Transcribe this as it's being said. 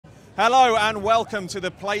Hello and welcome to the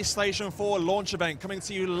PlayStation 4 launch event, coming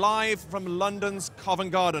to you live from London's Covent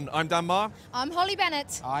Garden. I'm Dan Marr. I'm Holly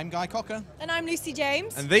Bennett. I'm Guy Cocker. And I'm Lucy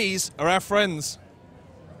James. And these are our friends.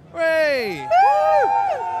 Hooray!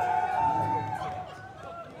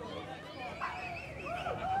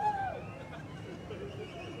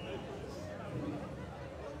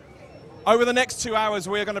 Over the next 2 hours,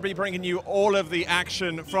 we're going to be bringing you all of the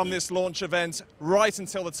action from this launch event right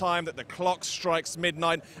until the time that the clock strikes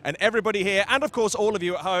midnight. And everybody here, and of course all of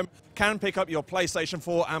you at home, can pick up your PlayStation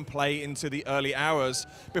 4 and play into the early hours.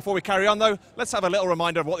 Before we carry on though, let's have a little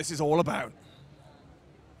reminder of what this is all about.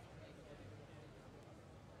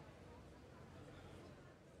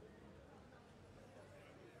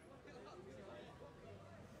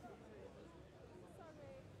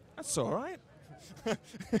 That's all right.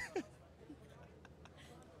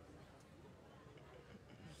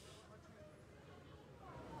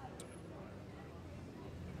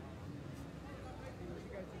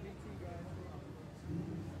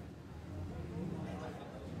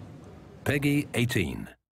 Peggy 18.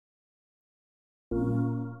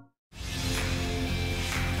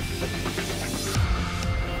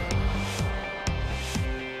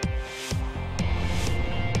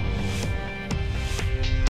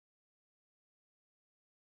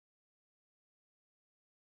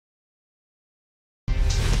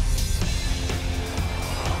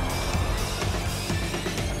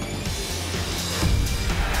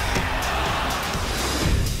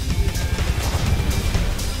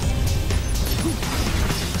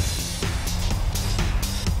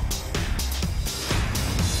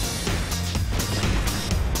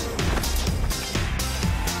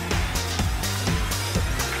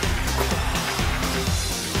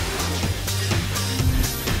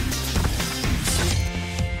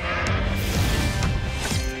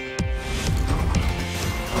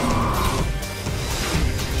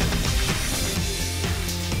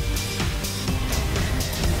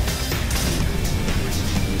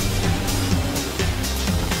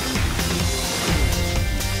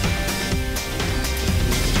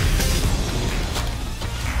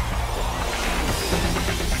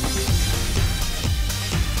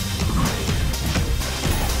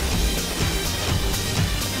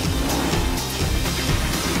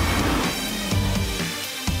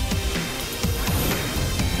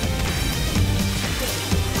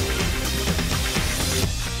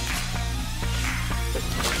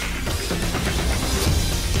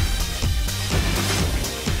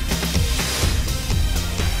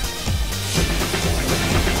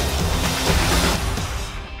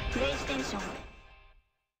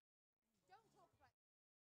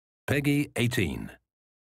 Peggy 18.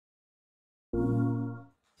 Well,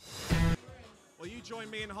 you join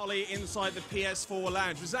me and Holly inside the PS4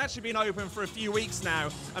 lounge. It's actually been open for a few weeks now,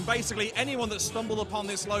 and basically anyone that stumbled upon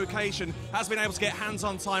this location has been able to get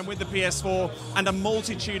hands-on time with the PS4 and a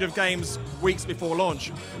multitude of games weeks before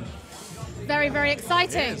launch. Very, very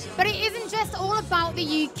exciting. But it isn't just all about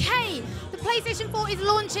the UK. The PlayStation 4 is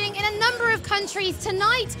launching in a number of countries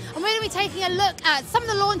tonight, and we're going to be taking a look at some of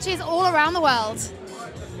the launches all around the world.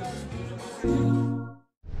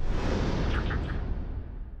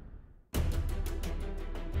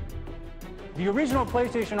 The original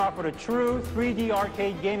PlayStation offered a true 3D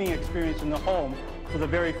arcade gaming experience in the home for the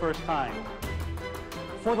very first time.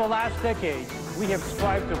 For the last decade, we have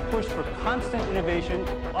strived to push for constant innovation,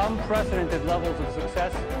 unprecedented levels of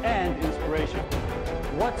success, and inspiration.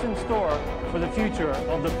 What's in store for the future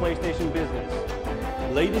of the PlayStation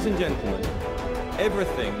business? Ladies and gentlemen,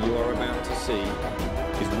 everything you are about to see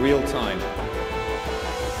is real time.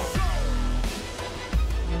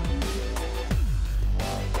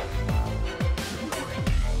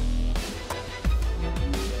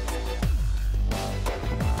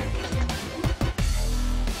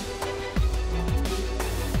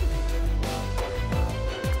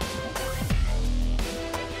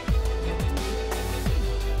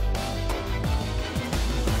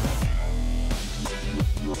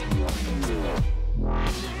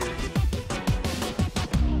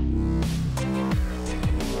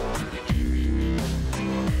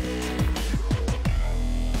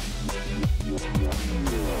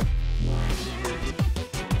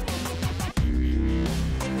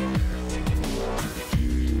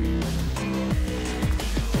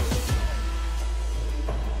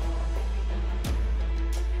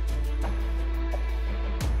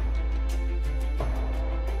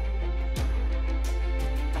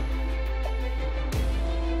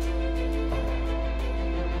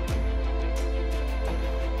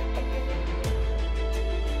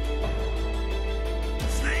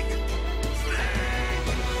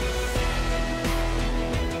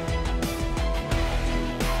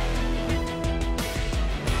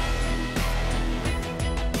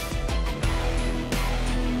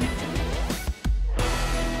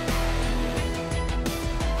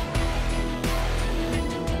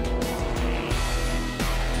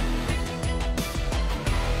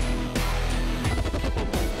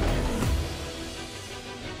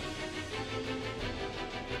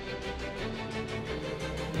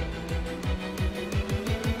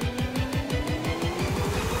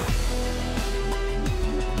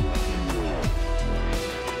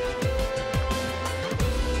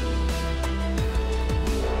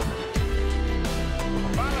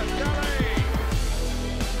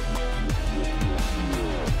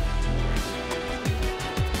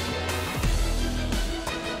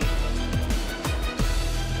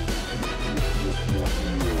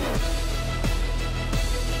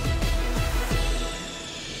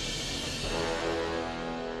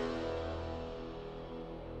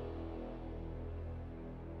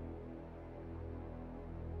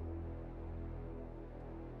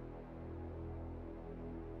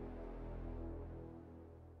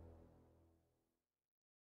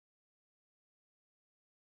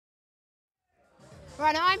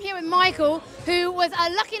 Right, now I'm here with Michael, who was a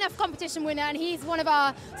Lucky Enough competition winner, and he's one of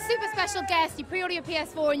our super special guests. You pre-order your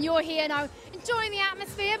PS4, and you're here now enjoying the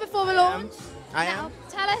atmosphere before the launch. I am.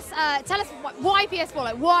 Tell us why PS4?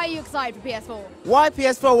 Like, why are you excited for PS4? Why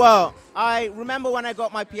PS4? Well, I remember when I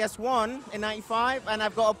got my PS1 in '95, and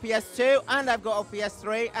I've got a PS2, and I've got a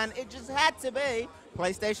PS3, and it just had to be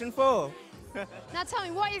PlayStation 4. Now tell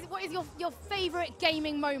me, what is your favorite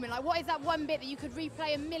gaming moment? Like, what is that one bit that you could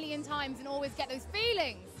replay a million times and always get those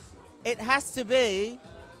feelings? It has to be,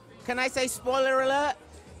 can I say spoiler alert?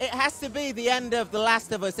 It has to be the end of The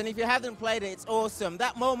Last of Us, and if you haven't played it, it's awesome.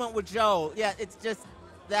 That moment with Joel, yeah, it's just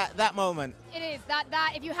that moment. It is, that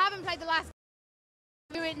if you haven't played The Last of Us,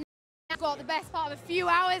 do it now. You've got the best part of a few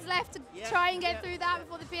hours left to try and get through that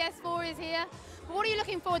before the PS4 is here. But what are you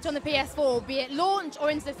looking forward to on the PS4, be it launch or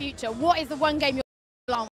into the future? What is the one game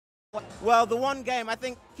you're on? Well, the one game, I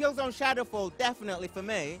think Killzone Shadowfall, definitely for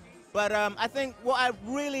me. But I think what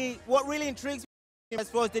really intrigues me as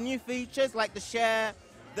far as the new features, like the share,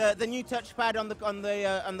 the new touchpad on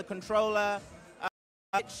the controller,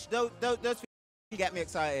 those features get me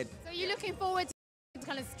excited. So are you looking forward to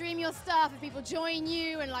kind of stream your stuff and people join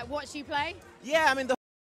you and like watch you play? Yeah, I mean the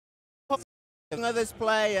others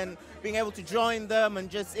play and being able to join them and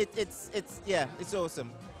just it's awesome.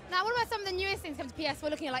 Now, what about some of the newest things coming to PS4?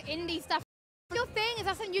 Looking at like indie stuff. Your thing, is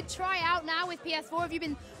that something you'd try out now with PS4? Have you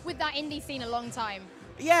been with that indie scene a long time?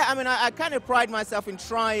 Yeah, I mean I kind of pride myself in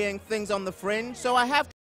trying things on the fringe. So I have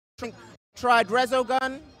tried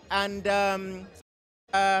Resogun and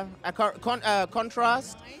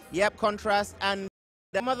Contrast. Nice. Yep, Contrast and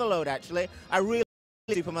Motherload. Actually, I really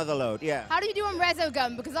do for Motherload. Yeah. How do you do on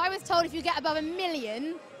Resogun? Because I was told if you get above 1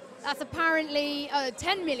 million, that's apparently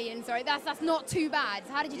 10 million. Sorry, that's not too bad.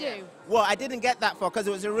 So how did you do? Well, I didn't get that far because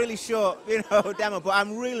it was a really short, demo. But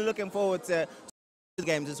I'm really looking forward to the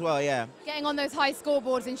games as well. Yeah. Getting on those high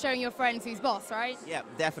scoreboards and showing your friends who's boss, right? Yeah,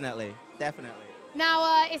 definitely.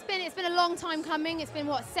 Now, it's been a long time coming. It's been,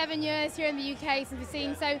 what, 7 years here in the UK since we've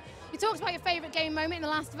seen. So you talked about your favourite game moment in The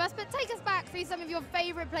Last of Us, but take us back through some of your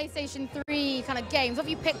favourite PlayStation 3 kind of games. What have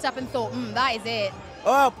you picked up and thought, that is it?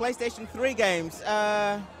 Oh, PlayStation 3 games.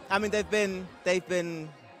 I mean, they've been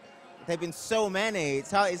so many.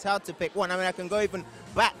 It's hard to pick one. I mean, I can go even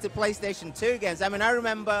back to PlayStation 2 games. I mean, I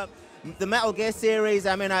remember the Metal Gear series.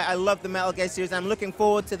 I mean, I love the Metal Gear series. I'm looking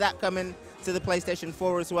forward to that coming to the PlayStation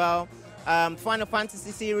 4 as well. Final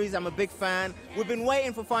Fantasy series, I'm a big fan. We've been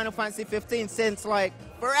waiting for Final Fantasy 15 since like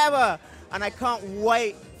forever, and I can't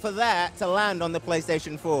wait for that to land on the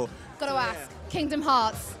PlayStation 4. Got to ask, Kingdom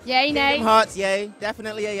Hearts, yay, nay? Kingdom Hearts, yay.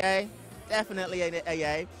 Definitely a yay. Definitely a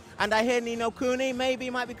yay. And I hear Ni no Kuni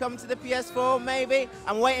maybe might be coming to the PS4, maybe.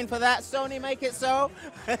 I'm waiting for that. Sony, make it so.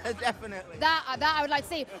 Definitely. That I would like to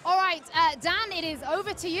see. All right, Dan, it is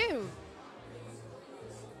over to you.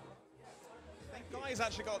 Guy's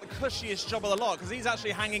actually got the cushiest job of the lot because he's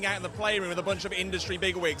actually hanging out in the playroom with a bunch of industry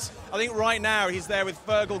bigwigs. I think right now he's there with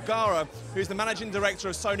Fergal Gara, who's the managing director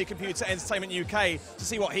of Sony Computer Entertainment UK, to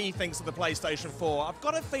see what he thinks of the PlayStation 4. I've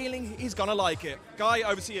got a feeling he's going to like it. Guy,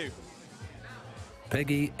 over to you.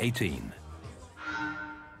 Peggy 18.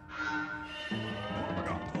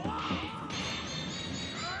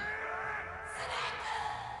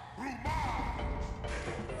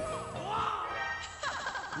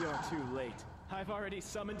 You're too late. I've already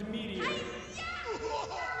summoned Meteor.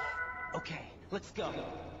 Okay, let's go.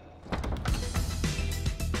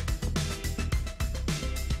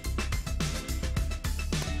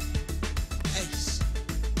 Ace.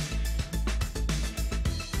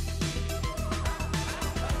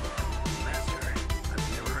 Master, I've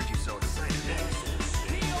never heard you so excited.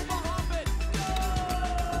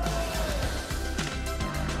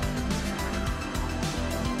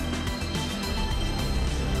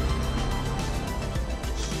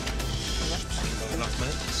 Enough,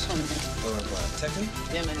 man. Tekken?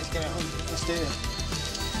 Yeah, man, let's get it home. Let's do it.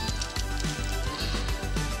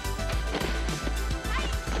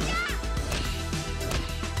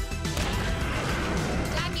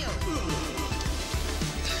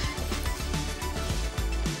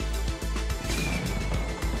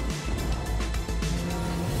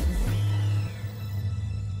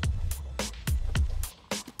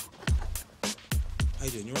 How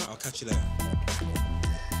you doing? You alright? I'll catch you later.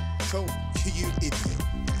 Cool. You idiot.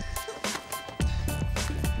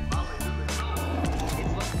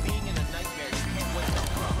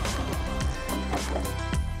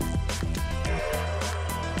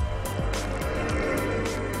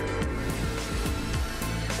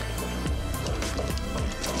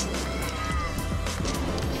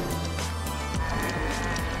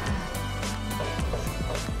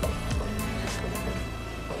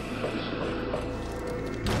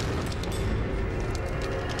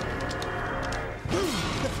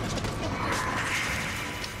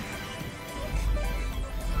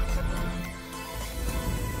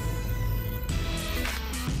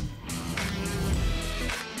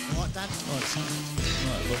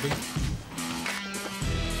 Right, Bobby.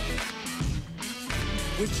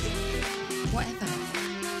 Wicked. Whatever.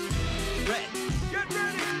 Red. Get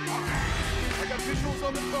ready! I got visuals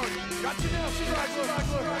on the phone. Got you now, straggler.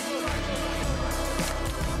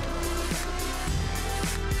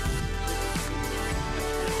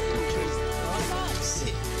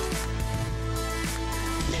 Sick.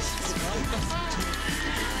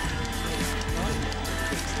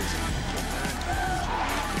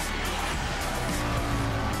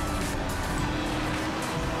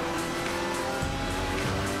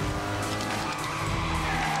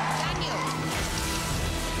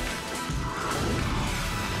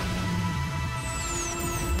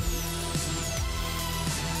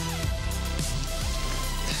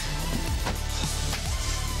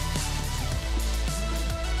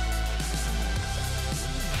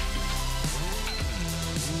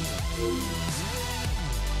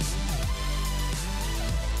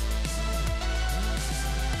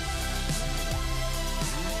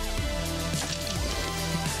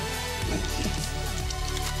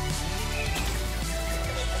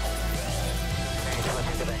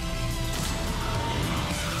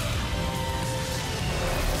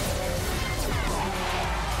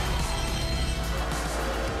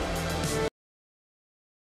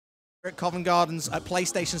 At Covent Gardens at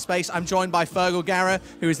PlayStation Space. I'm joined by Fergal Gara,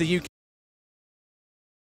 who is the UK.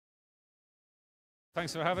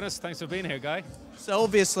 Thanks for having us. Thanks for being here, Guy. So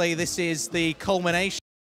obviously this is the culmination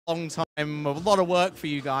of a long time, of a lot of work for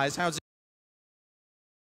you guys. How's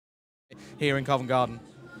it here in Covent Garden?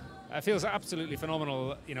 It feels absolutely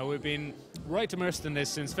phenomenal. You know, we've been right immersed in this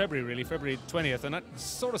since February, really, February 20th, and that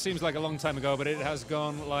sort of seems like a long time ago, but it has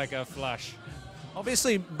gone like a flash.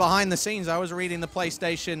 Obviously, behind the scenes, I was reading the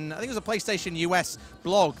PlayStation, I think it was a PlayStation US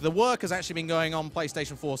blog. The work has actually been going on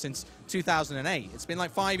PlayStation 4 since 2008. It's been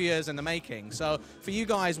like 5 years in the making. So for you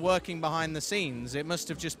guys working behind the scenes, it must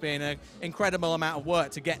have just been an incredible amount of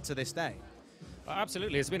work to get to this day.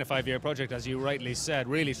 Absolutely, it's been a 5-year project, as you rightly said,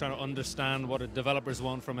 really trying to understand what the developers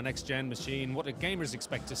want from a next-gen machine, what the gamers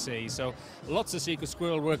expect to see. So lots of secret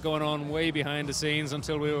squirrel work going on way behind the scenes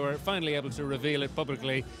until we were finally able to reveal it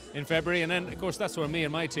publicly in February. And then, of course, that's where me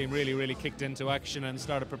and my team really kicked into action and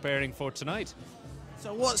started preparing for tonight.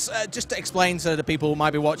 So what's, just to explain to the people who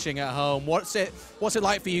might be watching at home, what's it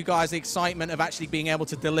like for you guys, the excitement of actually being able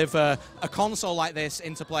to deliver a console like this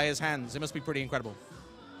into players' hands? It must be pretty incredible.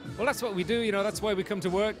 Well, that's what we do, you know, that's why we come to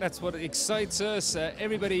work, that's what excites us.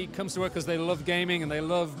 Everybody comes to work because they love gaming and they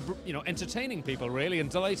love, you know, entertaining people, really, and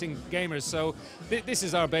delighting gamers. So this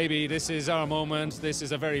is our baby, this is our moment, this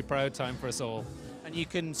is a very proud time for us all. And you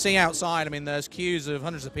can see outside, I mean, there's queues of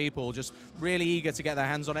hundreds of people just really eager to get their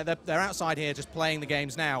hands on it. They're outside here just playing the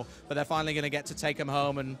games now, but they're finally going to get to take them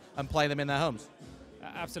home and play them in their homes.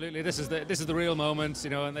 Absolutely, this is the real moment, you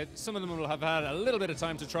know, and some of them will have had a little bit of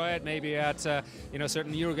time to try it. Maybe at you know,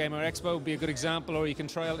 certain Eurogamer Expo would be a good example, or you can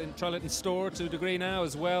trial it in store to a degree now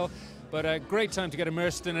as well. But a great time to get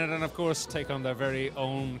immersed in it, and of course take on their very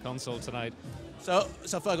own console tonight. So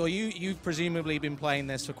Fergal, you've presumably been playing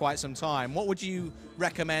this for quite some time. What would you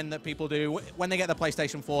recommend that people do when they get the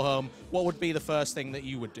PlayStation 4 home? What would be the first thing that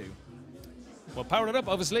you would do? Well, power it up,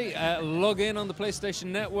 obviously. Log in on the PlayStation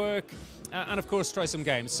Network. And of course, try some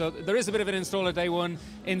games. So there is a bit of an installer day one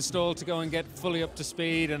install to go and get fully up to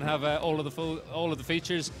speed and have all of the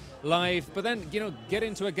features live. But then, you know, get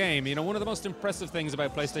into a game. You know, one of the most impressive things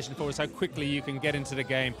about PlayStation 4 is how quickly you can get into the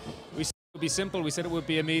game. We said it would be simple. We said it would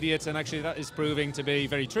be immediate, and actually that is proving to be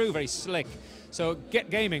very true, very slick. So get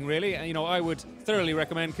gaming, really. You know, I would thoroughly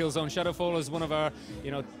recommend Killzone Shadowfall as one of our, you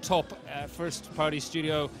know, top first-party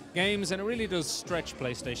studio games, and it really does stretch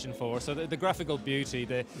PlayStation 4. So the graphical beauty,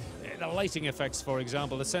 the lighting effects, for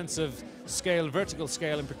example, the sense of scale, vertical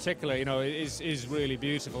scale in particular, you know, is really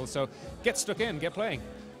beautiful. So get stuck in, get playing.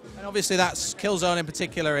 And obviously that's Killzone in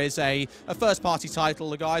particular is a first-party title.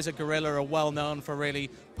 The guys at Guerrilla are well known for really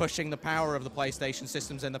pushing the power of the PlayStation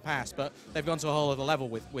systems in the past, but they've gone to a whole other level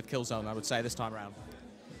with Killzone, I would say, this time around.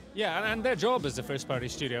 Yeah, and their job as a first-party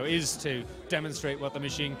studio is to demonstrate what the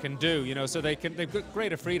machine can do, you know, so they've got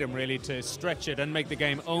greater freedom, really, to stretch it and make the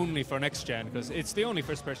game only for next-gen, because it's the only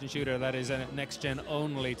first-person shooter that is a next-gen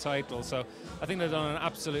only title. So I think they've done an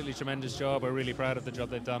absolutely tremendous job. We're really proud of the job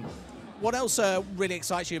they've done. What else really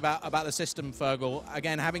excites you about the system, Fergal?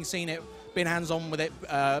 Again, having seen it, been hands-on with it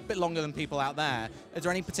a bit longer than people out there, is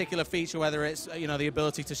there any particular feature, whether it's, you know, the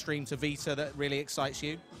ability to stream to Vita, that really excites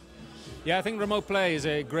you? Yeah, I think remote play is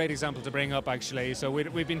a great example to bring up, actually. So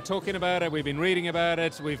we've been talking about it, we've been reading about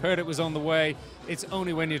it, we've heard it was on the way. It's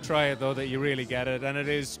only when you try it, though, that you really get it, and it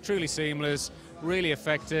is truly seamless, really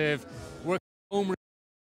effective.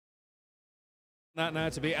 that now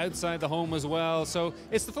to be outside the home as well. So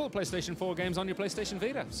it's the full PlayStation 4 games on your PlayStation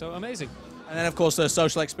Vita. So amazing. And then, of course, the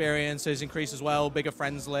social experiences increase as well, bigger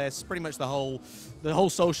friends lists, pretty much the whole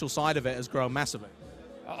social side of it has grown massively.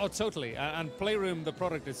 Oh, totally. And Playroom, the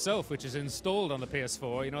product itself, which is installed on the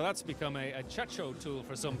PS4, you know, that's become a chat show tool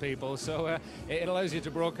for some people. So it allows you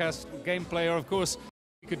to broadcast gameplay, or, of course,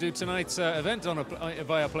 we could do tonight's event on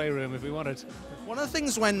via Playroom if we wanted. One of the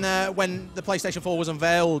things when the PlayStation 4 was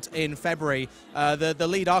unveiled in February, the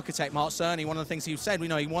lead architect, Mark Cerny, one of the things he said, you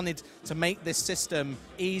know, he wanted to make this system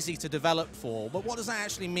easy to develop for. But what does that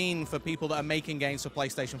actually mean for people that are making games for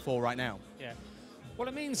PlayStation 4 right now? Yeah. Well,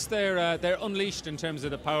 it means they're unleashed in terms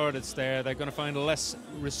of the power that's there. They're going to find less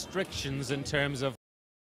restrictions in terms of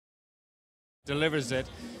delivers it.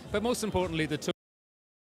 But most importantly, the tool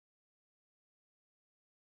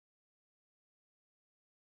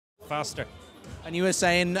faster. And you were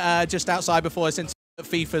saying just outside before this, that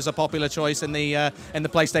FIFA's a popular choice in the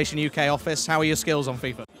PlayStation UK office. How are your skills on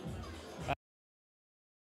FIFA?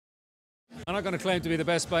 I'm not going to claim to be the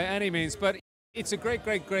best by any means, but it's a great,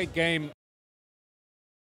 great, great game.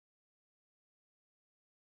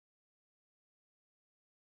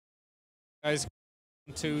 Guys,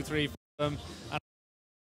 2, 3 of them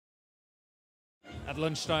at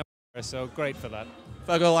lunchtime, so great for that.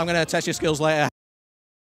 Fergal, I'm going to test your skills later.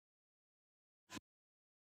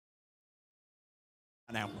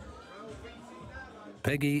 Now.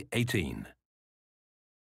 Peggy 18.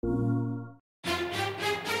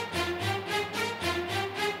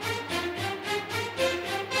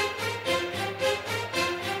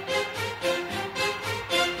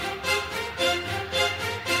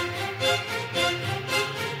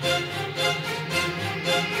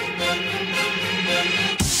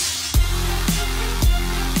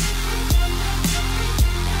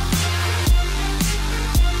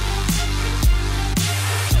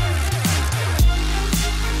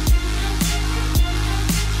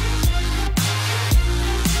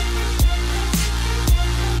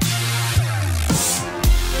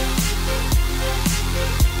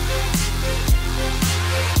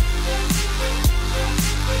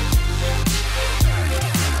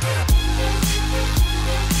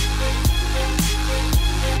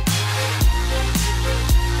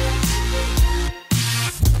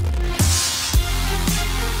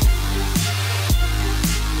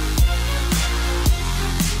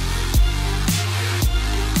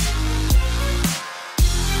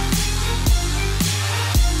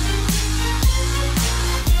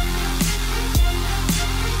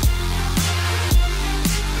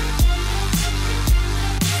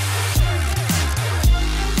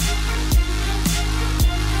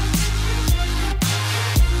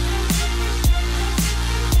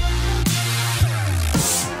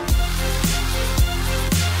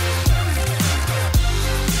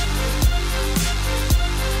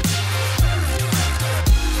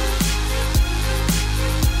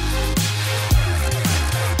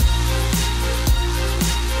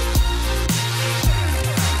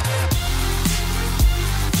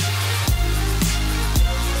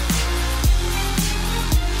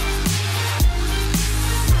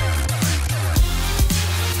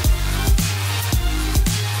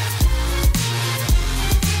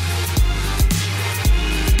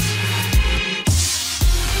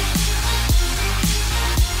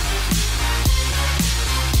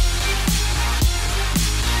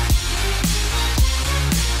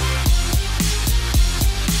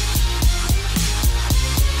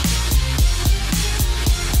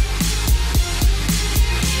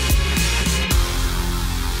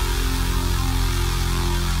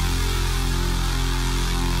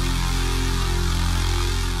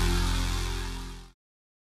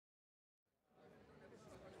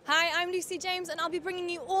 I'm Lucy James and I'll be bringing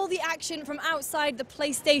you all the action from outside the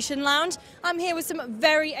PlayStation Lounge. I'm here with some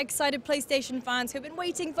very excited PlayStation fans who've been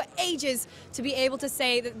waiting for ages to be able to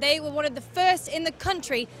say that they were one of the first in the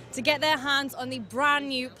country to get their hands on the brand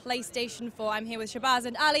new PlayStation 4. I'm here with Shabazz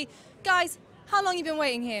and Ali. Guys, how long have you been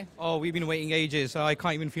waiting here? Oh, we've been waiting ages. I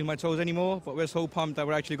can't even feel my toes anymore, but we're so pumped that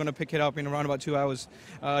we're actually going to pick it up in around about 2 hours.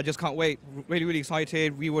 Just can't wait. Really, really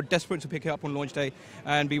excited. We were desperate to pick it up on launch day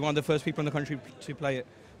and be one of the first people in the country to play it.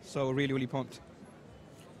 So really, really pumped.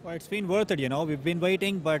 Well, it's been worth it, you know. We've been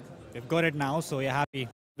waiting, but we've got it now, so we're happy.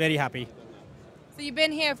 Very happy. So you've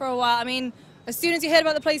been here for a while. I mean, as soon as you heard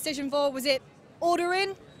about the PlayStation 4, was it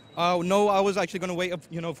ordering? No, I was actually going to wait,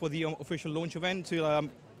 for the official launch event to,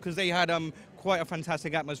 because they had quite a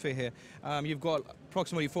fantastic atmosphere here. You've got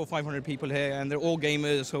approximately 400 or 500 people here, and they're all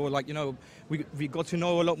gamers. So, we got to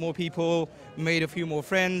know a lot more people, made a few more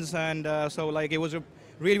friends, and it was a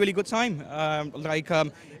really, really good time.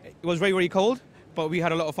 It was very, very cold, but we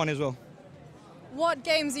had a lot of fun as well. What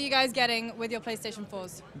games are you guys getting with your PlayStation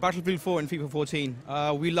 4s? Battlefield 4 and FIFA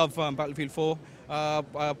 14. We love Battlefield 4.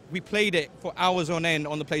 We played it for hours on end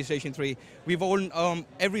on the PlayStation 3. We've owned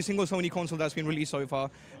every single Sony console that's been released so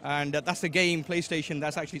far, and that's a game, PlayStation,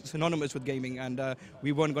 that's actually synonymous with gaming, and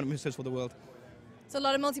we weren't going to miss this for the world. So a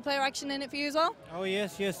lot of multiplayer action in it for you as well? Oh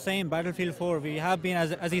yes, same. Battlefield 4. We have been,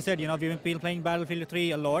 as he said, we've been playing Battlefield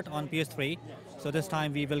 3 a lot on PS3. So this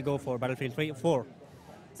time we will go for Battlefield 4.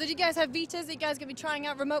 So do you guys have Vitas? Are you guys going to be trying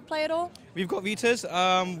out remote play at all? We've got Vitas.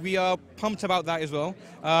 We are pumped about that as well.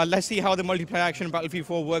 Let's see how the multiplayer action Battlefield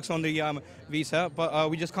 4 works on the Vita, but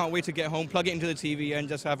we just can't wait to get home, plug it into the TV, and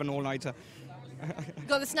just have an all-nighter.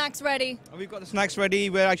 Got the snacks ready? We've got the snacks ready.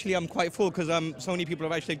 We're actually quite full because Sony people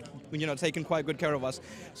have actually taken quite good care of us.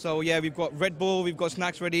 So yeah, we've got Red Bull, we've got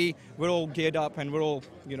snacks ready. We're all geared up and we're all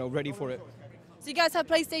ready for it. So you guys have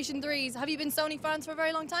PlayStation 3s. Have you been Sony fans for a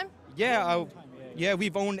very long time? Yeah,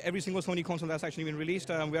 we've owned every single Sony console that's actually been released.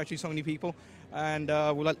 We're actually Sony people, and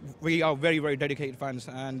we are very, very dedicated fans,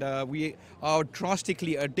 and we are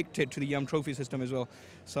drastically addicted to the trophy system as well.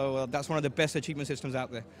 So that's one of the best achievement systems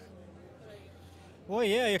out there. Oh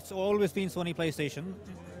yeah, it's always been Sony PlayStation.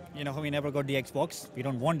 We never got the Xbox. We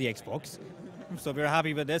don't want the Xbox. So we're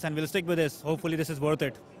happy with this, and we'll stick with this. Hopefully this is worth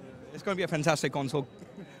it. It's going to be a fantastic console.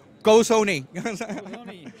 Go Sony! Go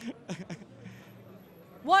Sony.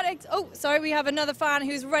 Sorry, we have another fan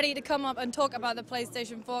who's ready to come up and talk about the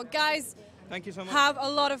PlayStation 4. Guys, thank you so much. Have a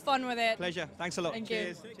lot of fun with it. Pleasure. Thanks a lot. Thank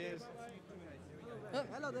Cheers. you. Cheers. Oh.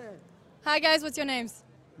 Hello there. Hi guys, what's your names?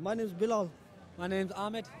 My name's Bilal. My name's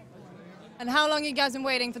Ahmed. And how long have you guys been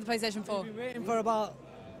waiting for the PlayStation 4? I've been waiting for about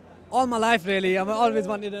all my life really. I've always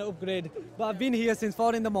wanted an upgrade. But I've been here since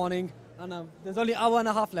 4 in the morning and there's only an hour and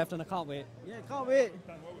a half left and I can't wait. Yeah, can't wait.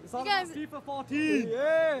 You guys, FIFA 14.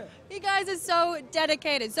 Yeah. You guys are so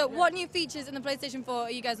dedicated. So what new features in the PlayStation 4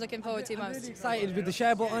 are you guys looking forward to most? I'm really excited with the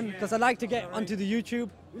share button because I like to get onto the YouTube.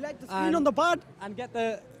 We like the screen on the pad. And get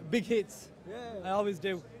the big hits. Yeah. I always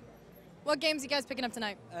do. What games are you guys picking up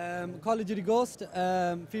tonight? Call of Duty Ghost,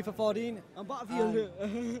 FIFA 14. And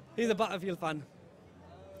Battlefield. He's a Battlefield fan.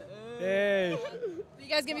 Hey. You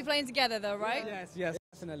guys going to be playing together though, right? Yes,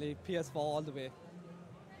 definitely. PS4 all the way.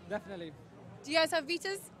 Definitely. Do you guys have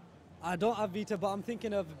Vitas? I don't have Vita, but I'm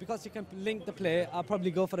thinking of, because you can link the play, I'll probably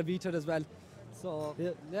go for a Vita as well. So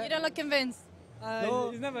yeah. You don't look convinced? No.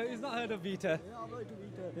 He's not heard of Vita. Yeah, I'm not into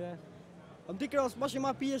Vita. Yeah. I'm thinking of smashing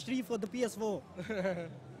my PS3 for the PS4.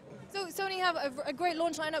 So Sony have a great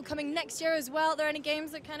launch lineup coming next year as well. Are there any games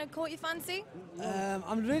that kind of caught your fancy?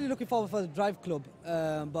 I'm really looking forward for the Drive Club,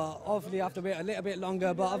 but hopefully I have to wait a little bit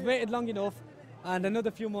longer. But I've waited long enough, and another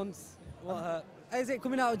few months. Is it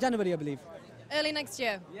coming out in January, I believe? Early next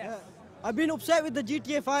year? Yeah. I've been upset with the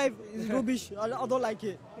GTA 5. It's rubbish. I don't like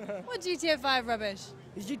it. What GTA 5 rubbish?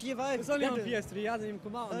 It's GTA 5. It's only on PS3. It hasn't even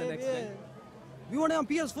come out on the next one. We want it on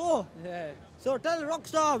PS4. Yeah. So tell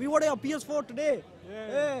Rockstar we want it on PS4 today.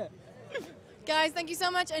 Yeah. Guys, thank you so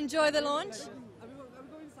much. Enjoy the launch.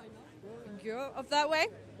 Go up that way.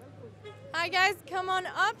 Hi guys, come on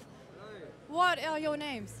up. What are your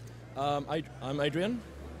names? I'm Adrian.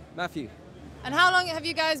 Matthew. And how long have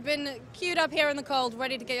you guys been queued up here in the cold,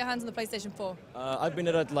 ready to get your hands on the PlayStation 4? I've been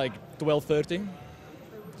at like 12:30,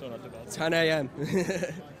 so not too bad. 10 a.m.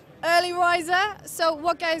 Early riser. So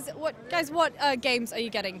what games are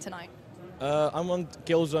you getting tonight? I want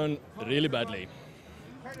Killzone really badly,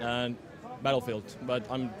 and Battlefield, but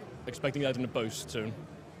I'm expecting that in the post soon.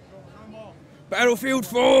 Battlefield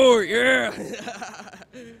 4, yeah!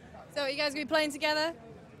 So are you guys going to be playing together?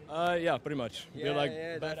 Yeah, pretty much. Yeah,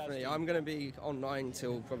 definitely. I'm going to be online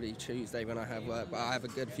till probably Tuesday when I have work, but I have a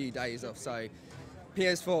good few days off, so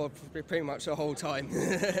PS4 pretty much the whole time.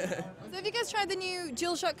 So have you guys tried the new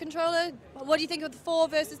DualShock controller? What do you think of the 4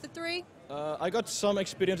 versus the 3? I got some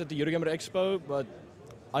experience at the Eurogamer Expo, but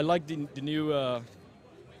I like the new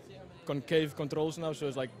concave controls now, so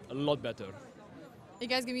it's like a lot better. Are you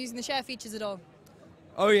guys going to be using the share features at all?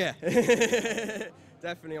 Oh yeah,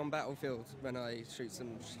 definitely on Battlefield when I shoot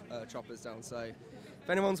some choppers down, so if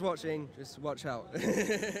anyone's watching, just watch out.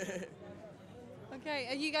 Okay,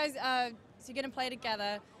 are you guys, so you're going to play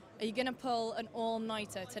together, are you going to pull an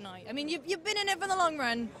all-nighter tonight? I mean, you've been in it for the long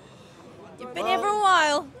run. You've been here for a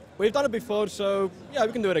while. We've done it before, so yeah,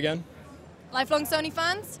 we can do it again. Lifelong Sony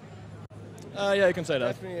fans? Yeah, you can say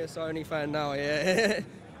that. Definitely a Sony fan now, yeah.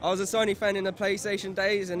 I was a Sony fan in the PlayStation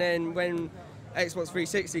days, and then when Xbox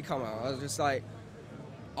 360 come out, I was just like,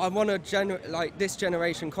 I want this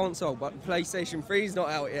generation console, but PlayStation 3's not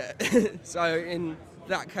out yet. So in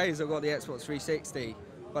that case, I've got the Xbox 360.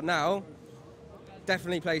 But now,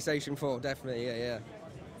 definitely PlayStation 4, definitely, yeah.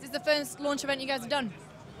 Is this the first launch event you guys have done?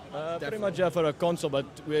 Pretty much for a console, but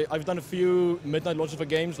I've done a few midnight launches for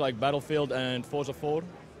games like Battlefield and Forza 4.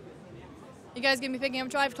 You guys going to be picking up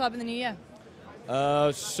Drive Club in the new year?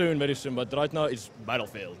 Soon, very soon, but right now it's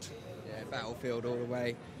Battlefield. Yeah, Battlefield all the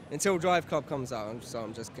way. Until Drive Club comes out, so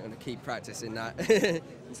I'm just going to keep practicing that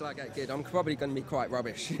until I get good. I'm probably going to be quite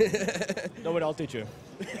rubbish. Don't worry, I'll teach you.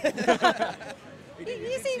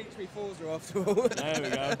 You see? Teach me Forza after all. There we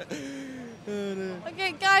go.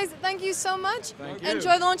 Okay, guys, thank you so much. Thank you.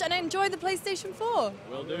 Enjoy the launch and enjoy the PlayStation 4.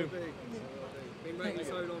 Will do. Been waiting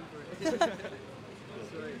so long for it.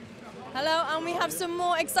 Hello, and we have some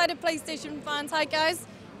more excited PlayStation fans. Hi, guys.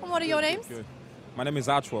 And what are your names? Good. My name is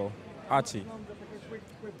Archwell. Archie.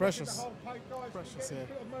 Precious. Precious,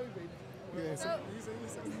 yeah.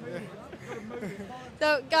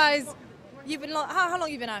 So, guys, you've been how long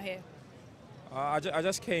you been out here? I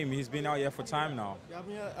just came. He's been out here for time now.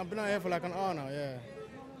 Yeah, I've been out here for like an hour now, yeah.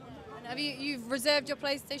 And have you've reserved your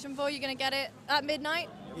PlayStation 4? You're going to get it at midnight?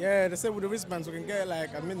 Yeah, they said with the wristbands we can get it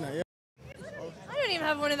like at midnight, yeah. I don't even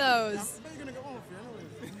have one of those.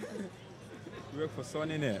 We work for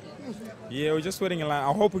Sony, innit? Yeah, we're just waiting in line.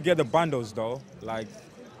 I hope we get the bundles though, like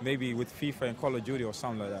maybe with FIFA and Call of Duty or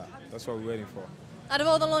something like that. That's what we're waiting for. Out of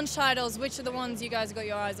all the launch titles, which are the ones you guys have got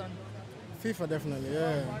your eyes on? FIFA definitely,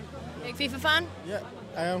 yeah. Big FIFA fan? Yeah,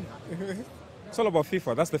 I am. It's all about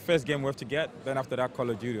FIFA. That's the first game we have to get. Then after that, Call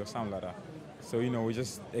of Duty or something like that. So, you know, we're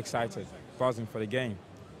just excited, buzzing for the game.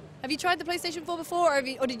 Have you tried the PlayStation 4 before, or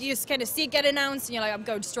did you just kind of see it get announced and you're like, I'm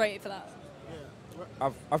going straight for that?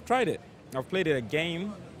 I've tried it. I've played it a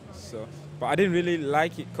game, but I didn't really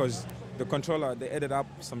like it because the controller, they added up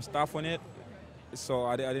some stuff on it, so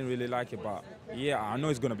I didn't really like it. But yeah, I know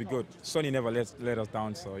it's gonna be good. Sony never let us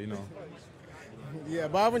down, so you know. Yeah,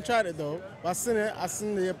 but I haven't tried it though. But I've seen it. I've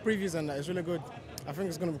seen the previews and that. It's really good. I think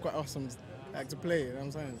it's gonna be quite awesome, like to play. You know what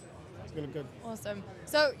I'm saying? It's really good. Awesome.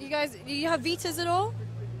 So you guys, do you have Vitas at all?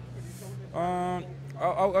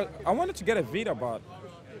 I wanted to get a Vita, but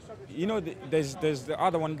you know, there's the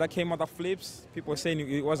other one that came out that flips. People were saying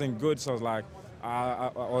it wasn't good, so I was like,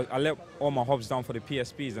 I let all my hopes down for the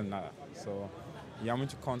PSPs and that. So yeah, I'm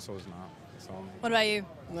into consoles now. So. What about you?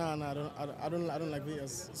 No, I don't like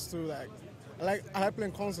Vitas. It's too like I like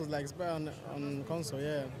playing consoles. Like it's better on console,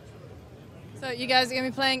 yeah. So you guys are gonna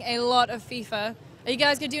be playing a lot of FIFA. Are you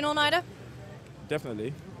guys gonna do an all-nighter?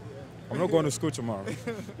 Definitely. I'm not going to school tomorrow.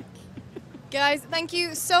 Guys, thank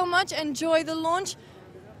you so much. Enjoy the launch.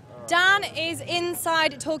 Dan is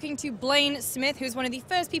inside talking to Blaine Smith, who's one of the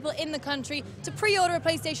first people in the country to pre-order a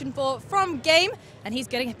PlayStation 4 from Game, and he's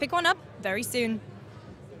going to pick one up very soon.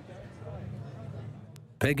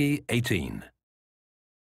 Peggy 18.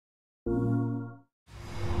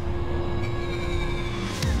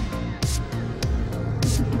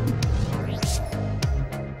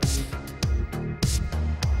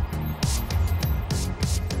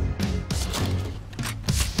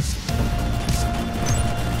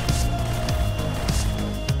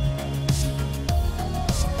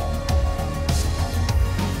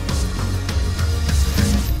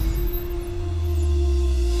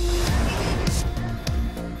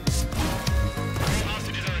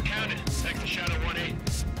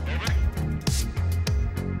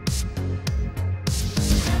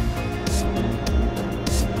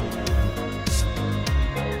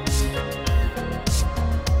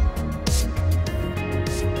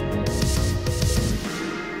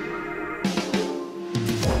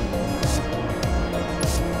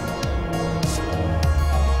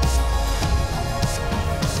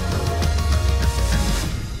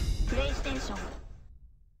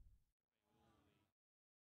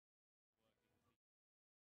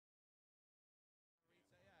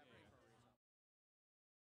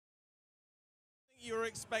 You were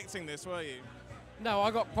expecting this, were you? No,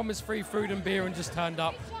 I got promised free food and beer and just turned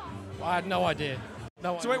up. I had no idea.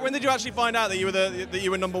 So wait, when did you actually find out that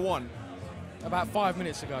you were number one? About 5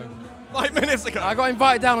 minutes ago. 5 minutes ago? I got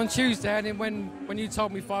invited down on Tuesday, and then when you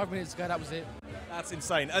told me 5 minutes ago, that was it. That's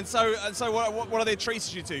insane. And so what are they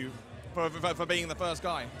treated you to for being the first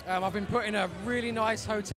guy? I've been put in a really nice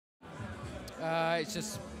hotel.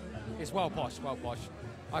 It's well posh, well posh.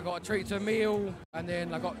 I got a treat to a meal, and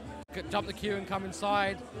then I got jump the queue and come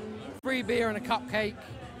inside. Free beer and a cupcake.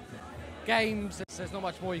 Games. There's not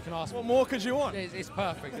much more you can ask for. What more could you want? It's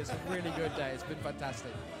perfect. It's a really good day. It's been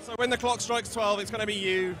fantastic. So when the clock strikes 12, it's going to be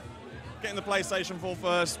you getting the PlayStation 4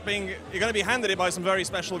 first. You're going to be handed it by some very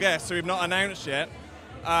special guests who we've not announced yet.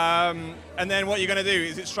 And then what you're going to do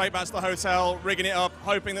is it's straight back to the hotel, rigging it up,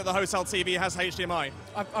 hoping that the hotel TV has HDMI.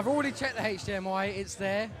 I've already checked the HDMI. It's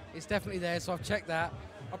there. It's definitely there, so I've checked that.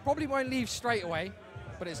 I probably won't leave straight away,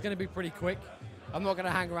 but it's going to be pretty quick. I'm not going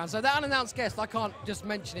to hang around. So that unannounced guest, I can't just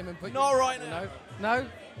mention him and put. Not right now. No.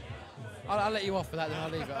 I'll let you off for that. Then I'll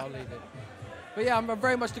leave it. But yeah, I'm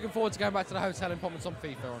very much looking forward to going back to the hotel and popping some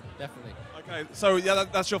FIFA on. Definitely. Okay. So yeah,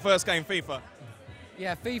 that's your first game, FIFA.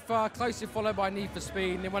 Yeah, FIFA, closely followed by Need for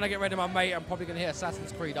Speed, and then when I get rid of my mate, I'm probably going to hit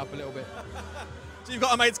Assassin's Creed up a little bit. So you've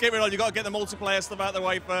got a mate to get rid of. You've got to get the multiplayer stuff out of the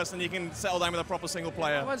way first, and you can settle down with a proper single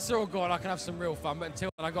player. Once they're all gone, I can have some real fun, but until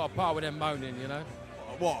then, I've got to part with them moaning, you know?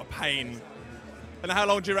 What a pain. And how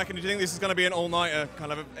long do you reckon? Do you think this is going to be an all-nighter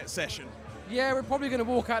kind of a session? Yeah, we're probably going to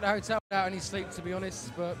walk out the hotel without any sleep, to be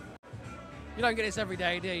honest, but you don't get this every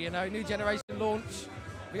day, do you? You know, new generation launch,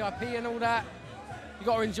 VIP and all that. You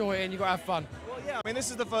got to enjoy it and you got to have fun. Well, yeah, I mean, this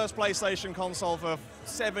is the first PlayStation console for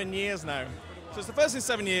 7 years now. So it's the first in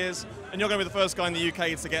 7 years, and you're going to be the first guy in the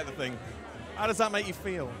UK to get the thing. How does that make you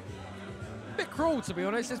feel? A bit cruel, to be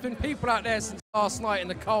honest. There's been people out there since last night in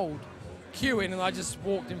the cold, queuing, and I just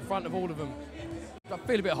walked in front of all of them. I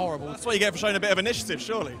feel a bit horrible. That's what you get for showing a bit of initiative,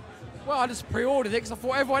 surely. Well, I just pre-ordered it because I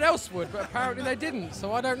thought everyone else would, but apparently they didn't,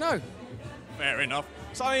 so I don't know. Fair enough.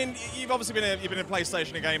 So, I mean, you've obviously been a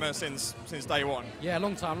PlayStation gamer since day one. Yeah,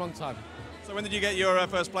 long time. So when did you get your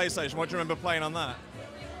first PlayStation? What do you remember playing on that?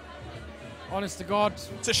 Honest to God.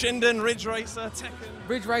 Toshinden, Ridge Racer, Tekken?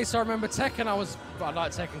 Ridge Racer, I remember Tekken. I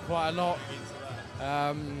liked Tekken quite a lot.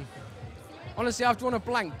 Honestly, I've drawn a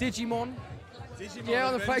blank. Digimon? Yeah,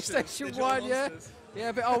 on the PlayStation 1, yeah. Yeah,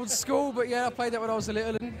 a bit old school, but yeah, I played that when I was a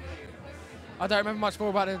little. I don't remember much more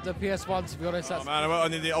about the PS1, to be honest. Oh, man,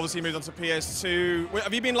 and then obviously you moved on to PS2.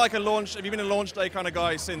 Have you been a launch day kind of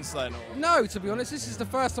guy since then? Or? No, to be honest, this is the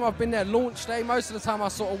first time I've been there launch day. Most of the time I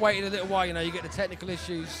sort of waited a little while, you know, you get the technical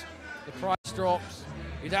issues, the price drops,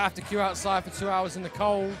 you don't have to queue outside for 2 hours in the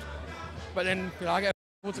cold, but then, you know, I get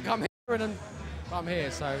people to come here and then I'm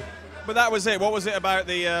here, so. But that was it. What was it about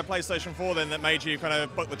the PlayStation 4 then that made you kind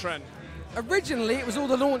of buck the trend? Originally, it was all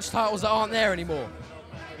the launch titles that aren't there anymore.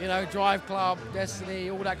 You know, Drive Club, Destiny,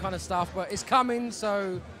 all that kind of stuff. But it's coming,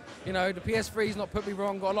 so, you know, the PS3's not put me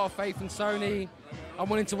wrong. Got a lot of faith in Sony. I'm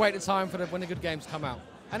willing to wait the time for when the good games come out.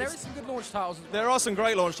 And there is some good launch titles. There are some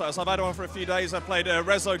great launch titles. I've had one for a few days. I played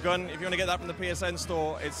Resogun. If you want to get that from the PSN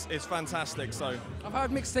store, it's fantastic. So I've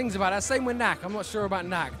heard mixed things about that. Same with Knack. I'm not sure about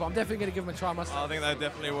Knack, but I'm definitely going to give them a try myself. I think they're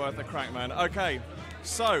definitely worth a crack, man. Okay,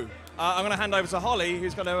 so I'm going to hand over to Holly,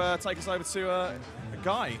 who's going to take us over to a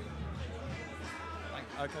Guy.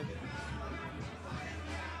 Okay.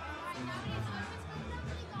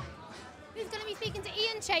 Who's going to be speaking to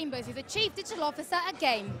Ian Chambers, who's the Chief Digital Officer at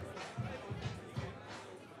Game.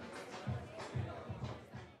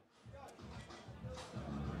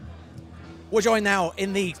 We're joined now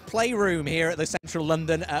in the playroom here at the Central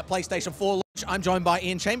London PlayStation 4 launch. I'm joined by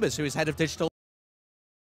Ian Chambers, who is Head of Digital.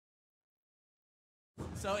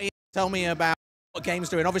 So Ian, tell me about what Game's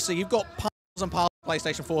doing. Obviously, you've got piles and piles of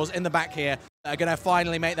PlayStation 4s in the back here that are going to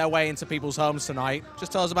finally make their way into people's homes tonight.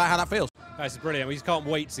 Just tell us about how that feels. That's brilliant. We just can't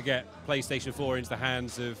wait to get PlayStation 4 into the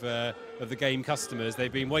hands of the Game customers.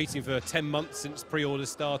 They've been waiting for 10 months since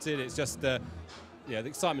pre-orders started. It's just, the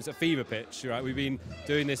excitement's at fever pitch, right? We've been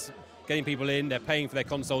doing this, getting people in, they're paying for their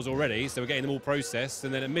consoles already, so we're getting them all processed,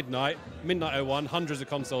 and then at midnight 01, hundreds of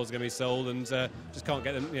consoles are going to be sold, and just can't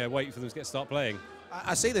get them, wait for them to start playing.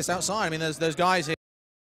 I see this outside. I mean, there's guys here,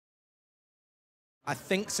 I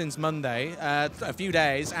think since Monday, a few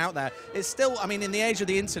days out there. It's still, I mean, in the age of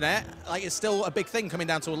the internet, like, it's still a big thing coming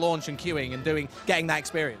down to a launch and queuing and getting that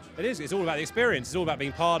experience. It is. It's all about the experience. It's all about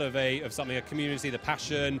being part of something, a community, the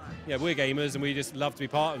passion. We're gamers and we just love to be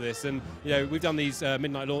part of this. And we've done these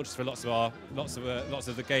midnight launches for lots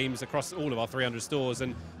of the games across all of our 300 stores,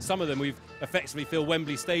 and some of them we've effectively filled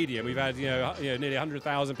Wembley Stadium. We've had nearly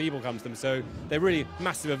 100,000 people come to them. So they're really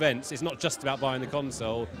massive events. It's not just about buying the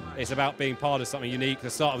console. It's about being part of something unique, the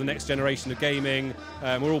start of the next generation of gaming.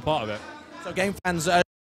 We're all part of it. So game fans,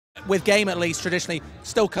 with Game at least, traditionally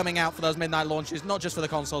still coming out for those midnight launches, not just for the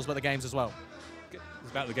consoles, but the games as well.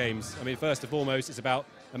 It's about the games. I mean, first and foremost, it's about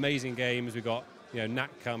amazing games. We've got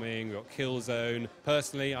Knack coming, we've got Killzone.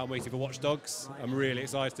 Personally, I'm waiting for Watch Dogs. I'm really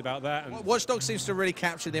excited about that. And Watch Dogs seems to really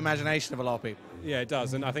capture the imagination of a lot of people. Yeah, it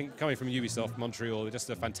does. And I think coming from Ubisoft Montreal, they're just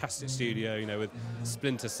a fantastic studio, with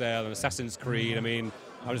Splinter Cell and Assassin's Creed. I mean,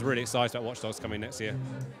 I was really excited about Watch Dogs coming next year.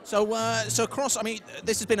 So across, I mean,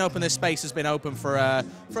 this has been open, this space has been open for a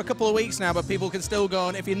couple of weeks now, but people can still go,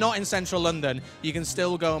 and if you're not in central London, you can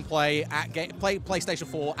still go and play PlayStation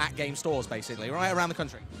 4 at game stores, basically, right around the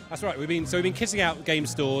country. That's right. We've been kitting out game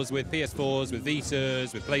stores with PS4s, with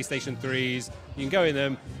Vitas, with PlayStation 3s. You can go in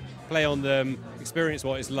them, play on them, experience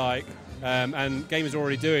what it's like. And gamers are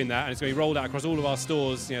already doing that, and it's going to be rolled out across all of our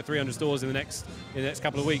stores, 300 stores in the next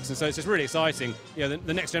couple of weeks, and so it's just really exciting.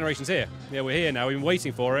 The next generation's here. We're here now. We've been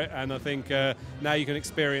waiting for it, and I think now you can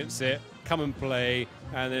experience it, come and play,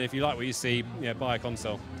 and then if you like what you see, buy a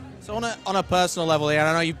console. So on a personal level here,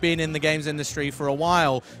 I know you've been in the games industry for a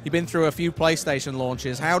while. You've been through a few PlayStation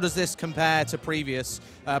launches. How does this compare to previous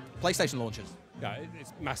PlayStation launches? Yeah,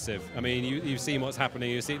 it's massive. I mean, you've seen what's happening.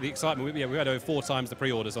 You see the excitement. We had over 4 times the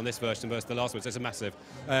pre-orders on this version versus the last one, so it's a massive.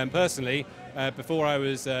 Personally, before I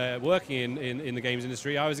was working in the games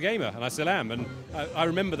industry, I was a gamer, and I still am. And I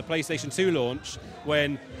remember the PlayStation 2 launch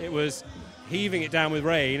when it was heaving it down with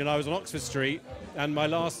rain, and I was on Oxford Street, and my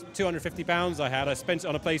last £250 I spent it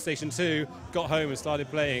on a PlayStation 2, got home and started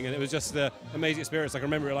playing, and it was just an amazing experience. I can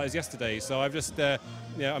remember it like it was yesterday. So I've just,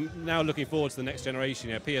 I'm now looking forward to the next generation.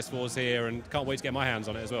 PS4's here, and can't wait to get my hands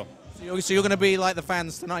on it as well. So you're going to be like the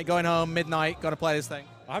fans tonight, going home midnight, going to play this thing?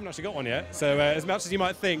 I haven't actually got one yet. So as much as you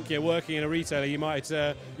might think, working in a retailer, you might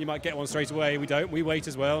get one straight away. We don't. We wait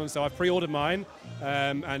as well. And so I've pre-ordered mine,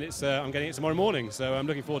 and it's I'm getting it tomorrow morning. So I'm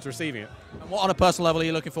looking forward to receiving it. And what on a personal level are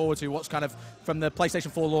you looking forward to? What's kind of from the PlayStation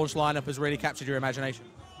 4 launch lineup has really captured your imagination?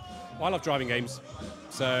 Well, I love driving games.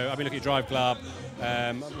 So I've been looking at Drive Club,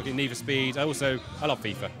 looking at Need for Speed. I love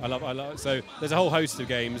FIFA. I love. So there's a whole host of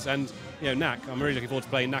games, and NAC. I'm really looking forward to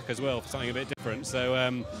playing NAC as well for something a bit different. So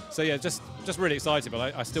yeah, just really excited.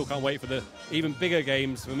 But I still can't wait for the even bigger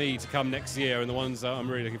games for me to come next year, and the ones that I'm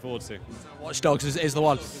really looking forward to. Watch Dogs is the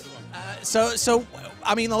one. So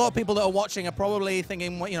I mean, a lot of people that are watching are probably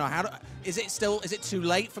thinking, is it too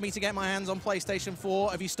late for me to get my hands on PlayStation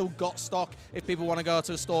 4? Have you still got stock if people want to go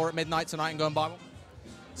to a store at midnight tonight and go and buy one?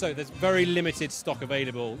 So there's very limited stock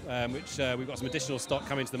available, which we've got some additional stock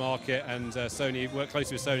coming to the market, and Sony worked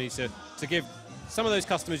closely with Sony to give some of those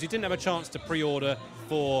customers who didn't have a chance to pre-order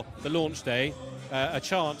for the launch day a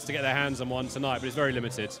chance to get their hands on one tonight, but it's very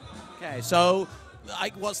limited. Okay, so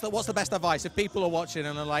what's the best advice if people are watching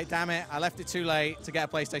and are like, damn it, I left it too late to get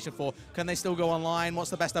a PlayStation 4? Can they still go online? What's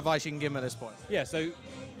the best advice you can give them at this point? Yeah, so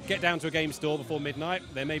get down to a game store before midnight.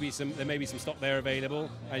 There may be some stock there available,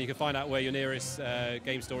 and you can find out where your nearest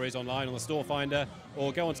game store is online on the store finder,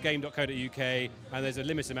 or go onto game.co.uk, and there's a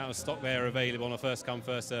limited amount of stock there available on a first come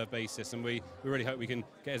first served basis, and we really hope we can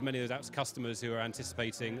get as many of those out to customers who are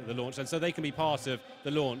anticipating the launch, and so they can be part of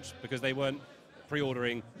the launch because they weren't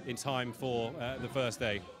pre-ordering in time for the first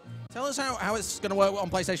day. Tell us how it's going to work on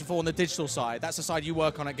PlayStation 4 on the digital side. That's the side you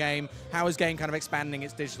work on at Game. How is Game kind of expanding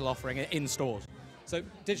its digital offering in stores? So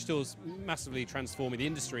digital's massively transforming the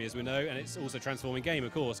industry, as we know, and it's also transforming Game,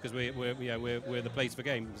 of course, because we're the place for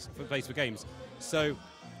games. So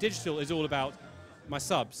digital is all about my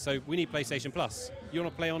subs. So we need PlayStation Plus. You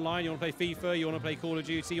want to play online? You want to play FIFA? You want to play Call of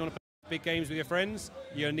Duty? You want to play big games with your friends?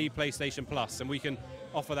 You need PlayStation Plus, and we can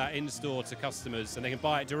offer that in store to customers, and they can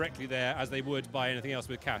buy it directly there as they would buy anything else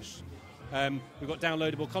with cash. We've got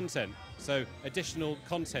downloadable content, so additional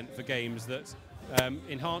content for games that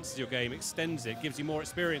enhances your game, extends it, gives you more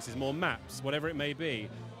experiences, more maps, whatever it may be.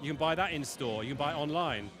 You can buy that in store, you can buy it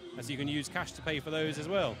online, and so you can use cash to pay for those as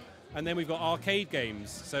well. And then we've got arcade games,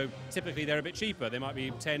 so typically they're a bit cheaper. They might be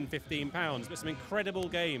 £10, £15, but some incredible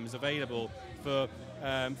games available for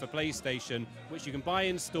PlayStation, which you can buy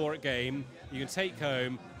in store at Game, you can take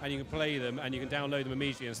home, and you can play them, and you can download them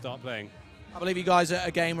immediately and start playing. I believe you guys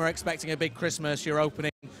at Game are expecting a big Christmas. You're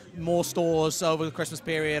opening more stores over the Christmas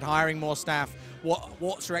period, hiring more staff.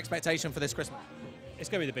 What's your expectation for this Christmas? It's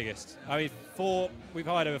going to be the biggest. I mean, we've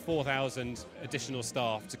hired over 4,000 additional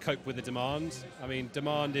staff to cope with the demand. I mean,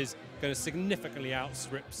 demand is going to significantly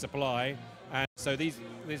outstrip supply, and so the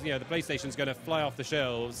PlayStation's going to fly off the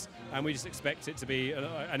shelves, and we just expect it to be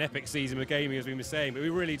an epic season of gaming, as we were saying. But we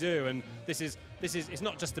really do, and it's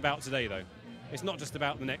not just about today, though. It's not just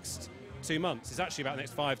about the next 2 months. It's actually about the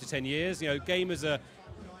next 5 to 10 years. Gamers are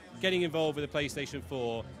getting involved with the PlayStation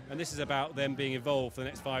 4, and this is about them being involved for the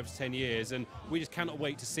next 5 to 10 years, and we just cannot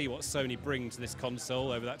wait to see what Sony bring to this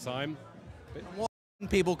console over that time. What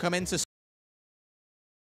people come into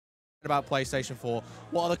about PlayStation 4,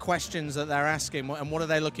 what are the questions that they're asking, and what are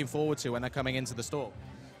they looking forward to when they're coming into the store?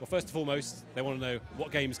 Well, first and foremost, they want to know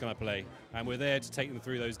what games can I play, and we're there to take them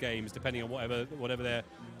through those games, depending on whatever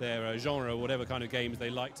their genre or whatever kind of games they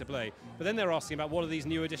like to play. But then they're asking about what are these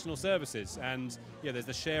new additional services, and there's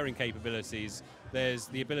the sharing capabilities, there's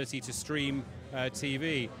the ability to stream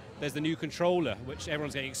TV, there's the new controller, which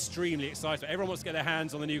everyone's getting extremely excited about. Everyone wants to get their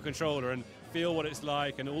hands on the new controller and feel what it's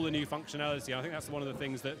like and all the new functionality. I think that's one of the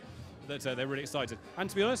things that they're really excited. And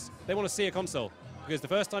to be honest, they want to see a console. Because the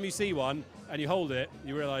first time you see one and you hold it,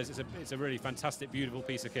 you realise it's a really fantastic, beautiful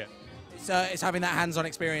piece of kit. It's having that hands-on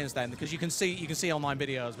experience then, because you can see online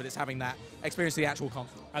videos, but it's having that experience of the actual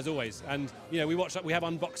console. As always, and we have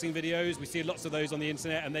unboxing videos. We see lots of those on the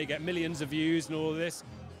internet, and they get millions of views and all of this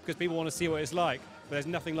because people want to see what it's like. But there's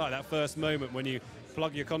nothing like that first moment when you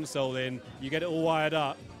plug your console in, you get it all wired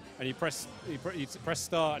up, and you press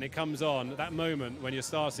start, and it comes on. At that moment when you're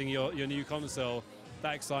starting your new console,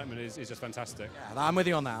 that excitement is just fantastic. Yeah, I'm with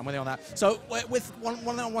you on that. So, with one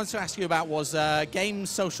thing I wanted to ask you about was game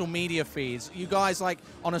social media feeds. You guys, like,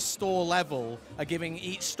 on a store level, are giving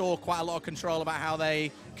each store quite a lot of control about how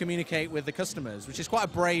they communicate with the customers, which is quite a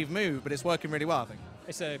brave move, but it's working really well, I think.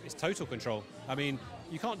 It's total control. I mean,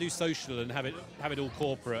 you can't do social and have it all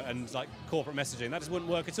corporate and like corporate messaging. That just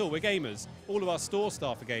wouldn't work at all. We're gamers. All of our store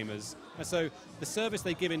staff are gamers, and so the service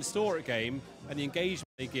they give in store at Game and the engagement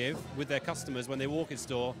they give with their customers when they walk in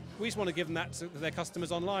store, we just want to give them that to their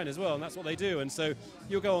customers online as well, and that's what they do. And so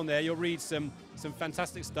you'll go on there, you'll read some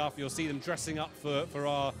fantastic stuff. You'll see them dressing up for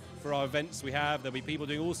our events we have. There'll be people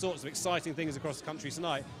doing all sorts of exciting things across the country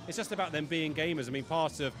tonight. It's just about them being gamers. I mean,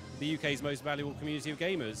 part of the UK's most valuable community of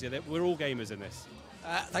gamers. Yeah, we're all gamers in this.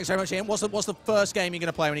 Thanks very much, Ian. What's the first game you're going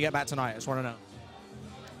to play when you get back tonight? I just want to know.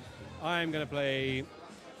 I'm going to play,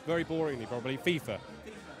 very boringly probably, FIFA.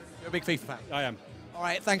 You're a big FIFA fan? I am. All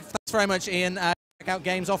right, thanks very much, Ian. Check out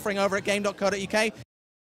Games offering over at game.co.uk.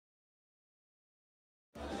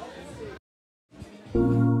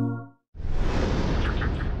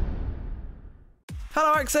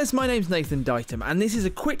 Hello Access, my name's Nathan Dighton, and this is a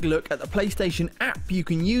quick look at the PlayStation app you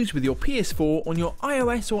can use with your PS4 on your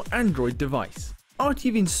iOS or Android device. After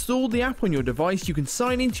you've installed the app on your device, you can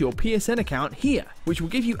sign into your PSN account here, which will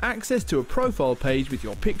give you access to a profile page with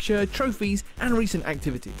your picture, trophies, and recent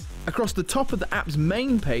activities. Across the top of the app's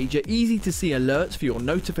main page are easy to see alerts for your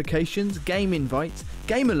notifications, game invites,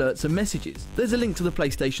 game alerts and messages. There's a link to the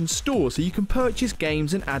PlayStation Store so you can purchase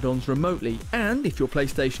games and add-ons remotely, and if your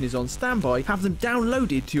PlayStation is on standby, have them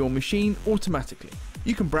downloaded to your machine automatically.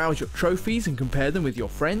 You can browse your trophies and compare them with your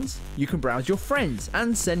friends. You can browse your friends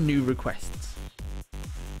and send new requests.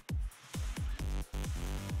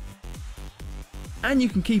 And you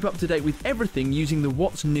can keep up to date with everything using the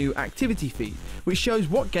What's New activity feed, which shows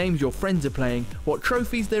what games your friends are playing, what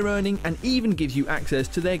trophies they're earning, and even gives you access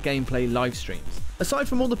to their gameplay live streams. Aside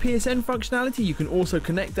from all the PSN functionality, you can also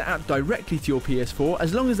connect the app directly to your PS4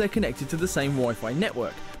 as long as they're connected to the same Wi-Fi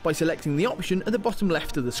network, by selecting the option at the bottom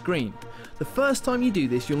left of the screen. The first time you do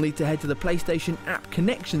this, you'll need to head to the PlayStation App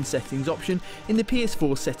Connection Settings option in the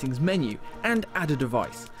PS4 Settings menu and add a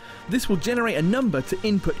device. This will generate a number to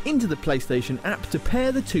input into the PlayStation app to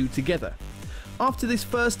pair the two together. After this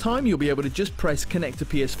first time, you'll be able to just press Connect to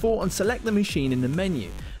PS4 and select the machine in the menu.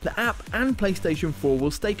 The app and PlayStation 4 will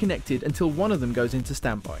stay connected until one of them goes into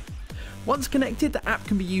standby. Once connected, the app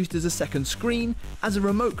can be used as a second screen, as a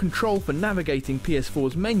remote control for navigating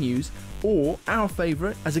PS4's menus, or, our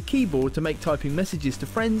favourite, as a keyboard to make typing messages to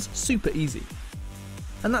friends super easy.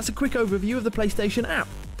 And that's a quick overview of the PlayStation app.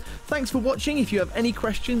 Thanks for watching. If you have any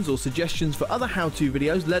questions or suggestions for other how-to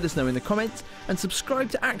videos, let us know in the comments, and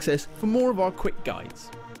subscribe to Access for more of our quick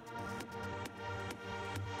guides.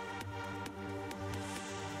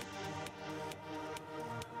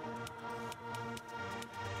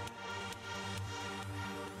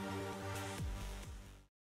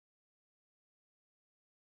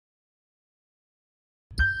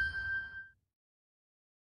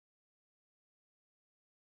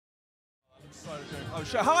 Oh,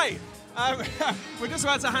 sure. Hi! We're just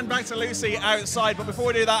about to hand back to Lucy outside, but before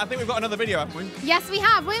we do that, I think we've got another video, haven't we? Yes, we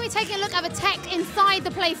have. We're going to be taking a look at the tech inside the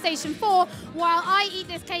PlayStation 4 while I eat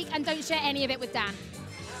this cake and don't share any of it with Dan.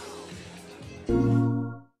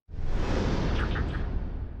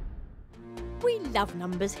 We love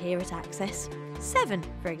numbers here at Access. 7,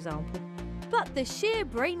 for example. But the sheer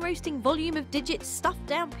brain-roasting volume of digits stuffed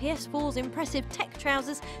down PS4's impressive tech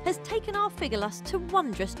trousers has taken our figure lust to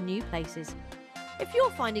wondrous new places. If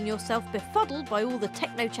you're finding yourself befuddled by all the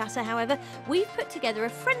techno chatter, however, we've put together a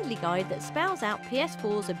friendly guide that spells out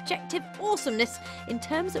PS4's objective awesomeness in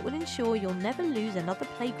terms that will ensure you'll never lose another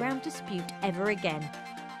playground dispute ever again.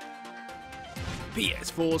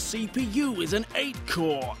 PS4 CPU is an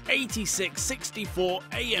 8-core, 8664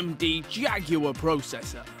 AMD Jaguar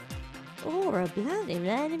processor. Or a bloody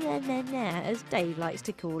as Dave likes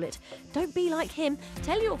to call it. Don't be like him.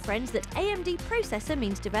 Tell your friends that AMD processor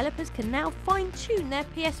means developers can now fine-tune their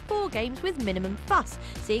PS4 games with minimum fuss,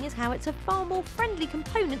 seeing as how it's a far more friendly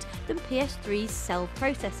component than PS3's cell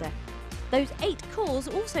processor. Those 8 cores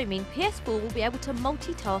also mean PS4 will be able to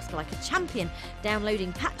multitask like a champion,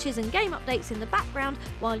 downloading patches and game updates in the background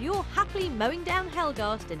while you're happily mowing down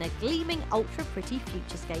Helghast in a gleaming ultra-pretty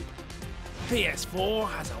futurescape. PS4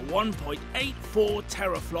 has a 1.84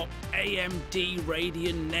 teraflop AMD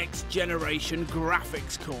Radeon Next Generation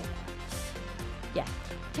graphics core. Yeah,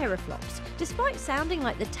 teraflops. Despite sounding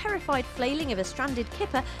like the terrified flailing of a stranded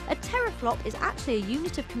kipper, a teraflop is actually a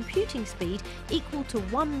unit of computing speed equal to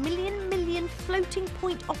 1 million floating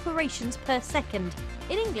point operations per second.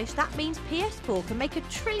 In English, that means PS4 can make 1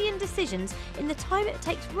 trillion decisions in the time it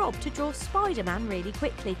takes Rob to draw Spider-Man really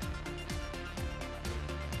quickly.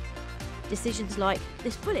 Decisions like,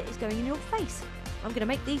 this bullet is going in your face. I'm going to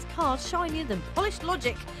make these cars shinier than polished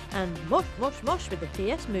logic, and mosh mosh mosh with the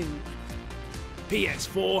PS Move.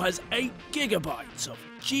 PS4 has 8 gigabytes of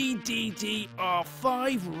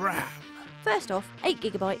GDDR5 RAM. First off, 8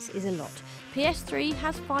 gigabytes is a lot. PS3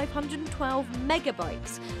 has 512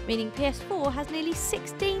 megabytes, meaning PS4 has nearly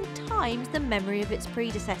 16 times the memory of its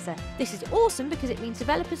predecessor. This is awesome because it means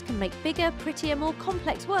developers can make bigger, prettier, more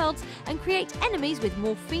complex worlds and create enemies with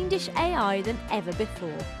more fiendish AI than ever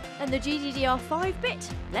before. And the GDDR5 bit?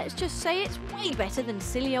 Let's just say it's way better than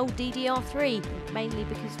silly old DDR3, mainly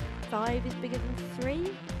because 5 is bigger than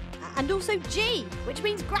 3. And also G, which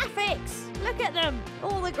means graphics. Look at them,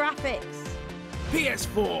 all the graphics.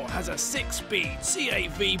 PS4 has a 6-speed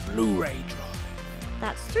CAV Blu-ray drive.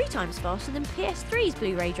 That's 3 times faster than PS3's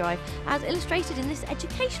Blu-ray drive, as illustrated in this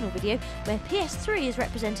educational video where PS3 is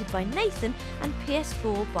represented by Nathan and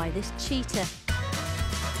PS4 by this cheetah.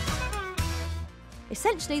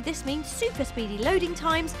 Essentially, this means super speedy loading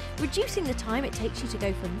times, reducing the time it takes you to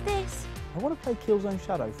go from this... I want to play Killzone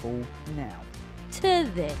Shadowfall now. ...to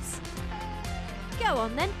this. Go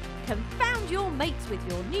on then, confound your mates with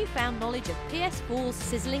your newfound knowledge of PS4's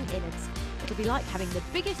sizzling innards. It'll be like having the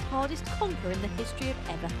biggest, hardest conquer in the history of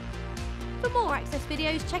ever. For more Access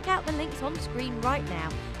videos, check out the links on screen right now.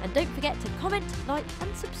 And don't forget to comment, like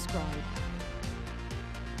and subscribe.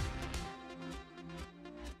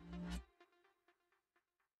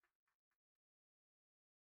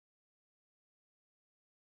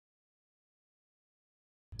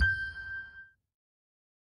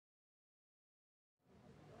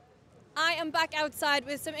 I am back outside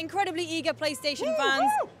with some incredibly eager PlayStation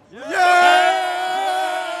fans.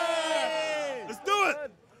 Let's do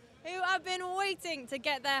it! Who have been waiting to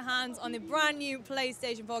get their hands on the brand new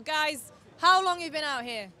PlayStation 4. Guys, how long have you been out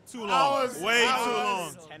here? Too long. Way too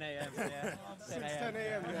long. 10 a.m. Yeah. 10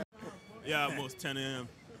 a.m. Yeah, almost 10 a.m.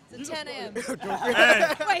 It's 10 a.m.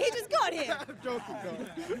 Hey. Wait, he just got here.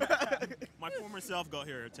 My former self got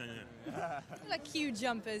here at 10 a.m. Like cute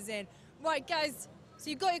jumpers in. Right, guys. So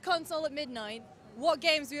you got your console at midnight. What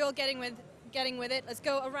games are we all getting with it? Let's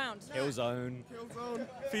go around. Killzone.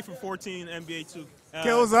 FIFA 14, NBA 2.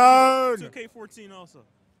 Killzone. 2K14 also.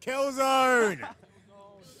 Killzone.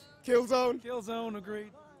 Killzone. Killzone,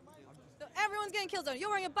 agreed. So everyone's getting Killzone. You're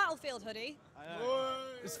wearing a Battlefield hoodie.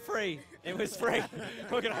 It's free. It was free.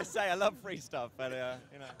 What can I say? I love free stuff, but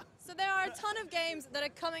you know. So there are a ton of games that are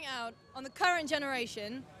coming out on the current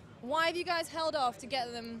generation. Why have you guys held off to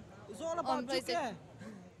get them? It's all about 2K.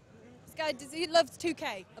 This guy, he loves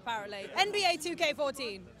 2K, apparently. NBA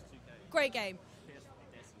 2K14. Great game.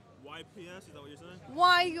 Why PS? Is that what you're saying?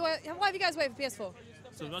 Why have you guys waited for PS4?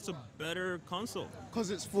 So that's a better console.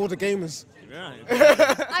 Because it's for the gamers. Yeah.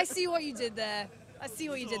 I see what you did there. I see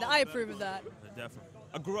what you did there. I approve of that. Definitely.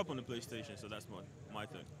 I grew up on the PlayStation, so that's my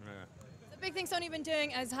thing. Yeah. The big thing Sony been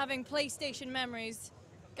doing is having PlayStation memories.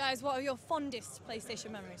 Guys, what are your fondest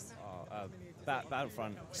PlayStation memories?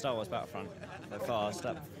 Battlefront, Star Wars Battlefront, so fast.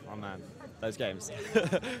 Oh man, those games.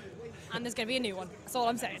 And there's going to be a new one. That's all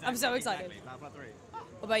I'm saying. I'm so excited. What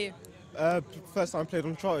about you? First time I played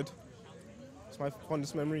Uncharted. It's my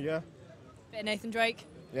fondest memory, yeah. Bit of Nathan Drake.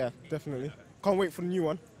 Yeah, definitely. Can't wait for the new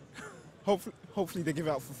one. Hopefully they give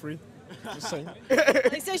it out for free. Just saying.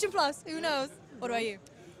 PlayStation Plus, who knows? What about you?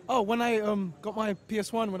 Oh, when I got my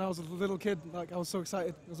PS1 when I was a little kid, like I was so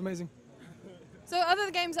excited. It was amazing. So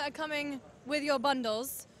other games that are coming with your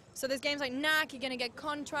bundles, so there's games like Knack, you're going to get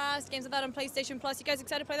Contrast, games like that on PlayStation Plus. You guys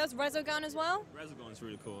excited to play those? Resogun as well? Resogun's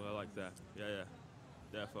really cool. I like that. Yeah.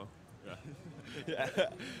 Defo. Yeah.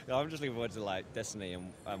 No, I'm just looking forward to like Destiny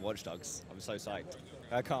and Watch Dogs. I'm so psyched.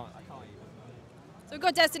 I can't even. So we've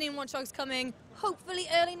got Destiny and Watch Dogs coming, hopefully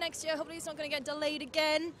early next year. Hopefully it's not going to get delayed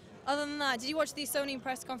again. Other than that, did you watch the Sony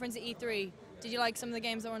press conference at E3? Did you like some of the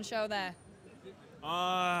games that were on show there?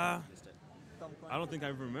 I don't think I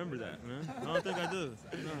remember that, man. I don't think I do.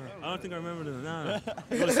 No, I don't think I remember that. No.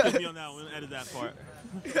 You're going to skip me on that one, edit that part.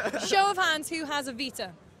 Show of hands, who has a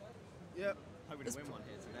Vita? Yep. Hoping to win one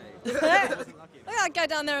here Look at that guy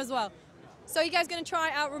down there as well. So you guys going to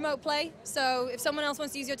try out remote play? So if someone else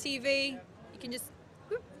wants to use your TV, you can just,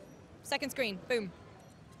 whoop, second screen, boom.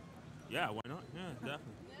 Yeah, why not? Yeah,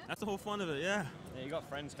 definitely. That's the whole fun of it, yeah. Yeah, you got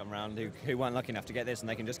friends come round who weren't lucky enough to get this, and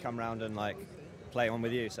they can just come round and like play on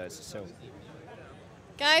with you. So it's still.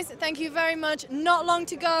 Guys, thank you very much. Not long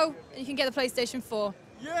to go, and you can get the PlayStation 4.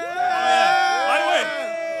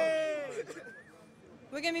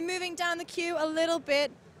 We're going to be moving down the queue a little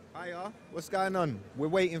bit. Hiya, what's going on? We're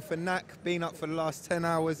waiting for Knack, been up for the last 10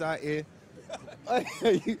 hours out here.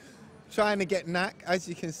 Trying to get Knack, as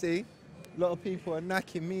you can see. A lot of people are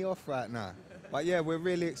knacking me off right now. But yeah, we're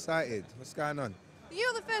really excited. What's going on?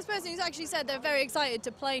 You're the first person who's actually said they're very excited to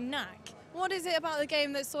play Knack. What is it about the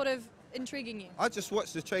game that's sort of intriguing you? I just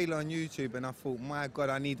watched the trailer on YouTube and I thought, my God,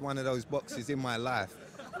 I need one of those boxes in my life.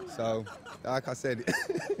 So, like I said,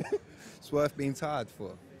 it's worth being tired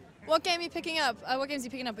for. What game are you picking up? What games are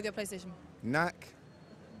you picking up with your PlayStation? Knack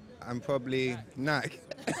and probably Knack.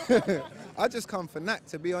 I just come for Knack,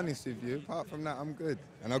 to be honest with you. Apart from that, I'm good.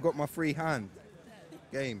 And I got my free hand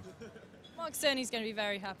game. Mark Cerny's going to be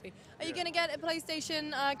very happy. Are you going to get a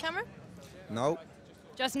PlayStation camera? Nope.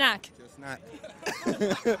 Just Knack? Just Knack.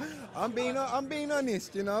 I'm being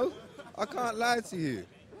honest, you know. I can't lie to you.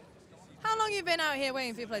 How long have you been out here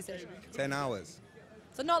waiting for your PlayStation? 10 hours.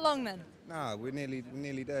 So not long then? Nah, we're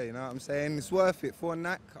nearly there, you know what I'm saying? It's worth it. For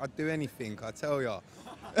Knack, I'd do anything, I tell ya.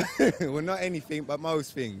 Well, not anything, but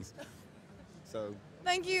most things. So.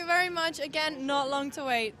 Thank you very much. Again, not long to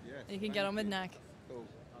wait. Yes, you can get on with Knack. Cool.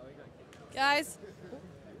 Guys.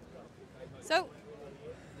 So,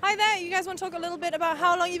 hi there. You guys want to talk a little bit about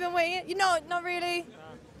how long you've been waiting? You know, not really.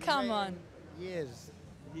 Come on. Years.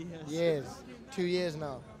 2 years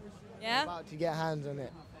now. Yeah? About to get hands on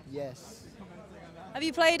it. Yes. Have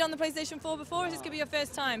you played on the PlayStation 4 before, or is this going to be your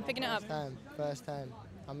first time picking it up? First time.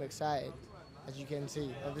 I'm excited, as you can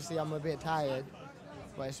see. Obviously, I'm a bit tired,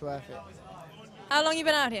 but it's worth it. How long have you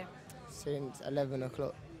been out here? Since 11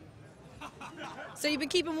 o'clock. So you've been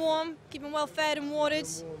keeping warm, keeping well fed and watered?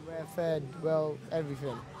 Well fed, well,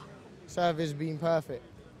 everything. Service been perfect.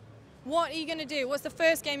 What are you going to do? What's the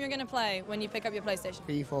first game you're going to play when you pick up your PlayStation?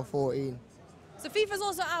 FIFA 14. So FIFA's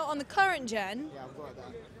also out on the current gen. Yeah, I've got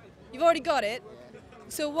that. You've already got it? Yeah.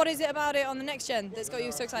 So what is it about it on the next gen that's got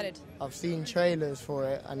you so excited? I've seen trailers for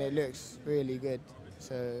it and it looks really good.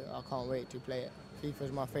 So I can't wait to play it.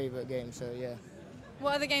 FIFA's my favourite game, so yeah.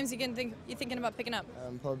 What other games you're thinking about picking up?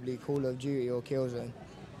 Probably Call of Duty or Killzone.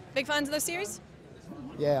 Big fans of those series?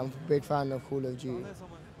 Yeah, I'm a big fan of Call of Duty.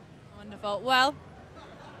 Wonderful. Well,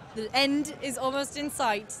 the end is almost in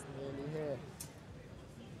sight. Nearly here.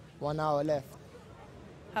 1 hour left.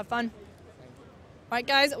 Have fun. All right,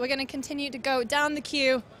 guys, we're going to continue to go down the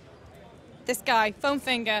queue. This guy, Foam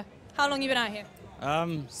Finger, how long you been out here?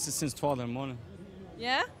 Since 12 in the morning.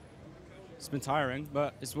 Yeah? It's been tiring,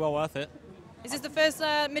 but it's well worth it. Is this the first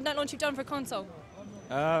midnight launch you've done for a console?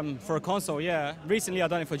 For a console, yeah. Recently,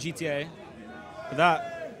 I've done it for GTA,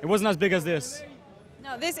 but it wasn't as big as this.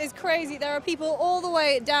 No, this is crazy. There are people all the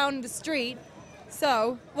way down the street.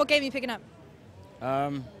 So, what game are you picking up?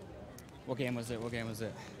 What game was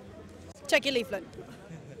it? Check your leaflet.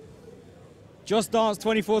 Just Dance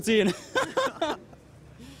 2014.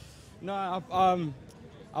 No,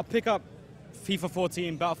 I'll pick up FIFA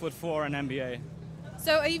 14, Battlefield 4, and NBA.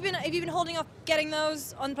 So have you been holding off getting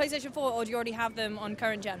those on PlayStation 4, or do you already have them on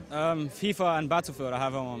current gen? FIFA and Battlefield, I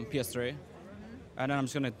have them on PS3. And then I'm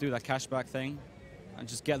just going to do that cashback thing and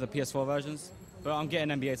just get the PS4 versions. But I'm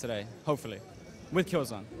getting NBA today, hopefully, with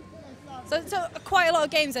Killzone. So quite a lot of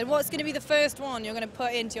games then. What's going to be the first one you're going to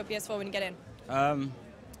put into your PS4 when you get in?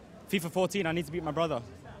 FIFA 14, I need to beat my brother.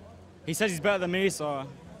 He says he's better than me, so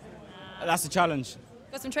that's a challenge.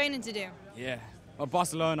 Got some training to do. Yeah. Well,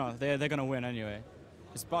 Barcelona, they're going to win anyway.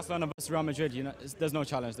 It's Barcelona versus Real Madrid, you know, there's no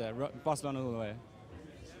challenge there. Barcelona all the way.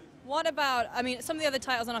 What about, some of the other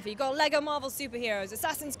titles on offer? You've got Lego Marvel Superheroes,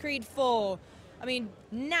 Assassin's Creed 4,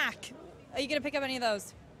 Knack. Are you going to pick up any of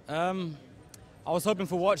those? I was hoping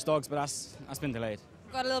for Watch Dogs, but that's been delayed.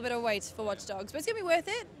 Got a little bit of wait for Watch Dogs, but it's going to be worth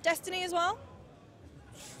it. Destiny as well?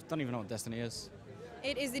 Don't even know what Destiny is.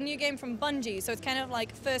 It is the new game from Bungie, so it's kind of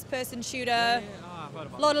like first-person shooter,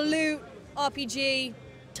 a lot of loot, RPG,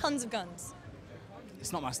 tons of guns.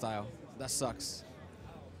 It's not my style. That sucks.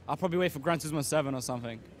 I'll probably wait for Gran Turismo 7 or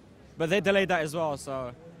something. But they delayed that as well,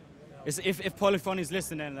 so if Polyphony's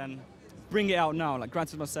listening, then bring it out now, like Gran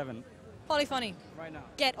Turismo 7. Polyphony. Right now.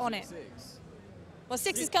 Get on it. Well,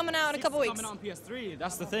 6 is coming out in a couple weeks. Coming out on PS3,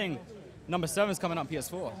 that's the thing. Number 7 is coming out on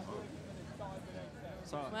PS4.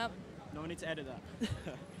 So, well, no need to edit that.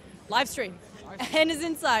 Live stream. End is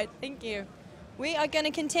inside. Thank you. We are going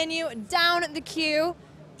to continue down the queue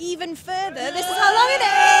even further. This is how long it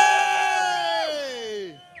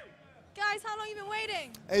is. Guys, how long have you been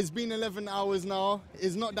waiting? It's been 11 hours now.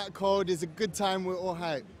 It's not that cold. It's a good time. We're all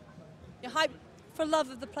hyped. You're hyped for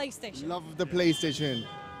love of the PlayStation. Love of the PlayStation.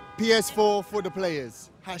 PS4 for the players.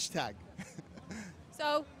 Hashtag.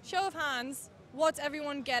 So, show of hands, what's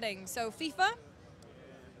everyone getting? So, FIFA,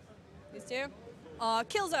 these two.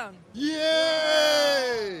 Killzone.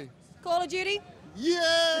 Yay! Call of Duty.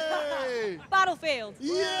 Yay! Battlefield.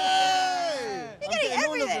 Yay! You're getting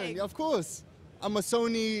all of everything. them, of course. I'm a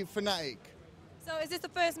Sony fanatic. So, is this the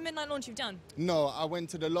first midnight launch you've done? No, I went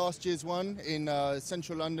to the last year's one in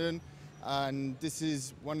central London, and this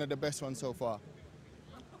is one of the best ones so far.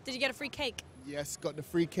 Did you get a free cake? Yes, got the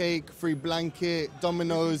free cake, free blanket,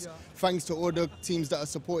 Domino's. Thanks to all the teams that have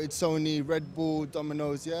supported Sony, Red Bull,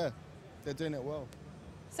 Domino's. Yeah, they're doing it well.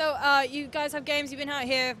 So, you guys have games, you've been out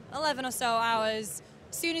here 11 or so hours.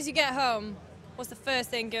 As soon as you get home, what's the first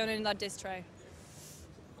thing going in that disc tray?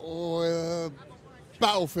 Or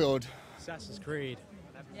Battlefield. Assassin's Creed.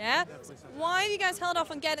 Yeah? Why have you guys held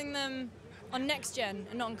off on getting them on next gen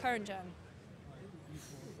and not on current gen?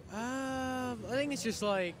 I think it's just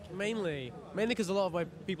like mainly because a lot of my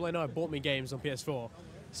people I know have bought me games on PS4,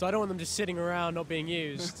 so I don't want them just sitting around not being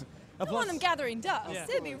used. I don't want them gathering dust. Yeah.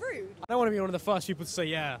 It'd be rude. I don't want to be one of the first people to say,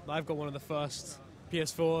 yeah, I've got one of the first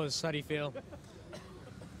PS4s. How do you feel?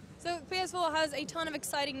 So PS4 has a ton of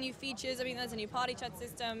exciting new features. I mean, there's a new party chat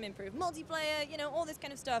system, improved multiplayer, you know, all this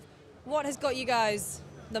kind of stuff. What has got you guys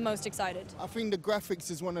the most excited? I think the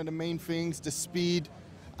graphics is one of the main things, the speed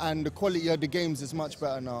and the quality of the games is much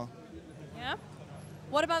better now. Yeah?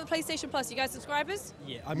 What about the PlayStation Plus? You guys subscribers?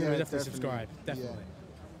 Yeah, I'm going to definitely subscribe. Definitely.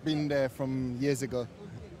 Yeah. Been there from years ago.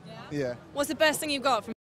 Yeah. What's the best thing you've got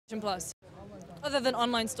from PlayStation Plus? Other than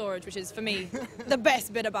online storage, which is, for me, the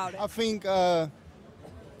best bit about it. I think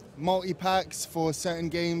multi-packs for certain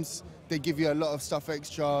games, they give you a lot of stuff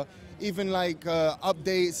extra. Even like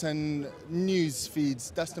updates and news feeds,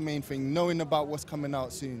 that's the main thing, knowing about what's coming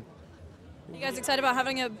out soon. You guys excited about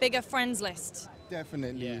having a bigger friends list?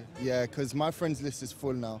 Definitely, yeah, because my friends list is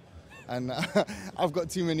full now. And I've got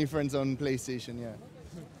too many friends on PlayStation, yeah.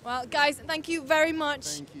 Well, guys, thank you very much.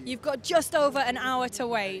 Thank you. You've got just over an hour to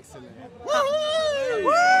wait.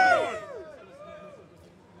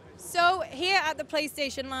 So here at the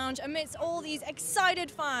PlayStation Lounge, amidst all these excited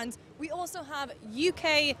fans, we also have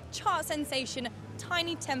UK chart sensation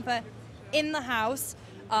Tiny Temper in the house.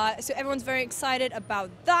 So everyone's very excited about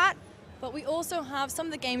that. But we also have some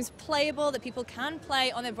of the games playable that people can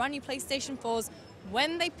play on their brand new PlayStation 4s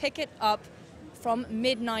when they pick it up from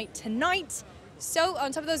midnight tonight. So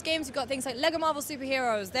on top of those games, we've got things like Lego Marvel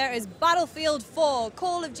Superheroes. There is Battlefield 4,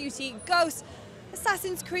 Call of Duty, Ghosts,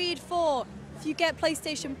 Assassin's Creed 4. If you get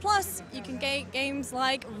PlayStation Plus, you can get games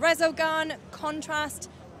like Resogun,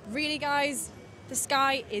 Contrast. Really, guys, the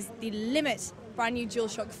sky is the limit. Brand new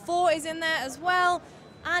DualShock 4 is in there as well.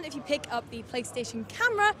 And if you pick up the PlayStation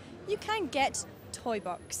camera, you can get Toy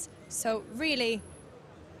Box. So really,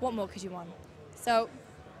 what more could you want? So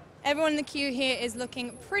everyone in the queue here is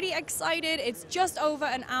looking pretty excited. It's just over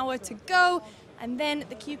an hour to go, and then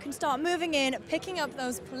the queue can start moving in, picking up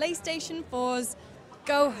those PlayStation 4s,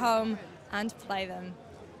 go home and play them.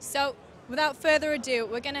 So without further ado,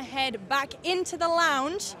 we're gonna head back into the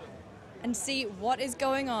lounge and see what is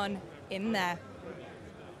going on in there.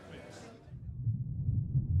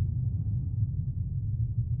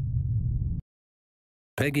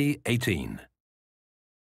 Peggy 18.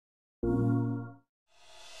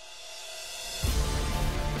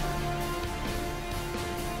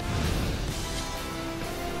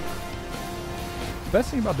 The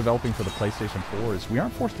best thing about developing for the PlayStation 4 is we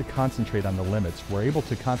aren't forced to concentrate on the limits. We're able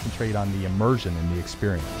to concentrate on the immersion in the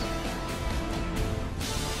experience.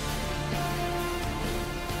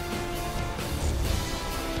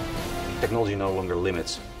 Technology no longer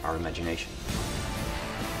limits our imagination.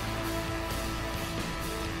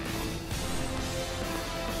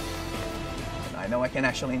 I know I can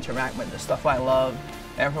actually interact with the stuff I love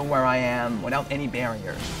everywhere I am without any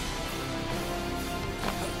barriers.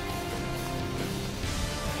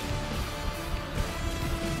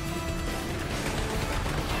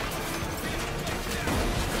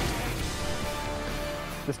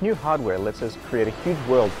 This new hardware lets us create a huge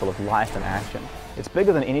world full of life and action. It's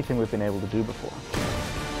bigger than anything we've been able to do before.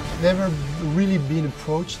 Never really been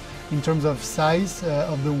approached in terms of size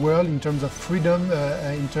of the world, in terms of freedom,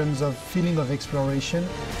 in terms of feeling of exploration.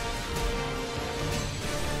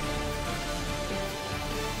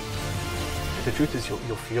 The truth is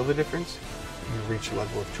you'll feel the difference. You reach a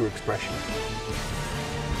level of true expression.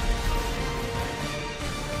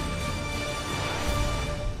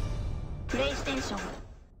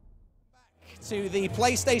 to the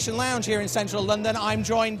PlayStation Lounge here in central London. I'm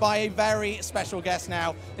joined by a very special guest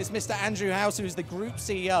now. It's Mr. Andrew House, who is the Group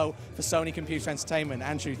CEO for Sony Computer Entertainment.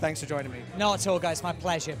 Andrew, thanks for joining me. Not at all, guys. My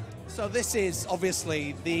pleasure. So this is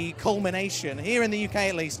obviously the culmination, here in the UK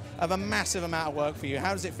at least, of a massive amount of work for you.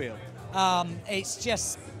 How does it feel? It's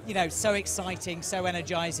just, so exciting, so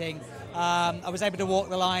energizing. I was able to walk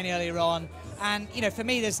the line earlier on. And, for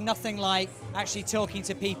me, there's nothing like actually talking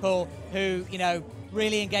to people who,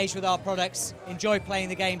 really engage with our products, enjoy playing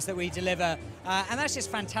the games that we deliver. And that's just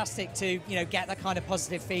fantastic to, get that kind of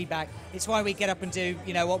positive feedback. It's why we get up and do,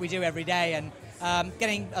 what we do every day. And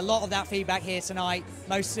getting a lot of that feedback here tonight,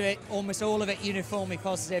 most of it, almost all of it, uniformly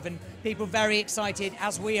positive, and people very excited,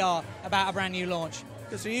 as we are, about a brand new launch.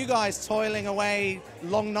 Because for you guys toiling away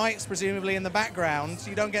long nights, presumably in the background,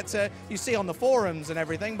 you don't get to, you see on the forums and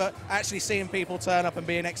everything, but actually seeing people turn up and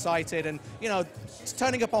being excited and,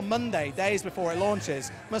 turning up on Monday, days before it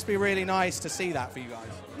launches, must be really nice to see that for you guys.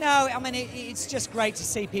 No, I mean, it's just great to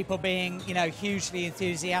see people being, hugely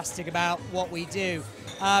enthusiastic about what we do.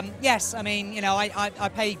 Yes, I mean, I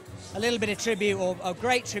pay a little bit of tribute, or a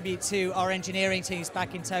great tribute, to our engineering teams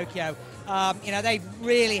back in Tokyo. They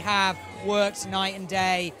really have worked night and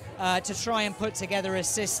day to try and put together a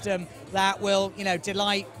system that will,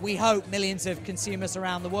 delight, we hope, millions of consumers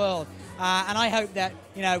around the world. And I hope that,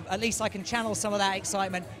 at least I can channel some of that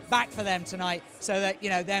excitement back for them tonight, so that,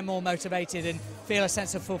 they're more motivated and feel a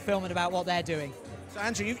sense of fulfillment about what they're doing. So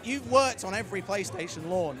Andrew, you've worked on every PlayStation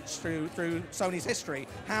launch through Sony's history.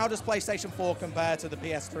 How does PlayStation 4 compare to the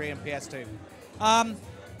PS3 and PS2?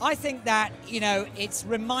 I think that, it's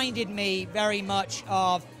reminded me very much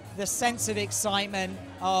of the sense of excitement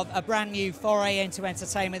of a brand new foray into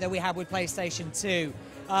entertainment that we had with PlayStation 2.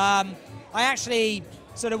 I actually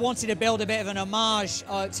sort of wanted to build a bit of an homage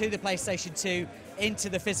to the PlayStation 2 into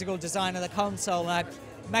the physical design of the console.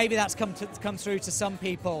 Maybe that's come through to some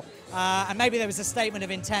people, and maybe there was a statement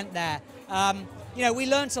of intent there. We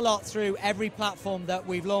learnt a lot through every platform that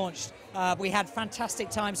we've launched. We had fantastic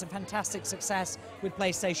times and fantastic success with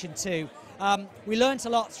PlayStation 2. We learnt a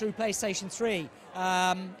lot through PlayStation 3.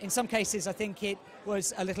 In some cases, I think it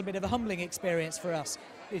was a little bit of a humbling experience for us.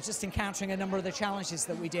 It's just encountering a number of the challenges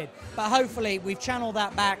that we did. But hopefully we've channeled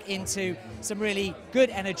that back into some really good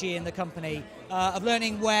energy in the company, of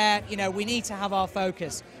learning where we need to have our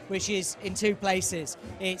focus, which is in two places.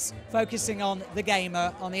 It's focusing on the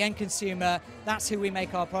gamer, on the end consumer. That's who we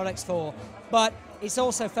make our products for. But it's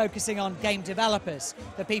also focusing on game developers,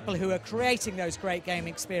 the people who are creating those great game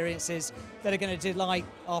experiences that are going to delight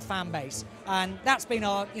our fan base. And that's been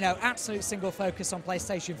our, absolute single focus on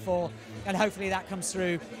PlayStation 4, and hopefully that comes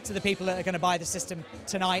through to the people that are going to buy the system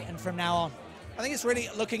tonight and from now on. I think it's really,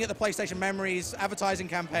 looking at the PlayStation Memories advertising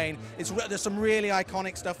campaign, there's some really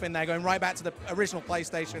iconic stuff in there, going right back to the original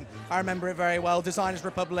PlayStation. I remember it very well. Designers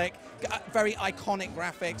Republic, very iconic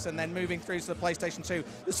graphics, and then moving through to the PlayStation 2.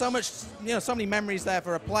 There's so much, so many memories there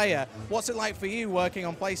for a player. What's it like for you working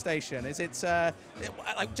on PlayStation? Is it,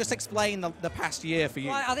 just explain the past year for you.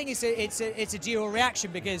 Well, I think it's a dual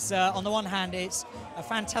reaction, because on the one hand, it's a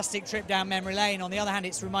fantastic trip down memory lane. On the other hand,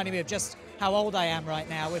 it's reminding me of just how old I am right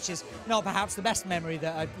now, which is not perhaps the best memory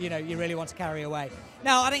that you really want to carry away.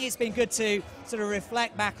 No, I think it's been good to sort of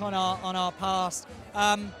reflect back on our past,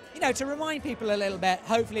 to remind people a little bit,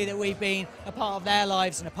 hopefully, that we've been a part of their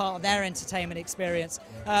lives and a part of their entertainment experience,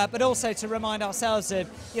 but also to remind ourselves of,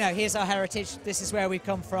 here's our heritage, this is where we've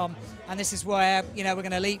come from, and this is where, we're going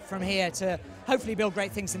to leap from here to hopefully build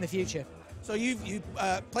great things in the future. So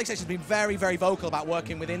PlayStation's been very, very vocal about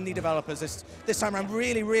working with indie developers this time around,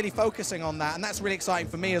 really focusing on that, and that's really exciting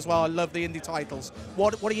for me as well. I love the indie titles.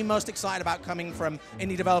 What are you most excited about coming from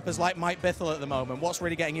indie developers like Mike Bithell at the moment? What's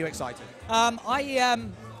really getting you excited?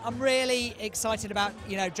 I'm really excited about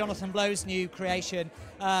Jonathan Blow's new creation.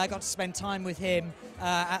 I got to spend time with him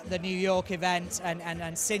at the New York event,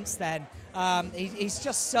 and since then he's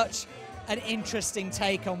just such an interesting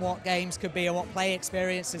take on what games could be and what play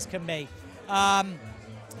experiences can be. I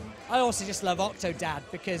also just love Octodad,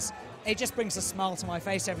 because it just brings a smile to my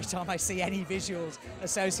face every time I see any visuals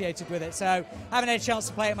associated with it. So I haven't had a chance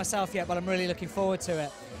to play it myself yet, but I'm really looking forward to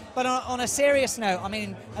it. But on a serious note,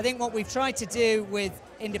 I think what we've tried to do with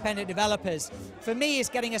independent developers, for me, is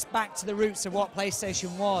getting us back to the roots of what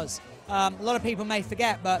PlayStation was. A lot of people may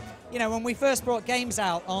forget, but when we first brought games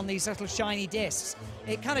out on these little shiny discs,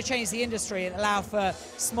 it kind of changed the industry. It allowed for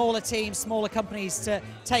smaller teams, smaller companies to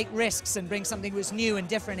take risks and bring something that was new and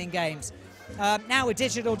different in games. Now with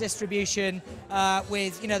digital distribution,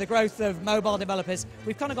 with the growth of mobile developers,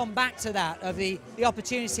 we've kind of gone back to that, of the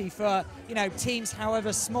opportunity for teams,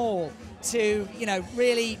 however small, to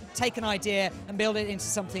really take an idea and build it into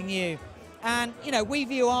something new. And, you know, we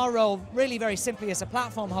view our role really very simply as a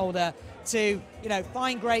platform holder to, you know,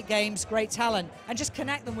 find great games, great talent, and just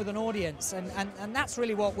connect them with an audience. And that's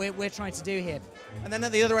really what we're trying to do here. And then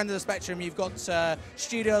at the other end of the spectrum, you've got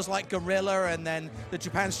studios like Guerrilla, and then the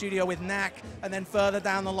Japan studio with Knack, and then further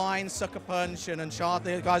down the line, Sucker Punch and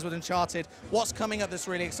Uncharted, the guys with Uncharted. What's coming up that's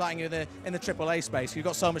really exciting you in the AAA space? You've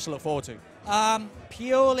got so much to look forward to.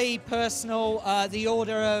 Purely personal, The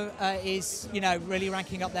Order is, you know, really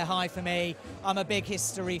ranking up there high for me. I'm a big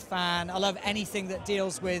history fan. I love anything that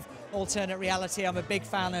deals with alternate reality. I'm a big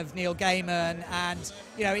fan of Neil Gaiman, and,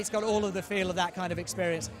 you know, it's got all of the feel of that kind of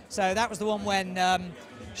experience. So that was the one when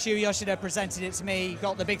Shu Yoshida presented it to me,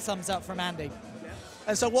 got the big thumbs up from Andy.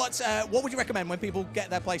 And so what would you recommend when people get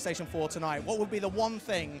their PlayStation 4 tonight? What would be the one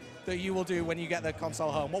thing that you will do when you get the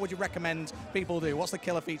console home? What would you recommend people do? What's the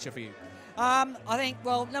killer feature for you? I think,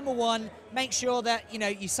 well, number one, make sure that, you know,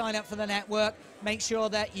 you sign up for the network. Make sure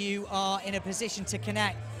that you are in a position to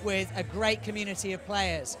connect with a great community of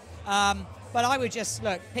players. But I would just,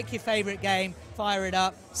 look, pick your favorite game, fire it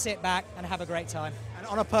up, sit back, and have a great time. And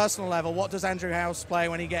on a personal level, what does Andrew House play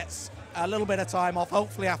when he gets a little bit of time off,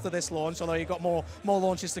 hopefully after this launch, although you've got more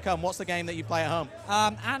launches to come? What's the game that you play at home?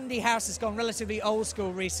 Andy House has gone relatively old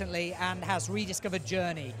school recently and has rediscovered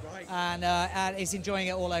Journey, and is enjoying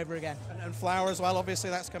it all over again. And Flower as well,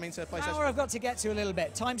 obviously, that's coming to PlayStation. Flower I've got to get to a little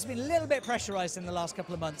bit. Time's been a little bit pressurised in the last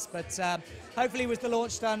couple of months, but hopefully with the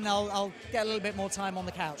launch done, I'll get a little bit more time on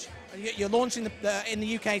the couch. You're launching in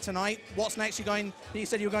the UK tonight. What's next? You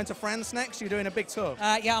said you were going to France next? You're doing a big tour.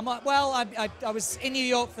 Yeah, I was in New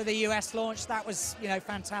York for the US launch. That was, you know,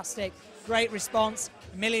 fantastic. Great response.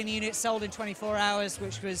 1 million units sold in 24 hours,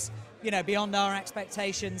 which was, you know, beyond our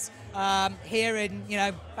expectations. Here in, you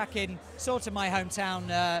know, back in sort of my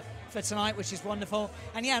hometown for tonight, which is wonderful.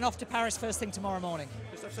 And yeah, and off to Paris first thing tomorrow morning.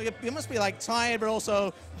 So you must be like tired, but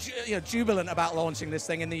also jubilant about launching this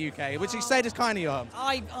thing in the UK, which you said is kind of your home.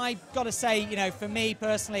 I got to say, you know, for me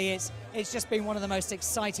personally, it's just been one of the most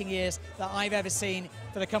exciting years that I've ever seen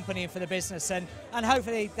for the company and for the business, and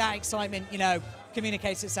hopefully that excitement, you know,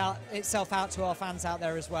 communicates itself out to our fans out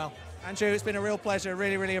there as well. Andrew, it's been a real pleasure.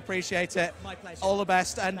 Really, really appreciate it. My pleasure. All the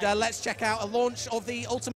best, and let's check out a launch of the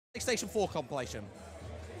Ultimate PlayStation 4 compilation.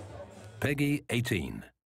 Peggy 18.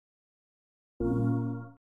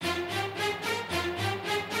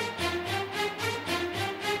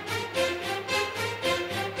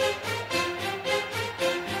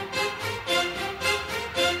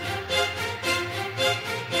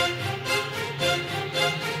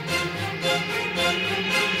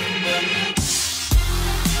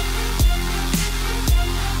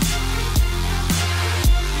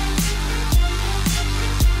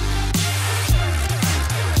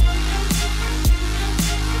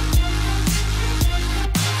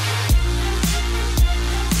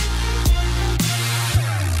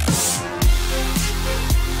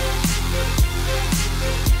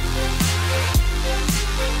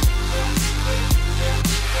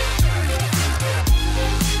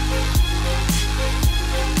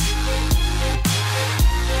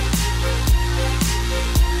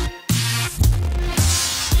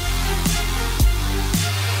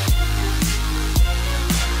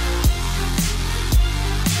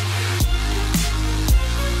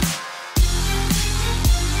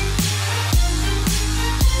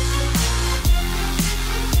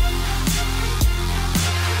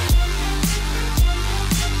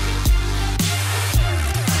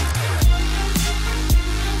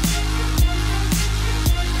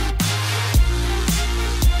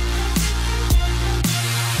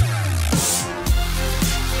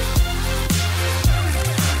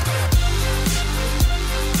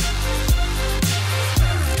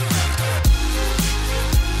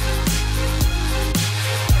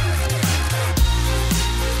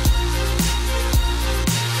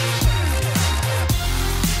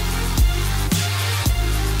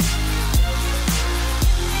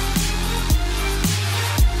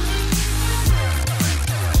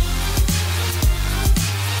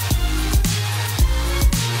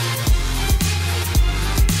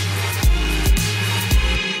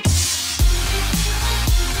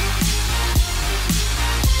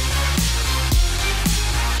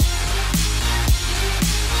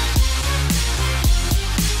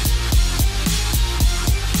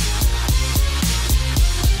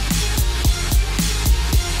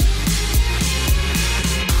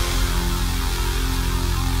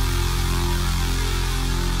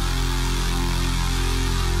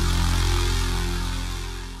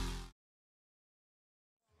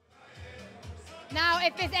 Now,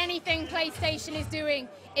 if there's anything PlayStation is doing,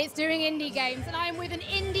 it's doing indie games. And I'm with an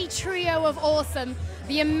indie trio of awesome,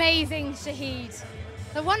 the amazing Shahid.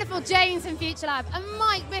 the wonderful James from Future Lab, and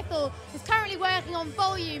Mike Bithell is currently working on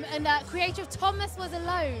Volume and creator of Thomas Was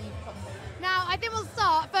Alone. Now, I think we'll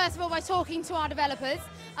start, first of all, by talking to our developers.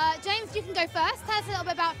 James, you can go first. Tell us a little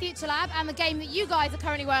bit about Future Lab and the game that you guys are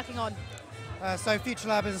currently working on. So Future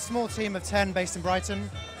Lab is a small team of 10 based in Brighton.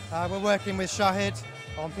 We're working with Shahid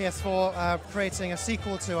on PS4, creating a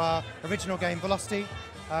sequel to our original game, Velocity,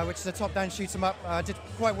 which is a top-down shoot-'em-up. Did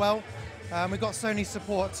quite well. We got Sony's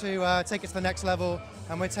support to take it to the next level,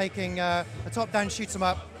 and we're taking a top-down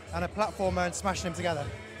shoot-'em-up and a platformer and smashing them together.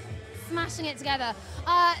 Smashing it together.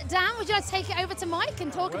 Dan, would you like to take it over to Mike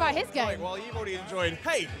and talk about his game? Right, well, you've already enjoyed.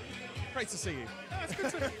 Hey, great to see you.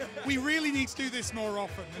 We really need to do this more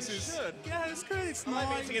often. This is should. Yeah, it's great. It's nice. I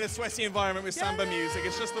like meeting in a sweaty environment with samba music.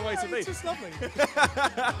 It's just the way to be. It's just lovely.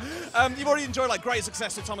 You've already enjoyed great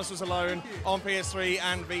success with Thomas Was Alone on PS3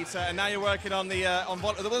 and Vita, and now you're working on the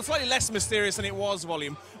slightly less mysterious than it was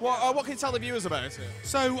Volume. What can you tell the viewers about it?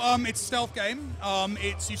 So it's a stealth game.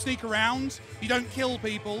 It's you sneak around. You don't kill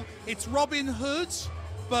people. It's Robin Hood,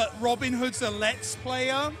 but Robin Hood's a Let's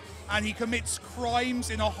player, and he commits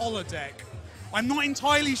crimes in a holodeck. I'm not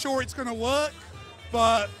entirely sure it's going to work,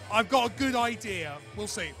 but I've got a good idea. We'll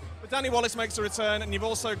see. But Danny Wallace makes a return, and you've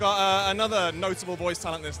also got another notable voice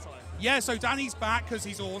talent this time. Yeah, so Danny's back because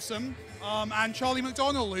he's awesome. And Charlie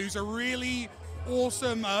McDonnell, who's a really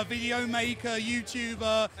awesome video maker,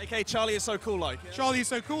 YouTuber. AKA Charlie Is So Cool Like. Yeah. Charlie Is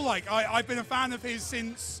So Cool Like. I've been a fan of his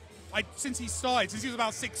since he started, since he was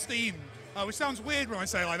about 16. Which sounds weird when I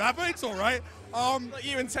say it like that, but it's all right. Like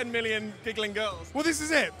you and 10 million giggling girls. Well, this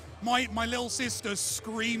is it. My little sister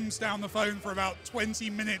screams down the phone for about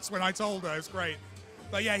 20 minutes when I told her. It's great.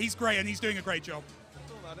 But yeah, he's great and he's doing a great job.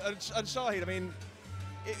 And Shahid, I mean,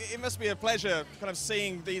 it must be a pleasure kind of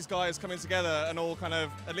seeing these guys coming together and all kind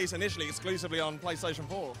of, at least initially, exclusively on PlayStation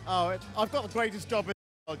 4. Oh, I've got the greatest job in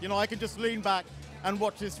the world. You know, I can just lean back and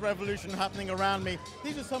watch this revolution happening around me.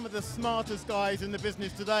 These are some of the smartest guys in the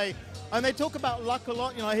business today. And they talk about luck a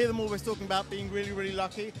lot. You know, I hear them always talking about being really, really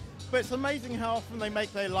lucky. But it's amazing how often they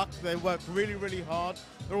make their luck. They work really, really hard.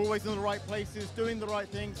 They're always in the right places, doing the right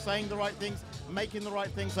things, saying the right things, making the right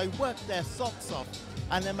things. They work their socks off,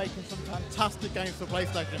 and they're making some fantastic games for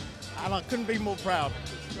PlayStation. And I couldn't be more proud.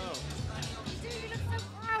 Dude, you look so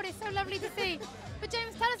proud. It's so lovely to see. But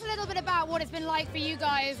James, tell us a little bit about what it's been like for you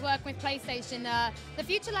guys working with PlayStation. The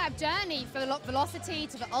Future Lab journey for Velocity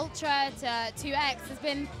to the Ultra to 2X has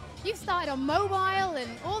been, you've started on mobile and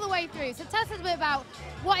all the way through. So tell us a little bit about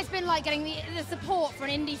what it's been like getting the support for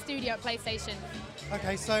an indie studio at PlayStation.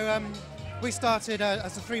 Okay, so we started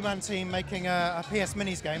as a three-man team making a PS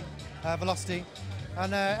Minis game, Velocity.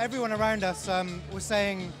 And everyone around us was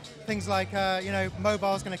saying things like, you know,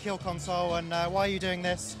 mobile's going to kill console, and why are you doing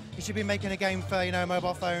this? You should be making a game for, you know, a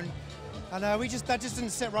mobile phone. And that just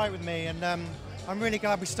didn't sit right with me. And I'm really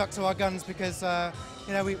glad we stuck to our guns because,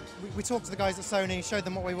 you know, we talked to the guys at Sony, showed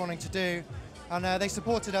them what we were wanting to do, and they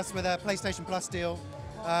supported us with a PlayStation Plus deal,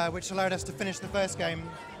 which allowed us to finish the first game.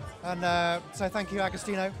 And so thank you,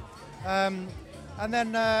 Agostino. And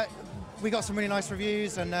then we got some really nice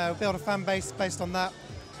reviews and built a fan base based on that.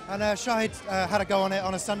 And Shahid had a go on it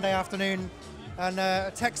on a Sunday afternoon and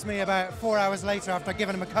texted me about 4 hours later after I'd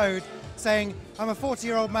given him a code saying, I'm a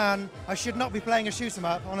 40-year-old man, I should not be playing a shoot 'em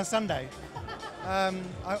up on a Sunday.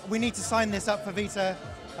 We need to sign this up for Vita,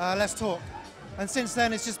 let's talk. And since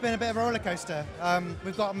then it's just been a bit of a roller coaster.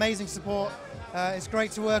 We've got amazing support, it's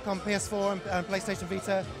great to work on PS4 and PlayStation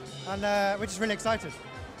Vita, and we're just really excited.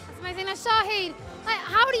 That's amazing. Now Shahid,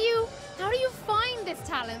 how do you find this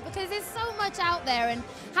talent? Because there's so much out there, and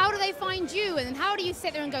how do they find you, and how do you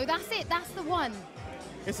sit there and go, that's it, that's the one?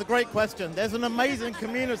 It's a great question. There's an amazing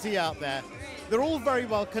community out there. They're all very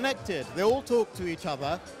well connected. They all talk to each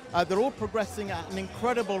other. They're all progressing at an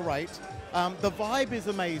incredible rate. The vibe is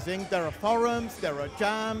amazing. There are forums, there are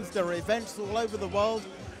jams, there are events all over the world.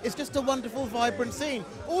 It's just a wonderful, vibrant scene.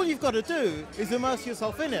 All you've got to do is immerse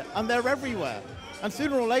yourself in it, and they're everywhere. And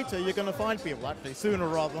sooner or later, you're going to find people, actually, sooner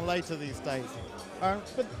rather than later these days.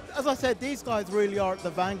 But as I said, these guys really are at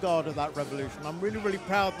the vanguard of that revolution. I'm really, really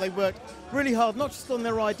proud they worked really hard, not just on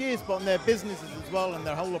their ideas, but on their businesses as well and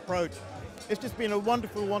their whole approach. It's just been a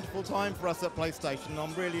wonderful, wonderful time for us at PlayStation.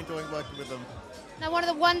 I'm really enjoying working with them. Now, one of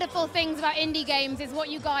the wonderful things about indie games is what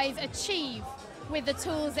you guys achieve with the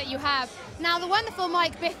tools that you have. Now, the wonderful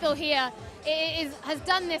Mike Bithell here has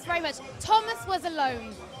done this very much. Thomas Was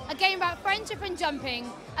Alone, a game about friendship and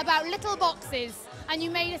jumping, about little boxes, and you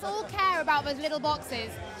made us all care about those little boxes.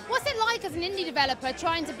 What's it like as an indie developer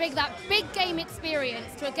trying to bring that big game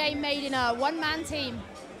experience to a game made in a one-man team?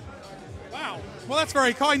 Wow, well that's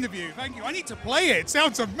very kind of you, thank you. I need to play it,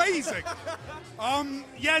 sounds amazing.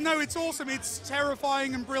 Yeah, no, it's awesome. It's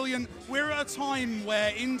terrifying and brilliant. We're at a time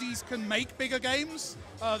where indies can make bigger games.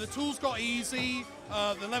 The tools got easy.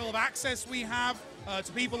 The level of access we have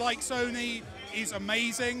to people like Sony is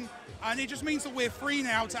amazing. And it just means that we're free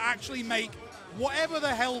now to actually make whatever the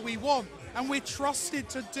hell we want. And we're trusted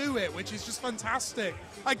to do it, which is just fantastic.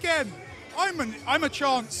 Again, I'm a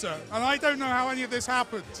chancer, and I don't know how any of this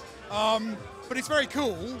happened. But it's very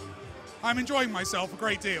cool. I'm enjoying myself a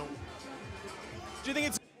great deal. Do you think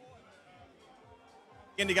it's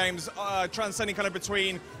indie games transcending kind of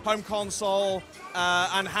between home console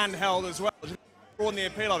and handheld as well? Broaden the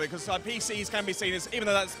appeal of it, because PCs can be seen as, even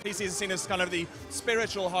though PCs are seen as kind of the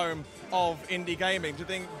spiritual home of indie gaming, do you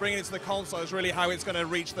think bringing it to the console is really how it's going to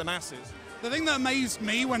reach the masses? The thing that amazed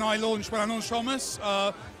me when I launched Thomas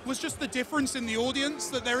was just the difference in the audience,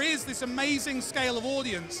 that there is this amazing scale of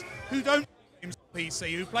audience who don't play games on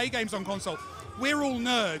PC, who play games on console. We're all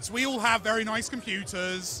nerds. We all have very nice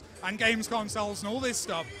computers and games consoles and all this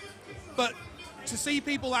stuff. But to see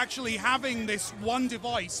people actually having this one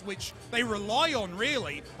device which they rely on,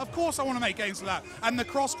 really, of course I want to make games for that. And the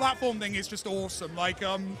cross-platform thing is just awesome. Like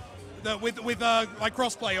like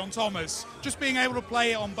cross-play on Thomas, just being able to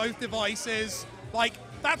play it on both devices, like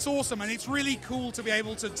that's awesome. And it's really cool to be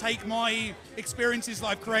able to take my experiences that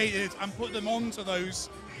I've created and put them onto those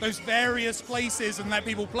various places and let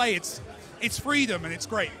people play. It's freedom and it's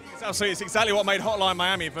great. It's exactly what made Hotline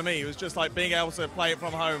Miami for me. It was just like being able to play it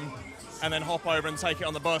from home and then hop over and take it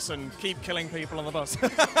on the bus and keep killing people on the bus.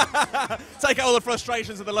 Take out all the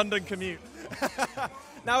frustrations of the London commute.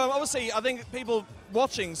 Now, obviously, I think people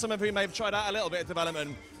watching, some of whom may have tried out a little bit of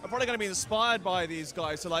development, are probably going to be inspired by these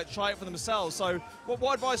guys to like try it for themselves. So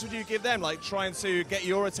what advice would you give them, like trying to get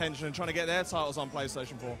your attention and trying to get their titles on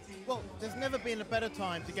PlayStation 4? Well, there's never been a better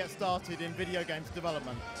time to get started in video games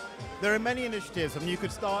development. There are many initiatives. I mean, you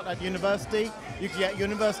could start at university. You could get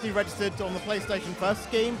university registered on the PlayStation First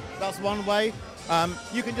scheme. That's one way.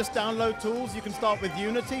 You can just download tools. You can start with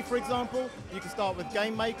Unity, for example. You can start with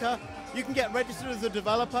Game Maker. You can get registered as a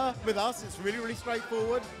developer with us. It's really, really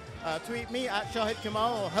straightforward. Tweet me at Shahid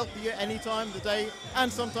Kamal. I'll help you any time of the day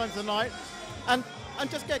and sometimes the night. And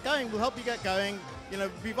just get going. We'll help you get going. You know,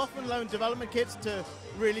 we've often loaned development kits to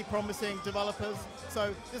really promising developers.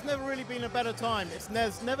 So there's never really been a better time.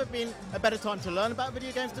 There's never been a better time to learn about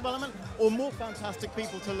video games development or more fantastic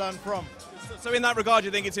people to learn from. So in that regard,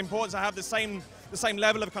 you think it's important to have the same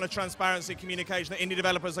level of kind of transparency, communication that indie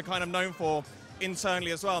developers are kind of known for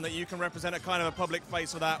internally as well, and that you can represent a kind of a public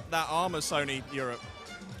face of that arm of Sony Europe?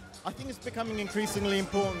 I think it's becoming increasingly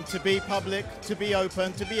important to be public, to be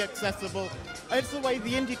open, to be accessible. It's the way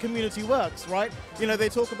the indie community works, right? You know, they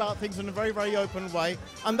talk about things in a very, very open way,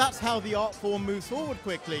 and that's how the art form moves forward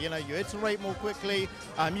quickly. You know, you iterate more quickly,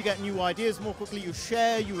 you get new ideas more quickly, you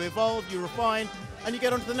share, you evolve, you refine, and you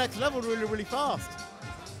get onto the next level really, really fast.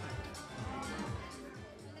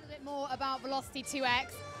 A little bit more about Velocity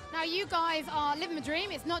 2X. Now, you guys are living the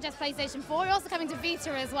dream. It's not just PlayStation 4, you're also coming to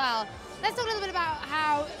Vita as well. Let's talk a little bit about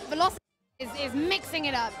how Velocity is mixing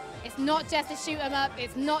it up. It's not just a shoot 'em up,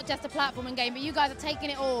 it's not just a platforming game, but you guys are taking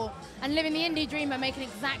it all and living the indie dream and making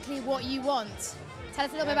exactly what you want. Tell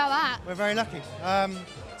us a little bit about that. We're very lucky.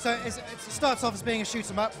 So it starts off as being a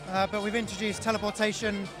shoot 'em up, but we've introduced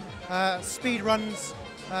teleportation, speed runs,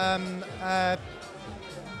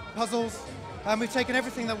 puzzles, and we've taken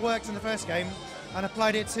everything that worked in the first game and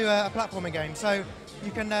applied it to a platforming game. So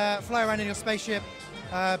you can fly around in your spaceship,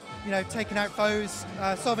 you know, taking out foes,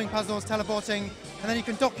 solving puzzles, teleporting, and then you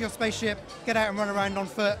can dock your spaceship, get out and run around on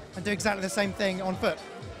foot, and do exactly the same thing on foot.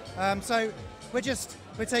 So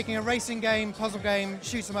we're taking a racing game, puzzle game,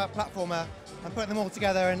 shoot 'em up, platformer, and putting them all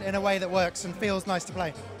together in a way that works and feels nice to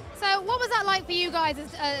play. So what was that like for you guys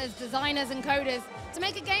as designers and coders to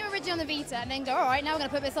make a game originally on the Vita and then go, all right, now we're going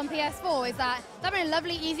to put this on PS4? Is that been a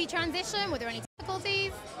lovely, easy transition? Were there any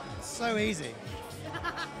difficulties? So easy.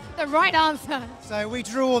 The right answer. So we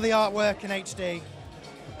drew all the artwork in HD,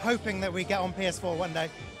 hoping that we'd get on PS4 one day.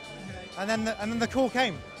 And then the call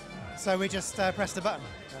came. So we just pressed a button,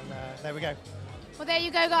 and there we go. Well, there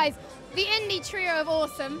you go, guys. The indie trio of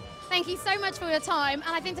awesome. Thank you so much for your time.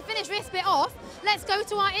 And I think to finish this bit off, let's go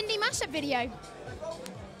to our indie mashup video.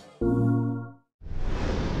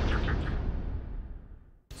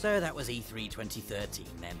 So that was E3 2013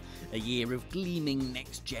 then, a year of gleaming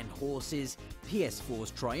next-gen horses, PS4's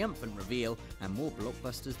triumphant reveal, and more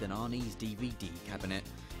blockbusters than Arnie's DVD cabinet.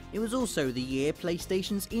 It was also the year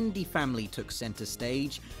PlayStation's indie family took centre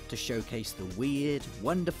stage to showcase the weird,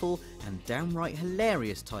 wonderful, and downright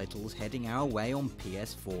hilarious titles heading our way on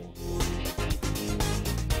PS4.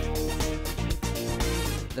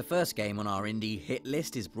 The first game on our indie hit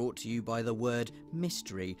list is brought to you by the word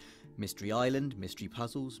mystery. Mystery Island, mystery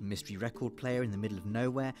puzzles, mystery record player in the middle of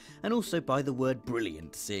nowhere, and also by the word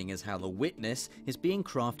brilliant, seeing as how The Witness is being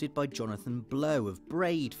crafted by Jonathan Blow of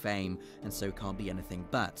Braid fame, and so can't be anything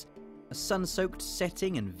but. A sun-soaked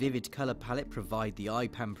setting and vivid colour palette provide the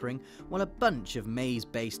eye-pampering, while a bunch of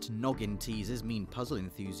maze-based noggin teasers mean puzzle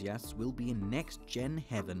enthusiasts will be in next-gen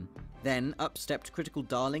heaven. Then up stepped critical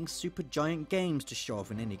darling Supergiant Games to show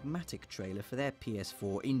off an enigmatic trailer for their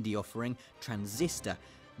PS4 indie offering, Transistor.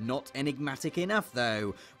 Not enigmatic enough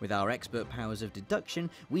though. With our expert powers of deduction,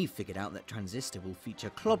 we've figured out that Transistor will feature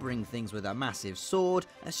clobbering things with a massive sword,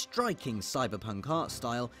 a striking cyberpunk art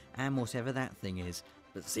style, and whatever that thing is.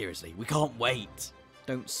 But seriously, we can't wait!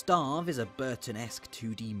 Don't Starve is a Burton-esque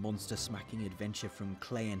 2D monster-smacking adventure from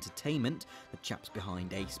Clay Entertainment, the chaps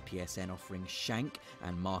behind Ace PSN offering Shank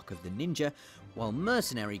and Mark of the Ninja, while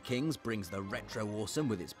Mercenary Kings brings the retro awesome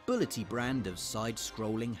with its bullety brand of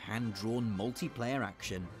side-scrolling, hand-drawn multiplayer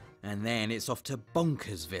action. And then it's off to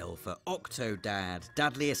Bonkersville for Octodad,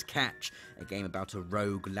 Dadliest Catch, a game about a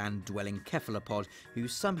rogue land-dwelling cephalopod who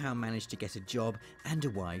somehow managed to get a job and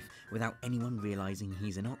a wife without anyone realising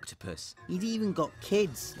he's an octopus. He's even got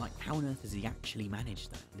kids. Like, how on earth has he actually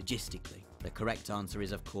managed that, logistically? The correct answer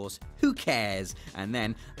is, of course, who cares? And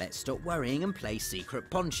then, let's stop worrying and play Secret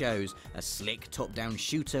Ponchos, a slick top-down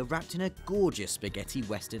shooter wrapped in a gorgeous spaghetti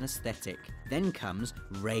western aesthetic. Then comes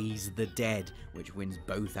Raise the Dead, which wins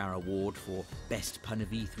both our award for Best Pun of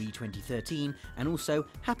E3 2013 and also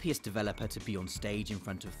Happiest Developer to be on stage in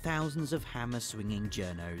front of thousands of hammer-swinging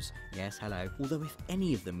journos. Yes, hello. Although if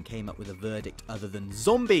any of them came up with a verdict other than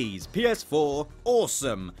Zombies, PS4,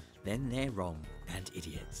 awesome, then they're wrong and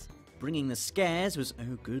idiots. Bringing the scares was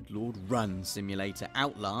Oh Good Lord Run simulator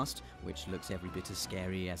Outlast, which looks every bit as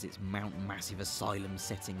scary as its Mount Massive Asylum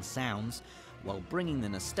setting sounds, while bringing the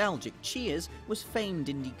nostalgic cheers was famed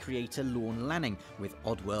indie creator Lorne Lanning with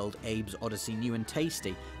Oddworld Abe's Odyssey New and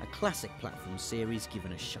Tasty, a classic platform series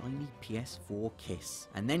given a shiny PS4 kiss.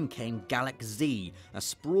 And then came Galax Z, a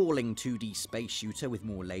sprawling 2D space shooter with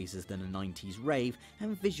more lasers than a 90s rave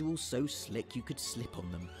and visuals so slick you could slip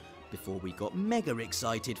on them. Before we got mega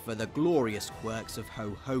excited for the glorious quirks of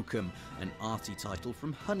Ho Hokum, an arty title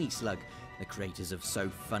from Honeyslug, the creators of So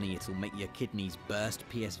Funny It'll Make Your Kidneys Burst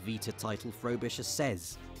PS Vita title Frobisher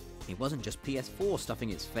says. It wasn't just PS4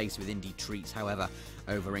 stuffing its face with indie treats, however.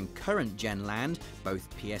 Over in current gen land, both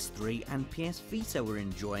PS3 and PS Vita were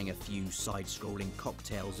enjoying a few side-scrolling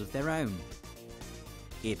cocktails of their own.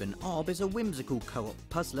 Ibn Ob is a whimsical co-op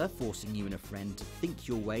puzzler forcing you and a friend to think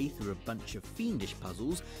your way through a bunch of fiendish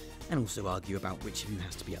puzzles and also argue about which of you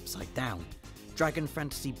has to be upside down. Dragon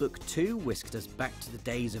Fantasy Book 2 whisked us back to the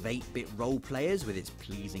days of 8-bit role players with its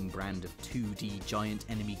pleasing brand of 2D giant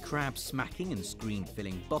enemy crab smacking and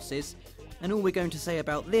screen-filling bosses. And all we're going to say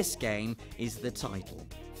about this game is the title.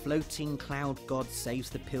 Floating Cloud God Saves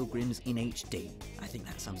the Pilgrims in HD. I think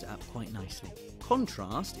that sums it up quite nicely.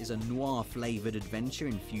 Contrast is a noir-flavoured adventure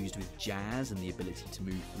infused with jazz and the ability to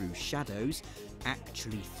move through shadows,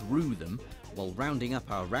 actually through them. While rounding up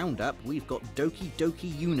our roundup, we've got Doki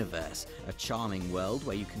Doki Universe, a charming world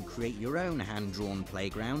where you can create your own hand-drawn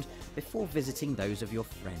playground before visiting those of your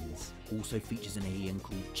friends. Also features an alien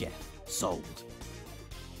called Jeff. Sold.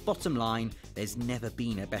 Bottom line, there's never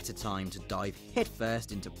been a better time to dive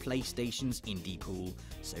headfirst into PlayStation's indie pool,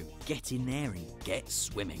 so get in there and get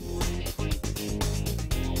swimming.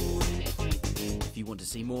 If you want to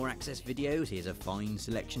see more Access videos, here's a fine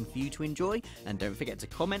selection for you to enjoy, and don't forget to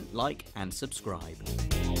comment, like and subscribe.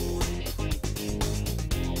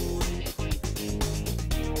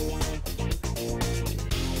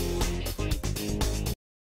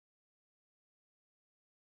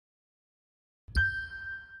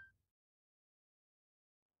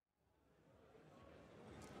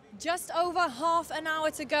 Just over half an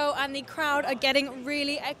hour to go and the crowd are getting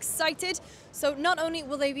really excited. So not only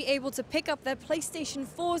will they be able to pick up their PlayStation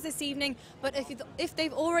 4s this evening, but if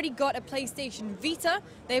they've already got a PlayStation Vita,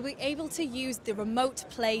 they'll be able to use the Remote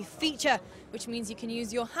Play feature, which means you can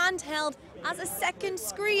use your handheld as a second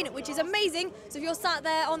screen, which is amazing. So if you're sat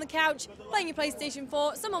there on the couch playing your PlayStation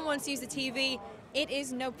 4, someone wants to use the TV, it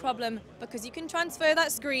is no problem because you can transfer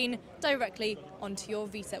that screen directly onto your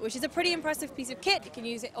Vita, which is a pretty impressive piece of kit. You can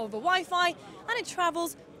use it over Wi-Fi and it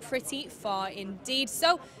travels pretty far indeed.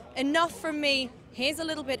 So enough from me. Here's a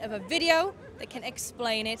little bit of a video that can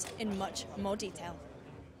explain it in much more detail.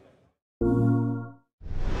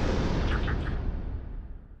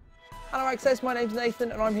 Hello Access, my name's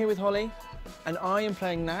Nathan and I'm here with Holly. And I am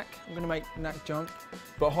playing Knack. I'm going to make Knack jump.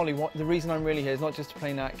 But Holly, the reason I'm really here is not just to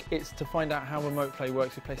play Knack, it's to find out how remote play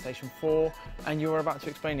works with PlayStation 4, and you're about to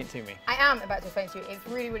explain it to me. I am about to explain to you. It's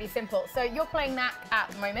really, really simple. So you're playing Knack at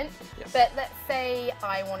the moment, Yes. but let's say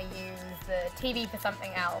I want to use the TV for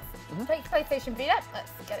something else. Take PlayStation Vita.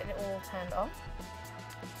 Let's get it all turned on.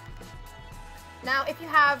 Now, if you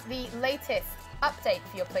have the latest update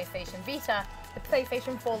for your PlayStation Vita, the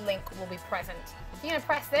PlayStation 4 link will be present. So you're going to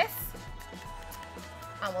press this,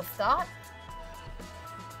 and we'll start.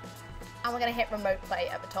 And we're going to hit remote play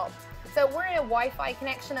at the top. So we're in a Wi-Fi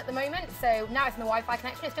connection at the moment. So now it's in the Wi-Fi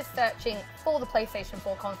connection. It's just searching for the PlayStation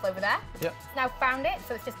 4 console over there. Yep. It's now found it,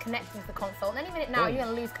 so it's just connecting to the console. And any minute now, Oh. you're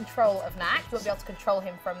going to lose control of Knack. You won't be able to control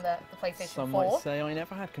him from the PlayStation Some 4. might say I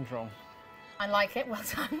never had control. I like it. Well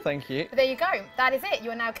done. Thank you. But there you go. That is it.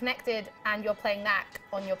 You are now connected, and you're playing Knack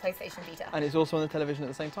on your PlayStation Vita. And it's also on the television at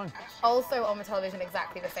the same time. Also on the television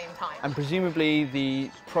exactly the same time. And presumably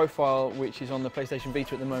the profile which is on the PlayStation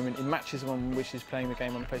Vita at the moment, it matches the one which is playing the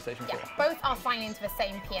game on the PlayStation 4. Yeah, both are signed into the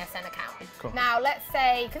same PSN account. Cool. Now, let's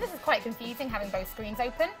say, because this is quite confusing having both screens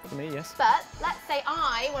open, For me, yes. but let's say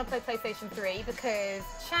I want to play PlayStation 3 because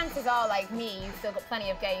chances are, like me, you've still got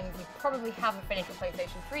plenty of games you probably haven't finished with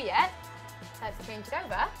PlayStation 3 yet. Let's change it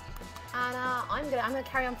over, and I'm gonna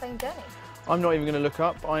carry on playing Journey. I'm not even going to look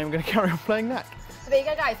up, I am going to carry on playing Knack. So there you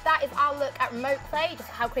go, guys. That is our look at remote play, just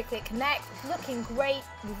how quickly it connects. It's looking great.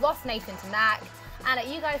 We've lost Nathan to Knack, and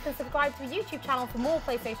you guys can subscribe to the YouTube channel for more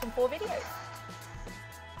PlayStation 4 videos.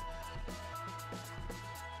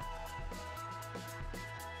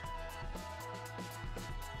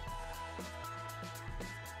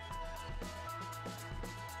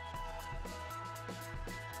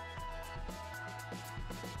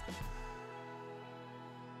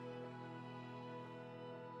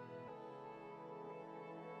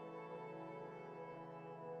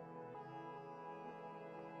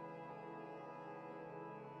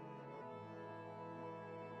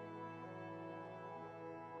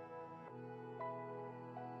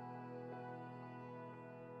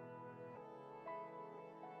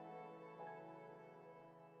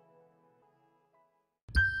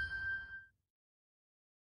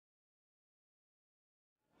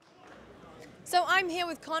 So I'm here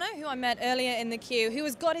with Connor, who I met earlier in the queue, who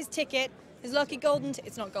has got his ticket, his lucky golden,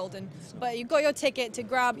 it's not golden, but you've got your ticket to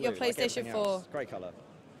grab your PlayStation 4, Great colour.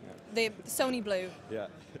 the Sony Blue. Yeah.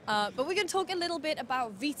 But we're going to talk a little bit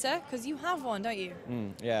about Vita, because you have one, don't you?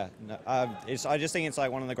 Yeah. No, I just think it's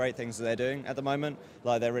like one of the great things that they're doing at the moment.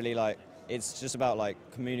 Like they're really like, it's just about like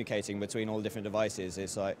communicating between all the different devices.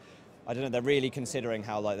 It's like, I don't know, they're really considering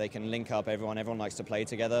how like they can link up everyone. Everyone likes to play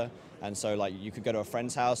together, and so like you could go to a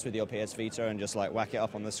friend's house with your PS Vita and just like whack it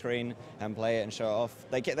up on the screen and play it and show it off.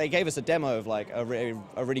 They gave us a demo of like a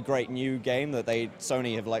really great new game that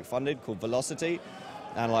Sony have like funded called Velocity,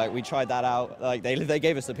 and like we tried that out. Like they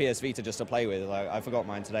gave us the PS Vita just to play with. Like I forgot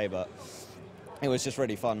mine today, but it was just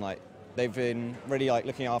really fun. Like they've been really like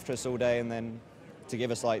looking after us all day, and then to give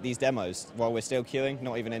us like these demos while we're still queuing,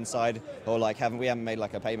 not even inside, or like we haven't made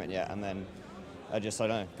like a payment yet, and then I don't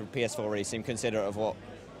know, PS4 really seem considerate of what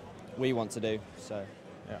we want to do, so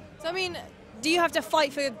yeah. So I mean, do you have to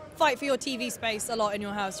fight for your TV space a lot in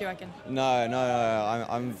your house, do you reckon? No,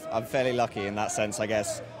 I'm fairly lucky in that sense, I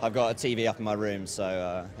guess. I've got a TV up in my room,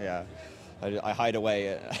 so yeah. I hide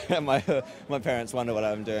away. My parents wonder what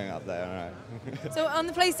I'm doing up there. I don't know. So on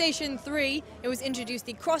the PlayStation 3, it was introduced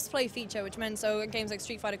the cross-play feature, which meant so games like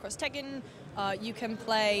Street Fighter Cross Tekken, you can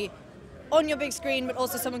play on your big screen, but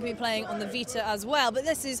also someone can be playing on the Vita as well. But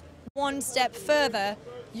this is one step further.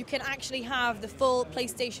 You can actually have the full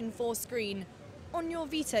PlayStation 4 screen on your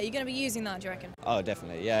Vita. You're going to be using that, do you reckon? Oh,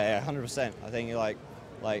 definitely. Yeah, 100%. I think like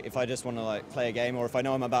if I just want to like play a game, or if I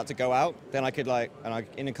know I'm about to go out, then I could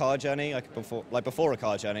in a car journey, before a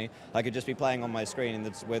car journey, I could just be playing on my screen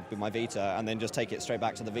with my Vita, and then just take it straight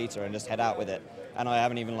back to the Vita and just head out with it. And I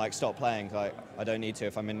haven't even like stopped playing. Like I don't need to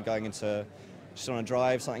if I'm going into just on a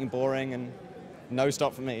drive, something boring, and no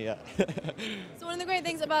stop for me. Yeah. So one of the great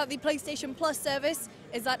things about the PlayStation Plus service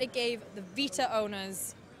is that it gave the Vita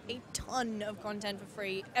owners a ton of content for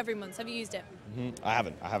free every month. Have you used it? I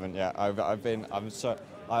haven't yet. I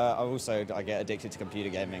get addicted to computer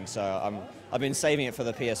gaming, so I've been saving it for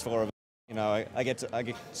the PS4. You know, I get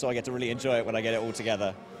to really enjoy it when I get it all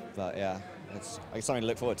together. But yeah, it's something to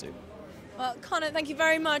look forward to. Well, Connor, thank you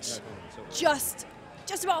very much. Just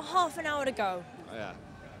about half an hour to go. Yeah.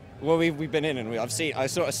 Well, we've been in and I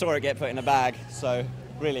saw it get put in a bag, so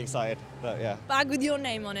really excited. But yeah. Bag with your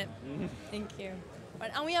name on it. Thank you.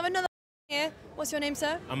 Right, and we have another here. What's your name,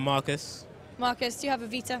 sir? I'm Marcus. Marcus, do you have a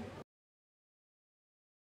Vita?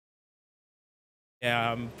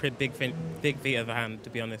 Yeah, I'm a pretty big Vita fan,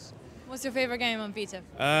 to be honest. What's your favorite game on Vita?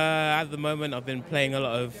 At the moment, I've been playing a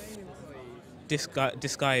lot of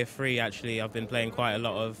Disgaea 3, actually. I've been playing quite a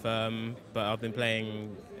lot of, but I've been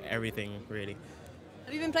playing everything, really.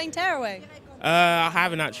 Have you been playing Tearaway? I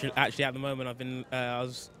haven't actually. At the moment, I've been.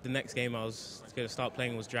 The next game I was going to start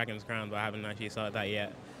playing was Dragon's Crown, but I haven't actually started that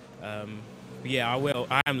yet. But yeah, I will.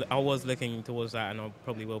 I was looking towards that, and I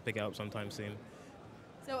probably will pick it up sometime soon.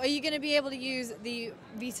 So, are you going to be able to use the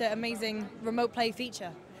Vita amazing remote play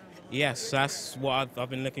feature? Yes, that's what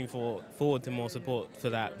I've been looking forward to more support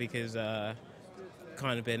for that, because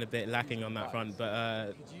kind of been a bit lacking on that front.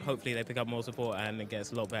 But hopefully they pick up more support and it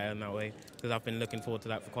gets a lot better in that way, because I've been looking forward to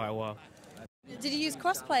that for quite a while. Did you use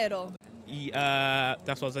crossplay at all?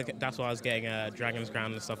 That's what I was getting, Dragon's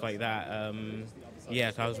Crown and stuff like that.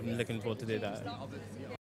 Yeah, so I was looking forward to do that.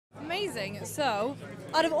 Amazing. So,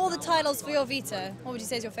 out of all the titles for your Vita, what would you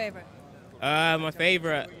say is your favorite? My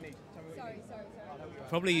favorite,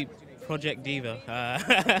 probably Project Diva.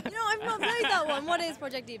 You know, I've not played that one. What is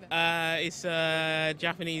Project Diva? It's a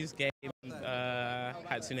Japanese game,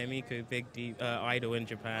 Hatsune Miku, big idol in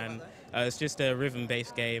Japan. It's just a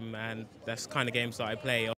rhythm-based game, and that's the kind of games that I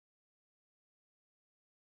play.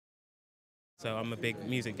 So I'm a big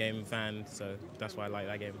music game fan, so that's why I like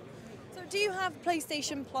that game. So do you have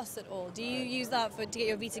PlayStation Plus at all? Do you use that to get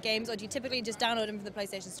your Vita games, or do you typically just download them from the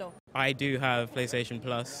PlayStation Store? I do have PlayStation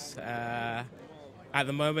Plus. At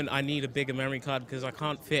the moment, I need a bigger memory card because I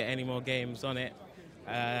can't fit any more games on it.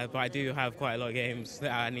 But I do have quite a lot of games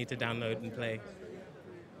that I need to download and play.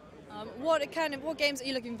 What games are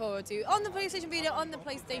you looking forward to on the PlayStation Vita, on the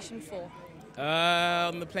PlayStation 4?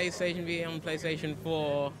 On the PlayStation Vita, on PlayStation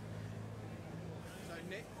 4.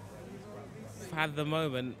 At the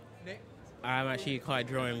moment, I'm actually quite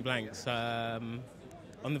drawing blanks. On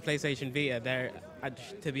the PlayStation Vita,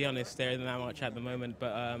 to be honest, there isn't that much at the moment,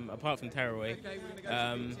 but apart from Tearaway.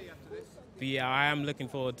 But yeah, I am looking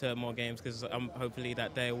forward to more games, because hopefully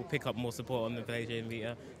that they will pick up more support on the PlayStation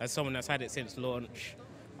Vita. As someone that's had it since launch,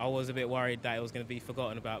 I was a bit worried that it was going to be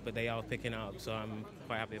forgotten about, but they are picking it up, so I'm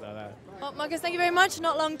quite happy about that. Well, Marcus, thank you very much.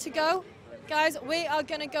 Not long to go. Guys, we are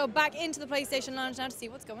going to go back into the PlayStation Lounge now to see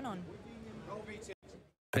what's going on.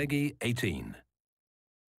 Peggy 18.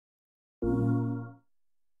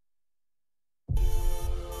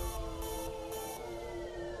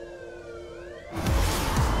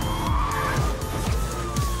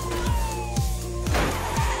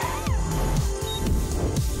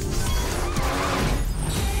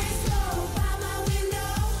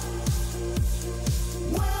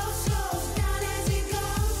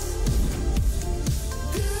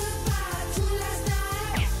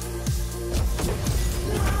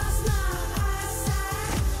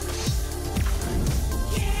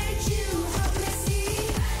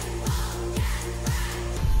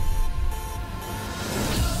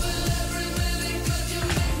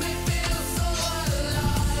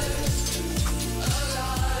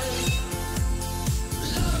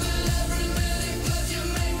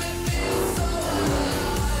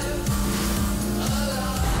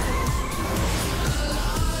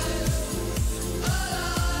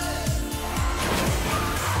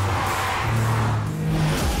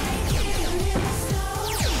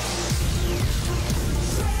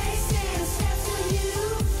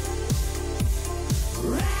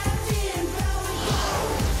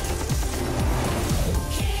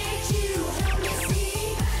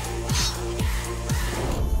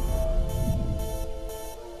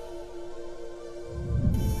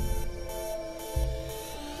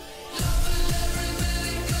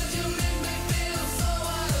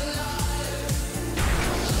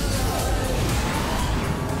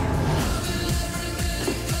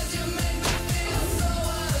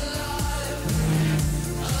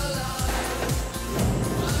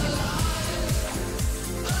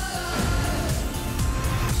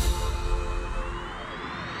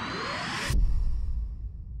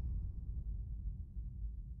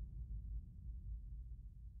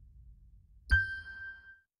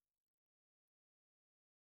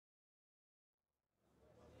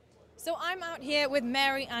 So I'm out here with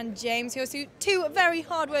Mary and James, who are two very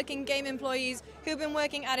hardworking game employees who've been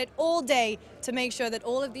working at it all day to make sure that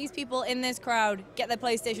all of these people in this crowd get their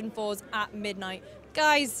PlayStation 4s at midnight.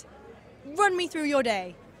 Guys, run me through your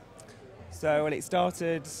day. So when it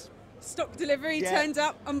started... Stock delivery, Yeah. turned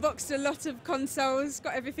up, unboxed a lot of consoles,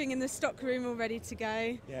 got everything in the stock room all ready to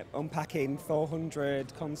go. Yeah, unpacking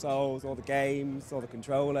 400 consoles, all the games, all the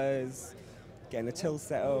controllers, getting the till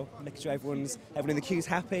set up, making sure everyone in the queue's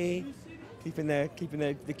happy, keeping the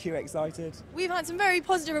queue excited. We've had some very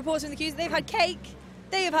positive reports from the queues. They've had cake,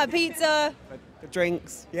 they have had pizza. The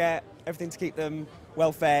drinks, yeah. everything to keep them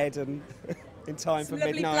well fed and in time Some for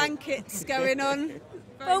lovely midnight. blankets going on.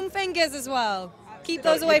 Foam fingers as well. Keep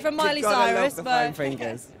those away from Miley Cyrus. Love the but foam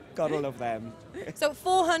fingers. Gotta love them. So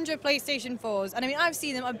 400 PlayStation 4s, and I mean, I've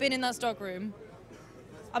seen them, I've been in that stock room.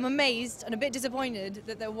 I'm amazed and a bit disappointed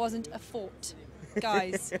that there wasn't a fort.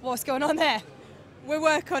 Guys, what's going on there? We'll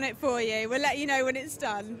work on it for you. We'll let you know when it's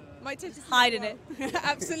done. Might take us hide in it.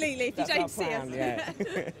 Absolutely, if you don't see us. Yeah.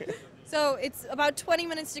 So it's about 20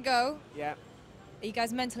 minutes to go. Yeah. Are you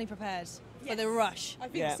guys mentally prepared for the rush? I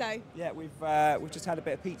think so. Yeah, we've just had a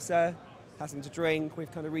bit of pizza, had something to drink.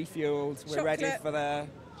 We've kind of refueled. We're ready Chocolate. for the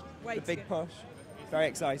Wait big push. Very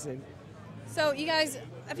exciting. So you guys,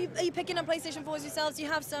 are you picking up PlayStation 4s yourselves? Do you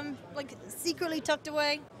have some like secretly tucked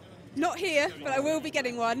away? Not here, but I will be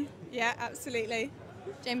getting one. Yeah, absolutely.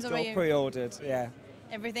 James, what It's about all you? pre-ordered. Yeah.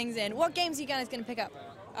 Everything's in. What games are you guys going to pick up?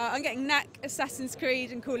 I'm getting Knack, Assassin's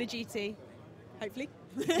Creed, and Call of Duty. Hopefully.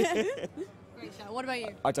 Great shout. What about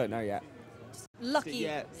you? I don't know yet. Lucky.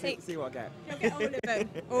 Yeah. Pick. See what I get. You'll get all of them.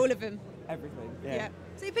 All of them. Everything. Yeah. Yeah.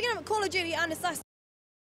 So you're picking up Call of Duty and Assassin's.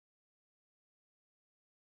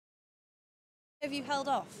 Have you held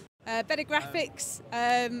off? Better graphics,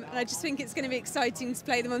 and I just think it's going to be exciting to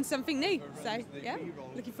play them on something new. So, yeah,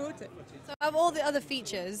 looking forward to it. So of all the other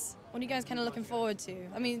features, what are you guys kind of looking forward to?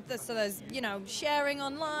 I mean, there's sharing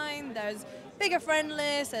online, there's bigger friend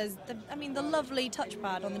lists, there's the lovely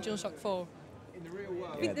touchpad on the DualShock 4.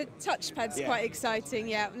 I think the touchpad's quite exciting.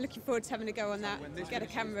 Yeah, I'm looking forward to having a go on that. Get a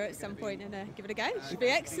camera at some point and give it a go. It should be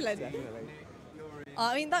excellent.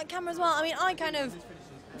 I mean, that camera as well. I mean, I kind of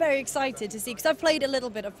very excited to see, because I've played a little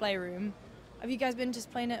bit of Playroom. Have you guys been just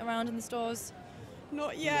playing it around in the stores?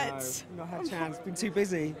 Not yet. No, not had a chance. Been too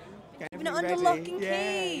busy. Been under lock and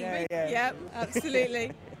key. Yeah. Yeah,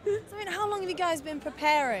 absolutely. So, I mean, how long have you guys been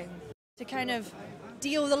preparing to kind of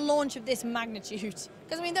deal with the launch of this magnitude?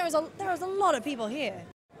 Because I mean, there was a lot of people here.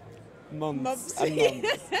 Months and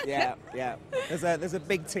months. Yeah. There's a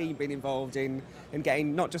big team been involved in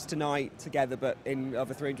getting not just tonight together, but in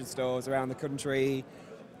over 300 stores around the country.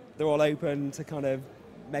 They're all open to kind of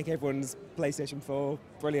make everyone's PlayStation 4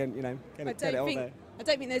 brilliant. Get it all there. I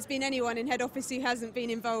don't think there's been anyone in head office who hasn't been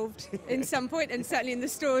involved in some point, and certainly in the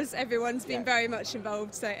stores, everyone's been very much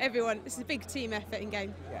involved. So it's a big team effort in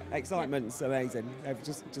game. Yeah, excitement's amazing. I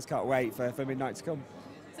just can't wait for midnight to come.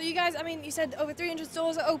 So you guys, I mean, you said over 300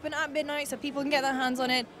 stores are open at midnight, so people can get their hands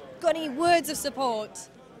on it. Got any words of support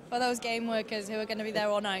for those game workers who are going to be there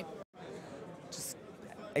all night? Just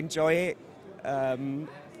enjoy it.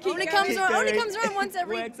 Only comes around once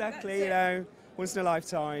every. Well, exactly. Once in a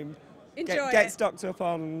lifetime. Enjoy Get it. stocked up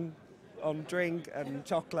on drink and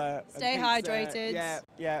chocolate. Stay and pizza. hydrated.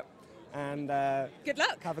 Yeah. And good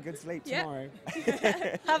luck. Have a good sleep Yeah. tomorrow.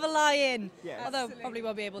 Have a lie-in. Yeah. Although probably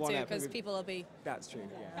won't be able to, because Probably- people will be. That's true.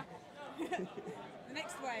 Yeah. The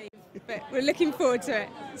next wave. But we're looking forward to it.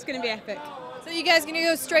 It's going to be epic. So you guys going to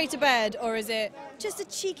go straight to bed, or is it just a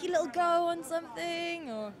cheeky little go on something,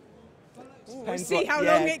 or? We'll see how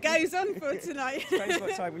long it goes on for tonight. Depends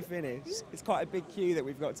what time we finish. It's quite a big queue that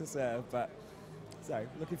we've got to serve, but so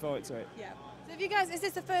looking forward to it. Yeah. So have you guys, is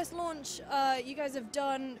this the first launch you guys have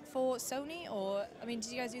done for Sony, or, I mean,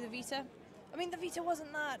 did you guys do the Vita? I mean, the Vita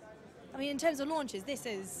wasn't that, I mean, in terms of launches, this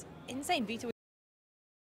is insane. Vita.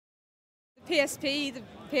 The PSP, the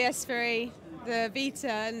PS3, the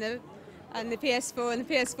Vita, and the PS4. And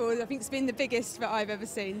the PS4, I think, has been the biggest that I've ever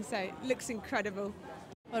seen. So it looks incredible.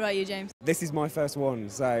 What about you, James? This is my first one,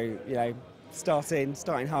 so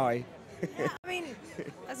starting high. Yeah, I mean,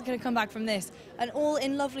 that's going to come back from this, and all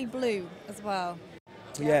in lovely blue as well.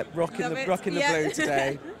 Yeah, rocking Love the it. blue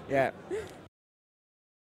today. Yeah.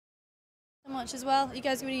 So much as well. You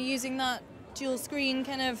guys going to be using that dual screen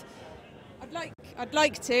kind of? I'd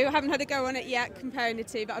like to. I haven't had a go on it yet, comparing the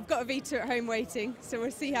two, but I've got a Vita at home waiting, so we'll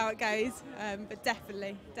see how it goes. But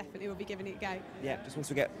definitely we'll be giving it a go. Yeah, just once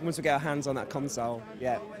we get our hands on that console.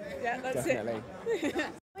 Yeah. Yeah, that's definitely. it.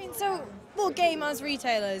 I mean, so for gamers,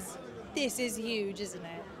 retailers, this is huge, isn't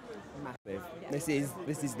it? Massive.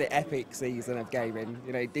 This is the epic season of gaming.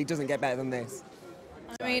 It doesn't get better than this.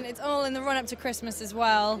 I mean, it's all in the run-up to Christmas as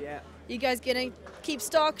well. Yeah. You guys going to keep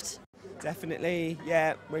stocked? Definitely,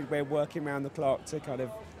 yeah. We're working around the clock to kind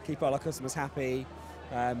of keep all our customers happy,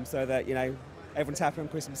 so that everyone's happy on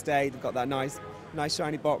Christmas Day. They've got that nice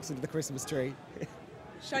shiny box under the Christmas tree.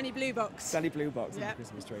 Shiny blue box. Shiny blue box under the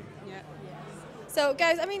Christmas tree. Yeah. So,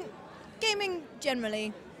 guys, I mean, gaming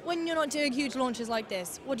generally, when you're not doing huge launches like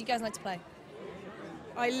this, what do you guys like to play?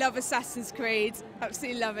 I love Assassin's Creed.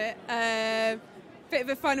 Absolutely love it. Bit of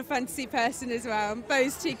a Final Fantasy person as well.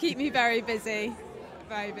 Those two keep me very busy.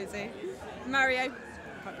 Very busy. Mario.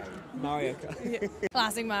 Mario Kart.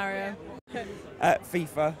 Classic Mario.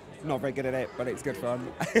 FIFA. Not very good at it, but it's good fun.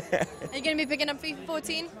 Are you going to be picking up FIFA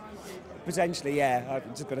 14? Potentially, yeah. I've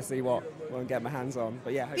just got to see what I get my hands on.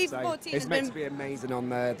 But yeah, I hope FIFA so. 14 It's has meant been- to be amazing on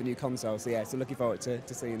the new console, so yeah, so looking forward to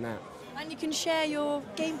seeing that. And you can share your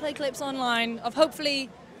gameplay clips online of hopefully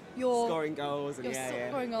your Scoring goals and your yeah.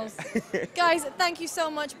 scoring goals. Guys, thank you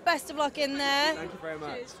so much. Best of luck in there. Thank you very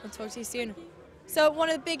much. I'll talk to you soon. So one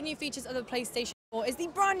of the big new features of the PlayStation 4 is the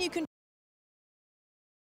brand new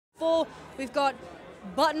controller. We've got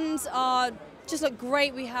buttons, just look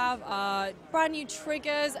great. We have brand new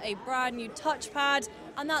triggers, a brand new touchpad,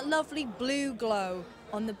 and that lovely blue glow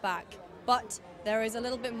on the back. But there is a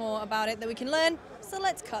little bit more about it that we can learn, so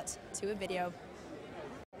let's cut to a video.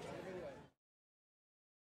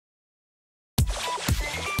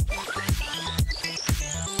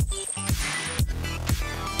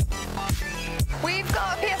 We've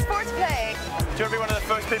got a PS4 to play. Do you want to be one of the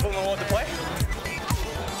first people in the world to play?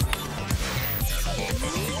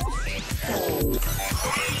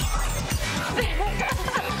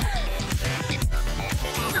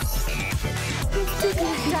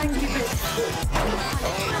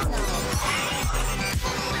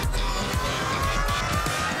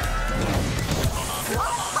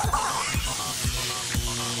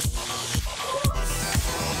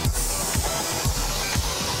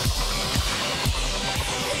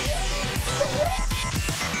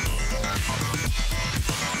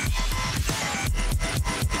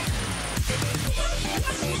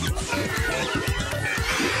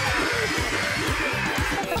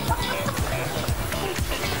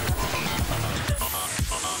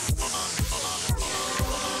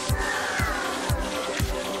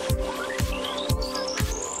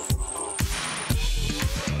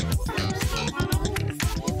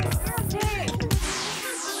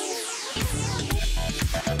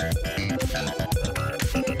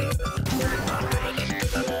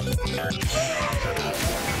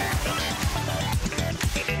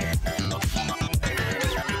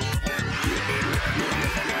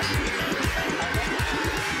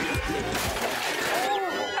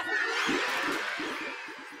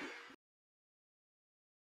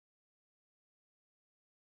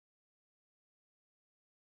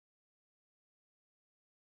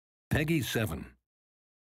 Peggy 7.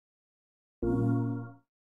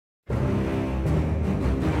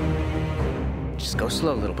 Just go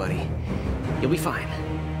slow, little buddy. You'll be fine.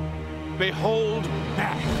 Behold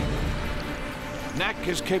Knack. Knack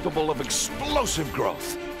is capable of explosive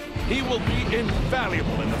growth. He will be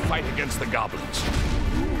invaluable in the fight against the goblins.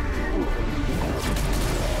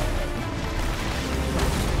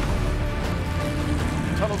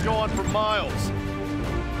 Tunnels go on for miles.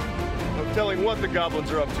 No telling what the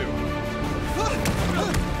goblins are up to.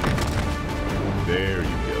 There you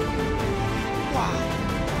go.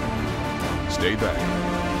 Wow. Stay back.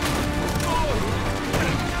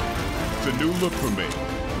 It's a new look for me.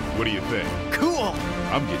 What do you think? Cool!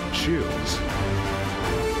 I'm getting chills.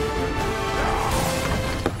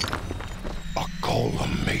 A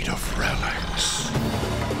golem made of relics.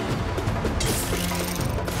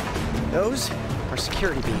 Those are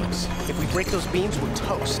security beams. If we break those beams, we're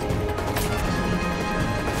toast.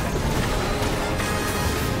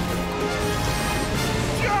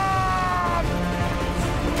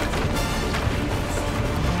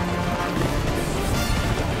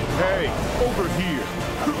 Hey, over here.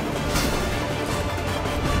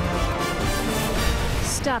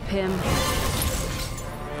 Stop him.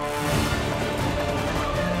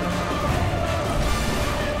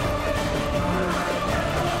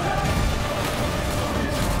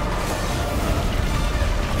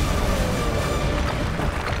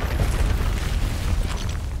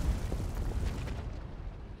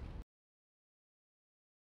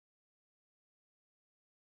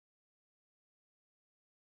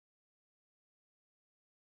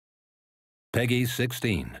 Peggy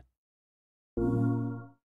 16.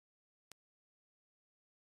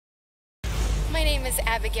 My name is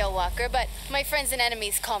Abigail Walker, but my friends and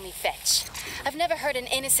enemies call me Fetch. I've never hurt an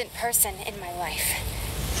innocent person in my life.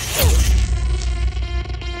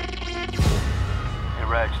 Hey,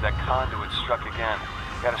 Reg, that conduit struck again.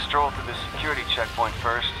 Gotta stroll through the security checkpoint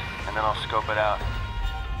first, and then I'll scope it out.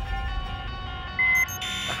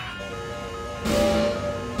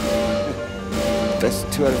 That's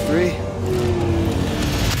 2 out of 3.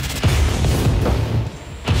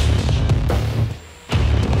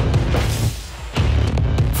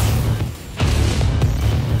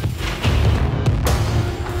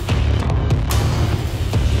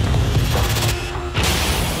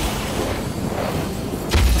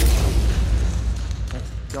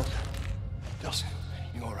 Delson,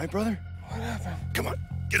 you all right, brother? What happened? Come on,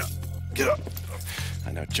 get up. Get up.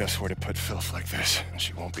 I know just where to put filth like this.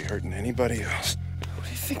 She won't be hurting anybody else. What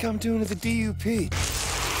do you think I'm doing to the DUP?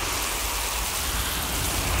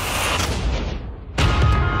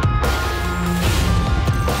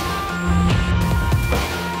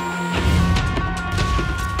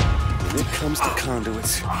 When it comes to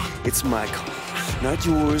conduits, it's my call. Not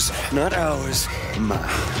yours, not ours, mine.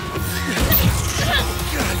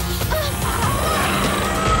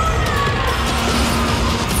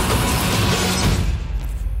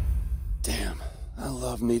 Damn, I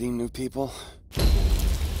love meeting new people.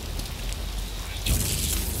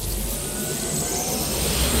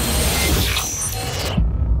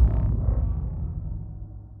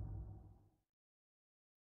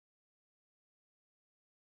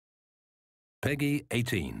 Peggy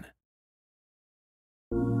 18.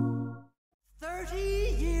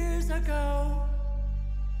 30 years ago,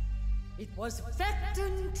 it was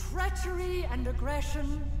Vecton treachery and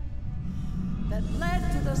aggression that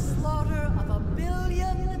led to the slaughter of 1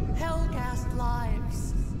 billion Hellcast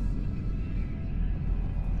lives.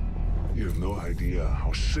 You have no idea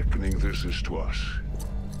how sickening this is to us.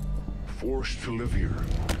 Forced to live here,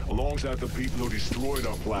 alongside the people who destroyed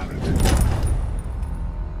our planet.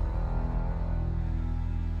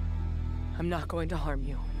 I'm not going to harm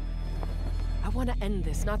you. I want to end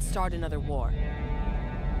this, not start another war.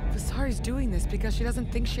 Visari's doing this because she doesn't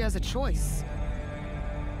think she has a choice.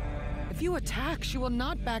 If you attack, she will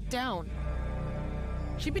not back down.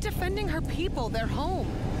 She'd be defending her people, their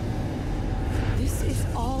home. This is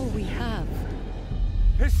all we have.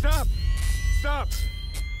 Hey, stop! Stop!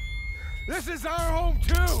 This is our home,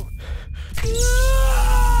 too!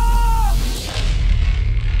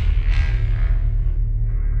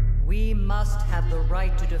 We must have the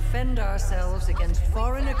right to defend ourselves against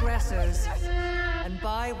foreign aggressors, and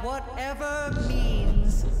by whatever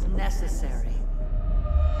means necessary.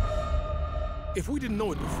 If we didn't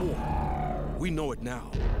know it before, we know it now.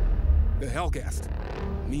 The Hellcast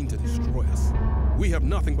mean to destroy us. We have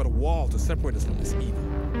nothing but a wall to separate us from this evil.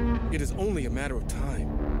 It is only a matter of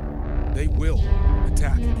time. They will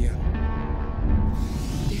attack again.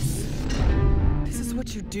 This is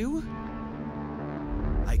what you do?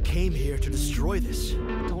 I came here to destroy this.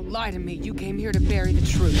 Don't lie to me. You came here to bury the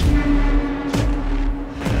truth.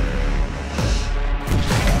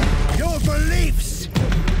 Your beliefs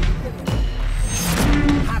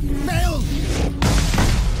have failed.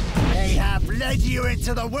 They have led you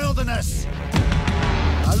into the wilderness,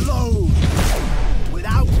 alone,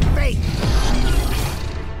 without faith.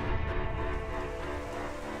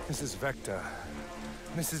 This is Vecta.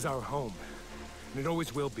 This is our home. And it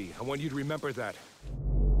always will be. I want you to remember that.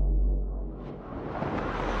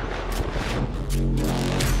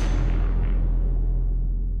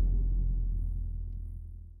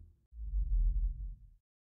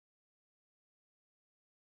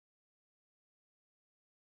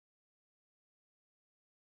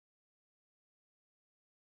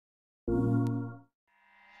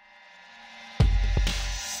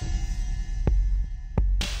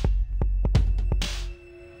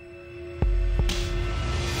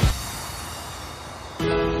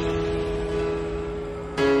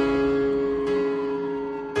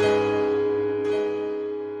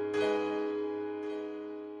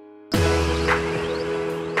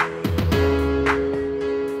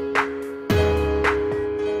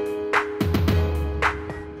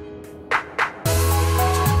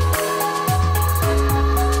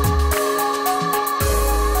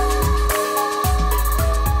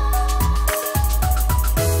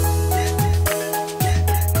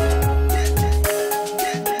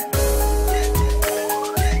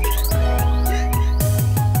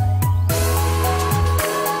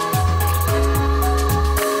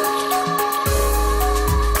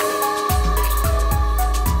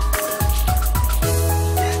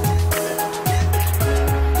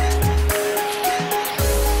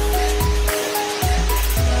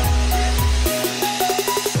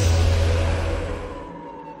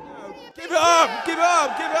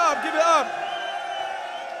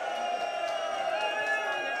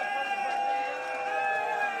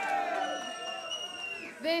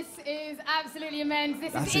 This is absolutely immense.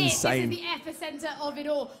 This That's is it. insane. This is the epicenter of it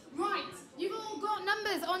all. Right, you've all got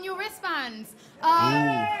numbers on your wristbands.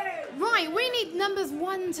 Right, we need numbers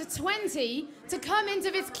 1 to 20 to come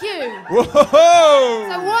into this queue. Whoa!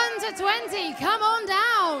 So 1 to 20, come on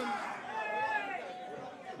down.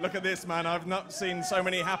 Look at this, man. I've not seen so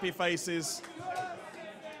many happy faces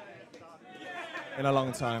in a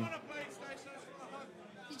long time.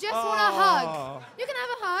 You just want a hug. You can have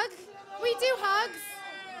a hug. We do hugs.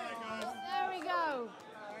 There we go.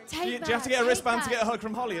 Do you have to get a wristband to get a hug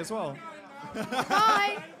from Holly as well?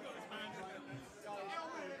 Bye.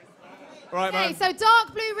 Right, Okay, man. so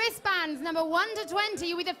dark blue wristbands, number 1 to 20.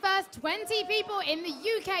 You'll be the first 20 people in the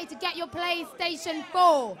UK to get your PlayStation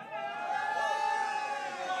 4.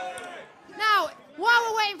 Now, while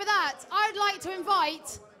we're waiting for that, I'd like to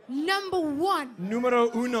invite number 1. Numero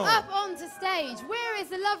uno. Up onto stage. Where is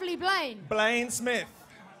the lovely Blaine? Blaine Smith.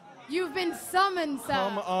 You've been summoned, sir.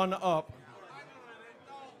 Come on up.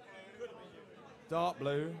 Dark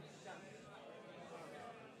blue.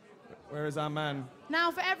 Where is our man?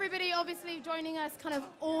 Now, for everybody obviously joining us kind of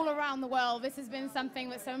all around the world, this has been something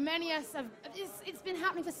that so many of us have, it's been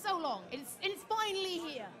happening for so long. It's finally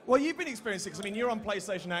here. Well, you've been experiencing, because I mean, you're on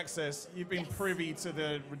PlayStation Access. You've been privy to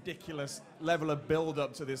the ridiculous level of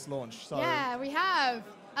build-up to this launch. So. Yeah, we have.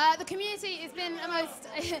 The community has been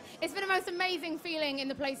it's been a most amazing feeling in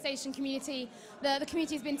the PlayStation community. The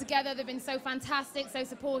community has been together. They've been so fantastic, so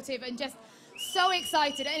supportive, and just so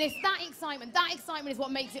excited. And it's that excitement is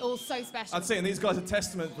what makes it all so special. I'd say, and these guys are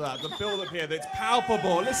testament to that. The build-up here, that's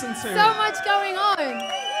palpable. Listen to so much going on.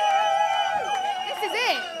 This is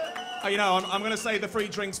it. You know, I'm going to say the free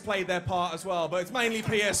drinks played their part as well, but it's mainly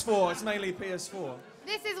PS4. It's mainly PS4.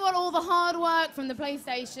 This is what all the hard work from the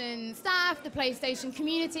PlayStation staff, the PlayStation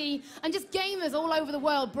community, and just gamers all over the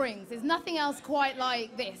world brings. There's nothing else quite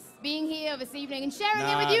like this. Being here this evening and sharing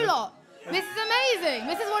it with you lot. This is amazing.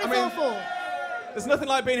 This is what it's all for. There's nothing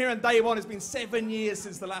like being here on day one. It's been 7 years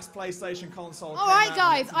since the last PlayStation console All came right, out.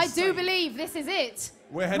 guys, It's I insane. do believe this is it.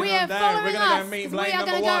 We're heading we on are down. We're following going to us, go meet 'cause Blaine we are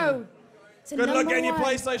number gonna 1. go to Good luck number getting your 1.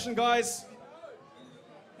 PlayStation, guys.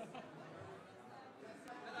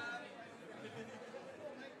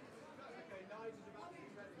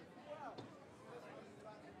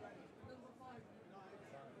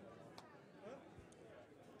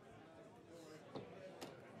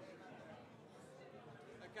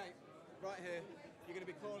 Okay, right here. You're going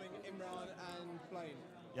to be calling Imran and Blaine.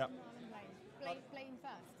 Yep. Blaine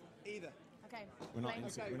first. Either. Okay. We're not Blaine.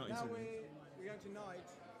 into Okay, we're not now into we're going to Nige.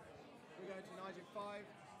 We're going to Nige in 5,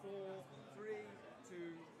 4, 3, 2,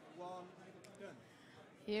 1, done.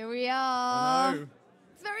 Here we are. I know.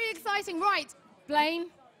 It's very exciting. Right,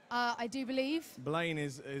 Blaine, I do believe. Blaine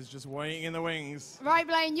is just waiting in the wings. Right,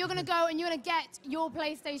 Blaine, you're going to go and you're going to get your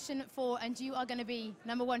PlayStation 4 and you are going to be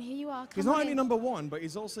number 1. Here you are. He's Come not on only in. number 1, but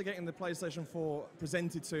he's also getting the PlayStation 4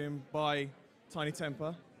 presented to him by Tiny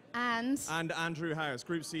Temper. And Andrew House,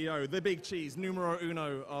 Group CEO, the big cheese, numero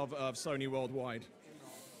uno of Sony worldwide.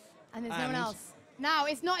 And there's no one else. Now,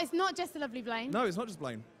 it's not just the lovely Blaine. No, it's not just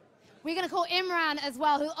Blaine. We're going to call Imran as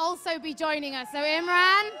well, who'll also be joining us. So,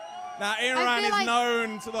 Imran. Now, Imran is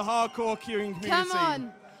known to the hardcore queuing community. Come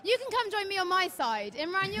on. You can come join me on my side.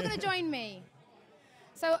 Imran, you're going to join me.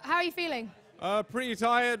 So, how are you feeling? Pretty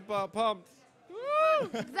tired, but pumped. Woo!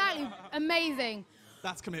 Exactly. Amazing.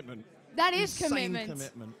 That's commitment. That is Insane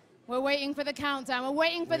commitment. We're waiting for the countdown. We're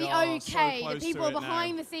waiting for We the are so okay, close the to people it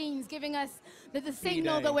behind now. the scenes giving us the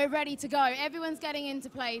signal D-Day. that we're ready to go. Everyone's getting into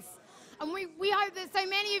place. And we hope that so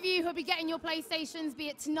many of you who'll be getting your PlayStations, be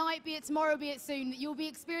it tonight, be it tomorrow, be it soon, that you'll be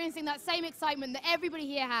experiencing that same excitement that everybody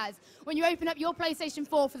here has when you open up your PlayStation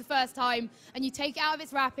 4 for the first time and you take it out of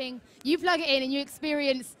its wrapping, you plug it in and you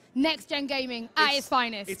experience next-gen gaming at its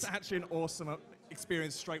finest. It's actually an awesome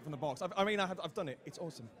experience straight from the box. I've done it. It's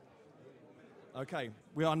awesome. Okay,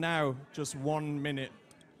 we are now just 1 minute.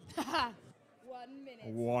 1 minute.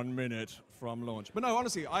 1 minute from launch. But no,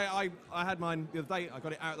 honestly, I had mine the other day. I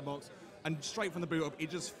got it out of the box, and straight from the boot up, it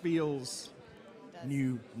just feels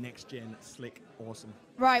new, next gen, slick, awesome.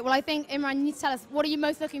 Right, well, I think, Imran, you need to tell us, what are you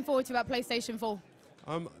most looking forward to about PlayStation 4?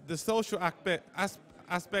 The social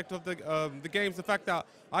aspect of the games, the fact that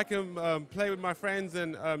I can play with my friends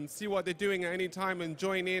and see what they're doing at any time and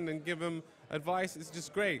join in and give them advice. It's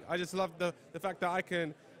just great. I just love the fact that I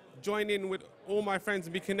can join in with all my friends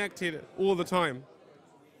and be connected all the time.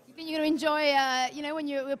 You think you're going to enjoy, when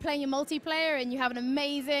you're playing your multiplayer and you have an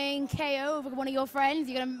amazing KO with one of your friends,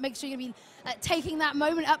 you're going to make sure you're going to be taking that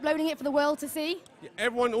moment, uploading it for the world to see? Yeah,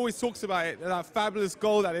 everyone always talks about it, that fabulous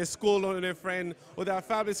goal that they scored on their friend, or that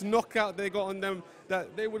fabulous knockout they got on them,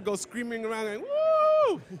 that they would go screaming around and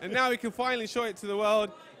woo! And now we can finally show it to the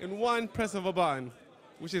world in one press of a button,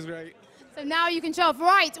 which is great. So now you can show off.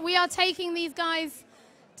 Right, we are taking these guys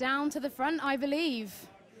down to the front, I believe,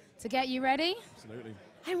 to get you ready. Absolutely.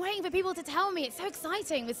 I'm waiting for people to tell me. It's so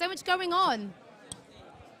exciting. There's so much going on.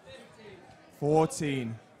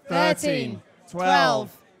 14, 13,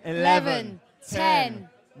 12, 11, 10,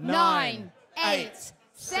 9, 8,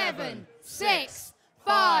 7, 6,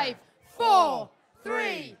 5, 4,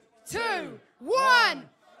 3, 2, 1.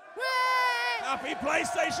 Happy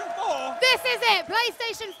PlayStation 4! This is it.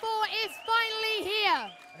 PlayStation 4 is finally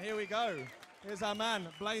here. Here we go. Here's our man,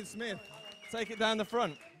 Blaine Smith. Take it down the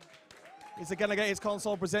front. is going to get his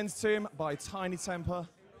console presented to him by Tiny Temper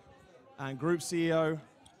and Group CEO of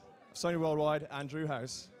Sony Worldwide, Andrew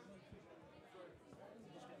House.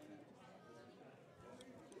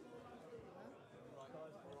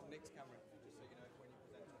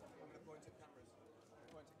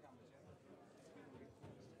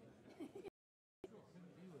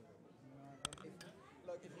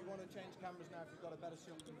 Look, if you want to change cameras now, if you've got a better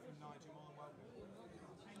shot than from Nigel, you're more than welcome.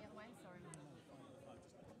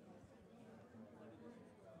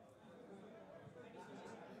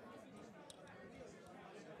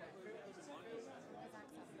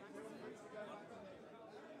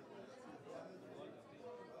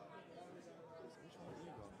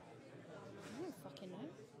 I don't fucking know.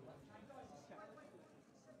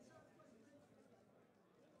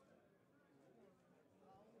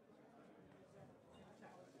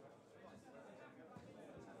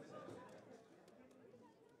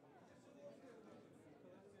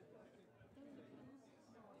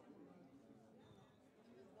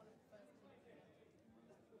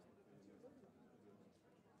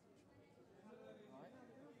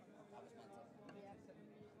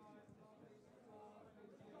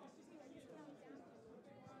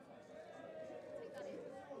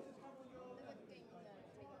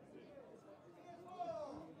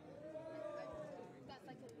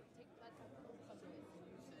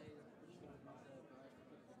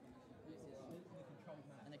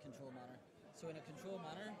 In a control manner. So in a control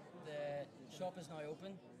manner, the shop is now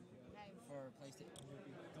open for PlayStation.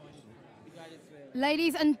 Guided through.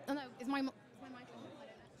 Ladies and oh no, is my mic on?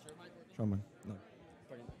 Sure, mic. Showman, no.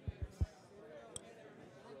 Brilliant.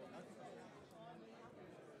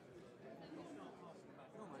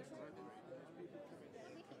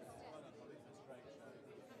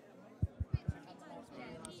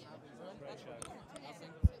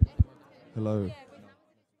 Hello.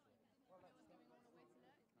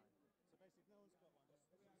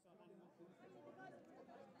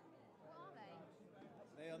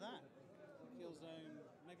 They are that. Killzone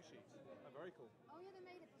Mega Sheet. Oh, very cool. Oh yeah, they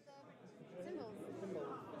made it with the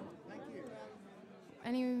symbols. Thank you.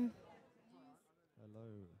 Any? Hello.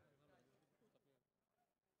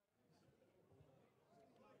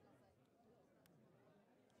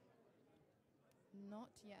 Not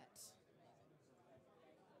yet.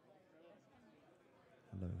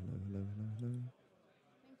 Hello, hello, hello, hello, hello.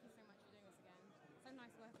 Thank you so much for doing this again. So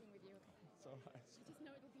nice working with you. It's all right. I just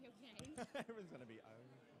know it'll be okay. Everyone's going to be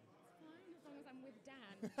It's fine as long as I'm with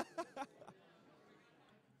Dan. I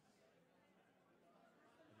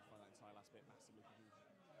find that entire last bit massively confusing.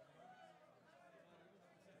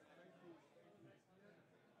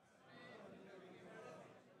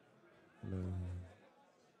 Hello.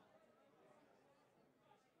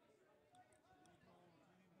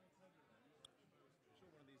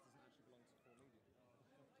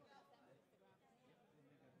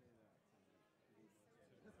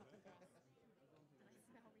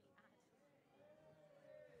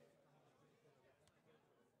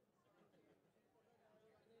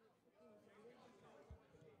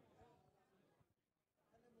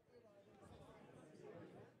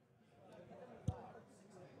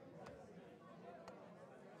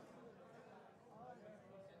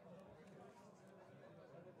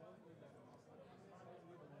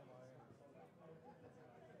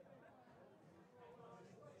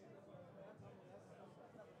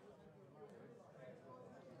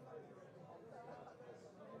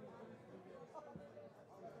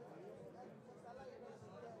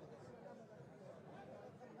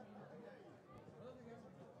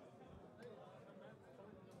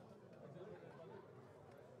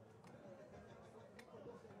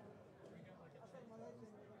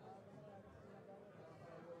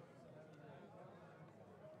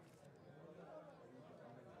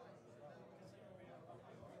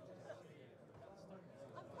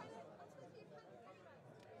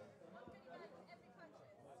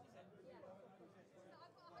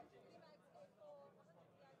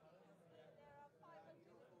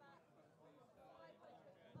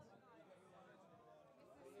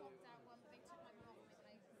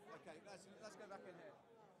 Okay, let's go back in here.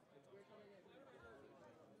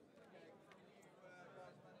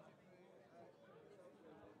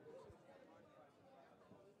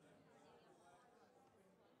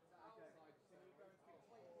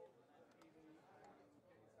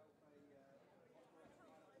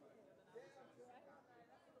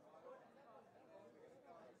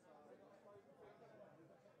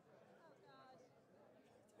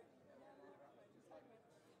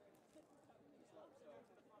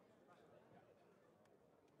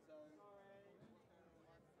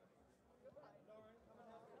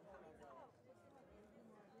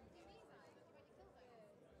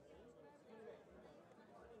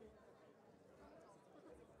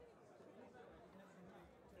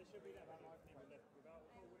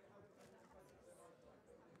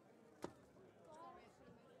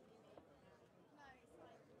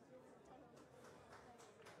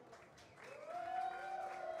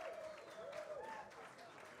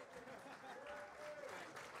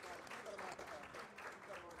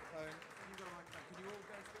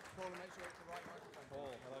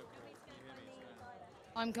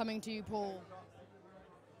 I'm coming to you, Paul.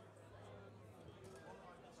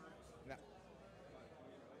 No.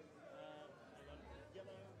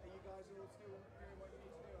 Yellow, are you guys all still doing what you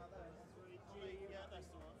need to do out there? Yeah, that's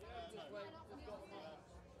the one. No. We've got them on.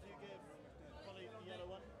 Do you give Polly the yellow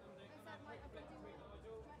one?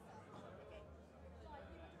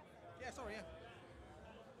 Yeah, sorry, yeah.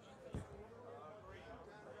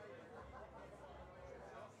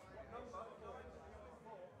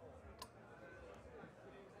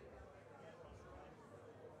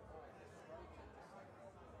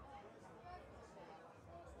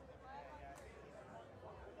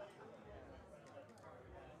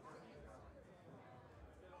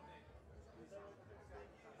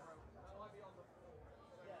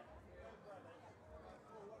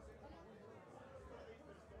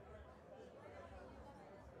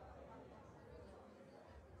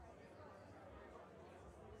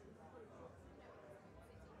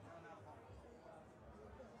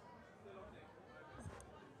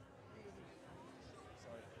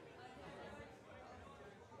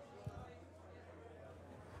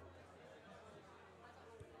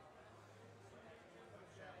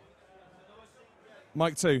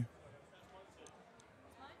 Mike 2.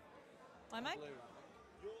 My Mike?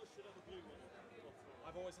 Yours should have a blue one.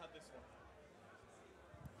 I've always had this one.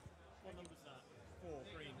 What number's that? 4,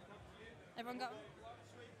 green. Everyone got? Good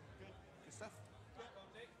stuff.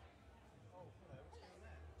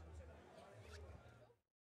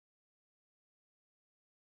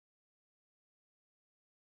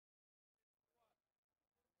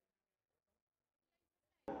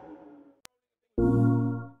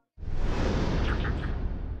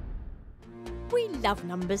 We love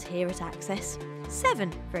numbers here at Access. 7,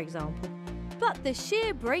 for example. But the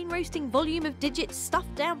sheer brain-roasting volume of digits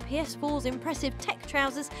stuffed down PS4's impressive tech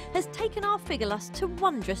trousers has taken our figure lust to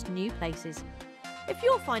wondrous new places. If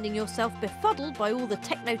you're finding yourself befuddled by all the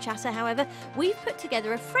techno chatter, however, we've put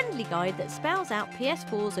together a friendly guide that spells out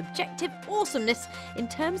PS4's objective awesomeness in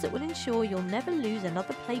terms that will ensure you'll never lose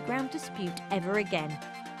another playground dispute ever again.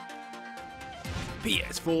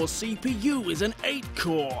 PS4 CPU is an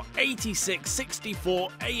 8-core, 8664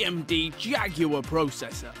 AMD Jaguar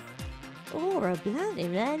processor. Or a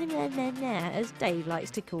bloody as Dave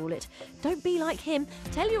likes to call it. Don't be like him.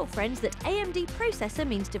 Tell your friends that AMD processor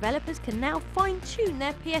means developers can now fine-tune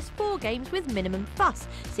their PS4 games with minimum fuss,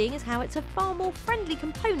 seeing as how it's a far more friendly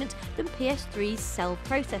component than PS3's cell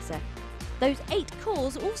processor. Those 8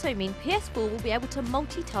 cores also mean PS4 will be able to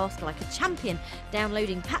multitask like a champion,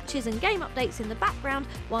 downloading patches and game updates in the background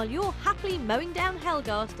while you're happily mowing down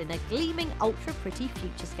Helghast in a gleaming ultra-pretty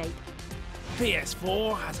futurescape.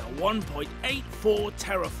 PS4 has a 1.84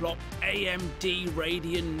 teraflop AMD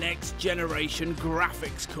Radeon Next Generation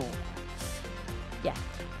graphics core. Yeah,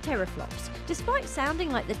 teraflops. Despite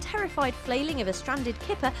sounding like the terrified flailing of a stranded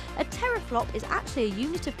kipper, a teraflop is actually a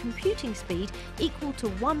unit of computing speed equal to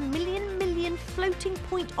 1 million floating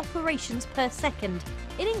point operations per second.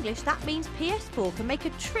 In English, that means PS4 can make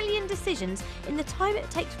 1 trillion decisions in the time it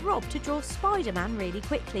takes Rob to draw Spider-Man really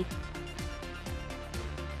quickly.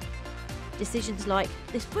 Decisions like,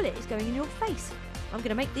 this bullet is going in your face. I'm going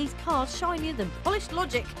to make these cars shinier than polished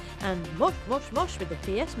logic, and mosh mosh mosh with the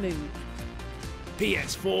PS Move.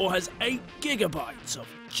 PS4 has 8 gigabytes of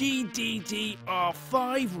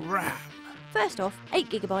GDDR5 RAM. First off, 8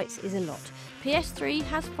 gigabytes is a lot. PS3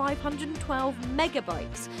 has 512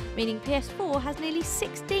 megabytes, meaning PS4 has nearly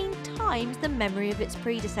 16 times the memory of its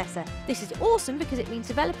predecessor. This is awesome because it means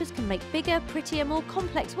developers can make bigger, prettier, more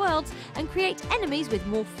complex worlds and create enemies with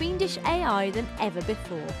more fiendish AI than ever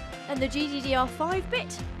before. And the GDDR5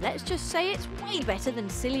 bit? Let's just say it's way better than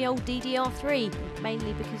silly old DDR3,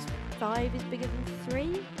 mainly because 5 is bigger than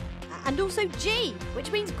 3. And also G,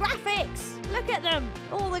 which means graphics! Look at them,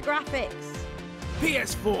 all the graphics!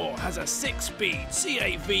 PS4 has a 6-speed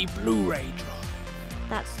CAV Blu-ray drive.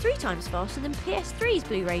 That's 3 times faster than PS3's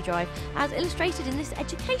Blu-ray drive, as illustrated in this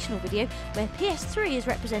educational video where PS3 is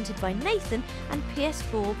represented by Nathan and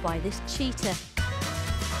PS4 by this cheetah.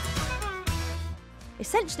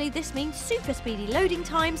 Essentially, this means super speedy loading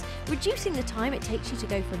times, reducing the time it takes you to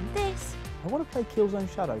go from this... I want to play Killzone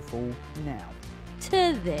Shadowfall now.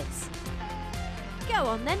 ...to this. Go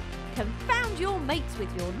on then, confound your mates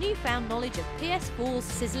with your newfound knowledge of PS4's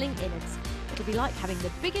sizzling innards. It'll be like having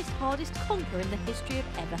the biggest, hardest conquer in the history of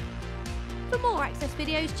ever. For more Access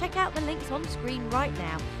videos, check out the links on screen right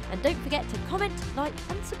now. And don't forget to comment, like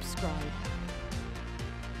and subscribe.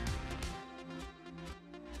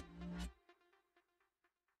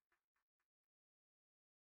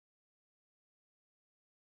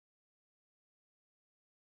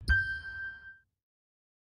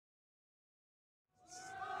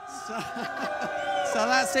 So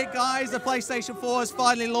that's it, guys. The PlayStation 4 has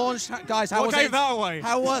finally launched. Guys, how was it? That away?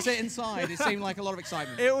 How was it inside? It seemed like a lot of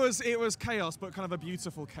excitement. It was chaos, but kind of a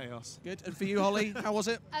beautiful chaos. Good. And for you, Holly, how was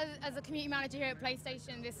it? As a community manager here at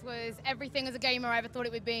PlayStation, this was everything as a gamer I ever thought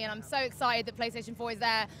it would be, and I'm so excited that PlayStation 4 is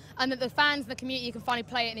there and that the fans and the community can finally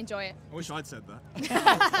play it and enjoy it. I wish I'd said that.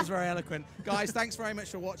 That was very eloquent. Guys, thanks very much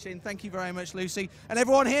for watching. Thank you very much, Lucy. And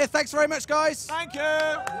everyone here, thanks very much, guys. Thank you.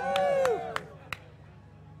 Woo!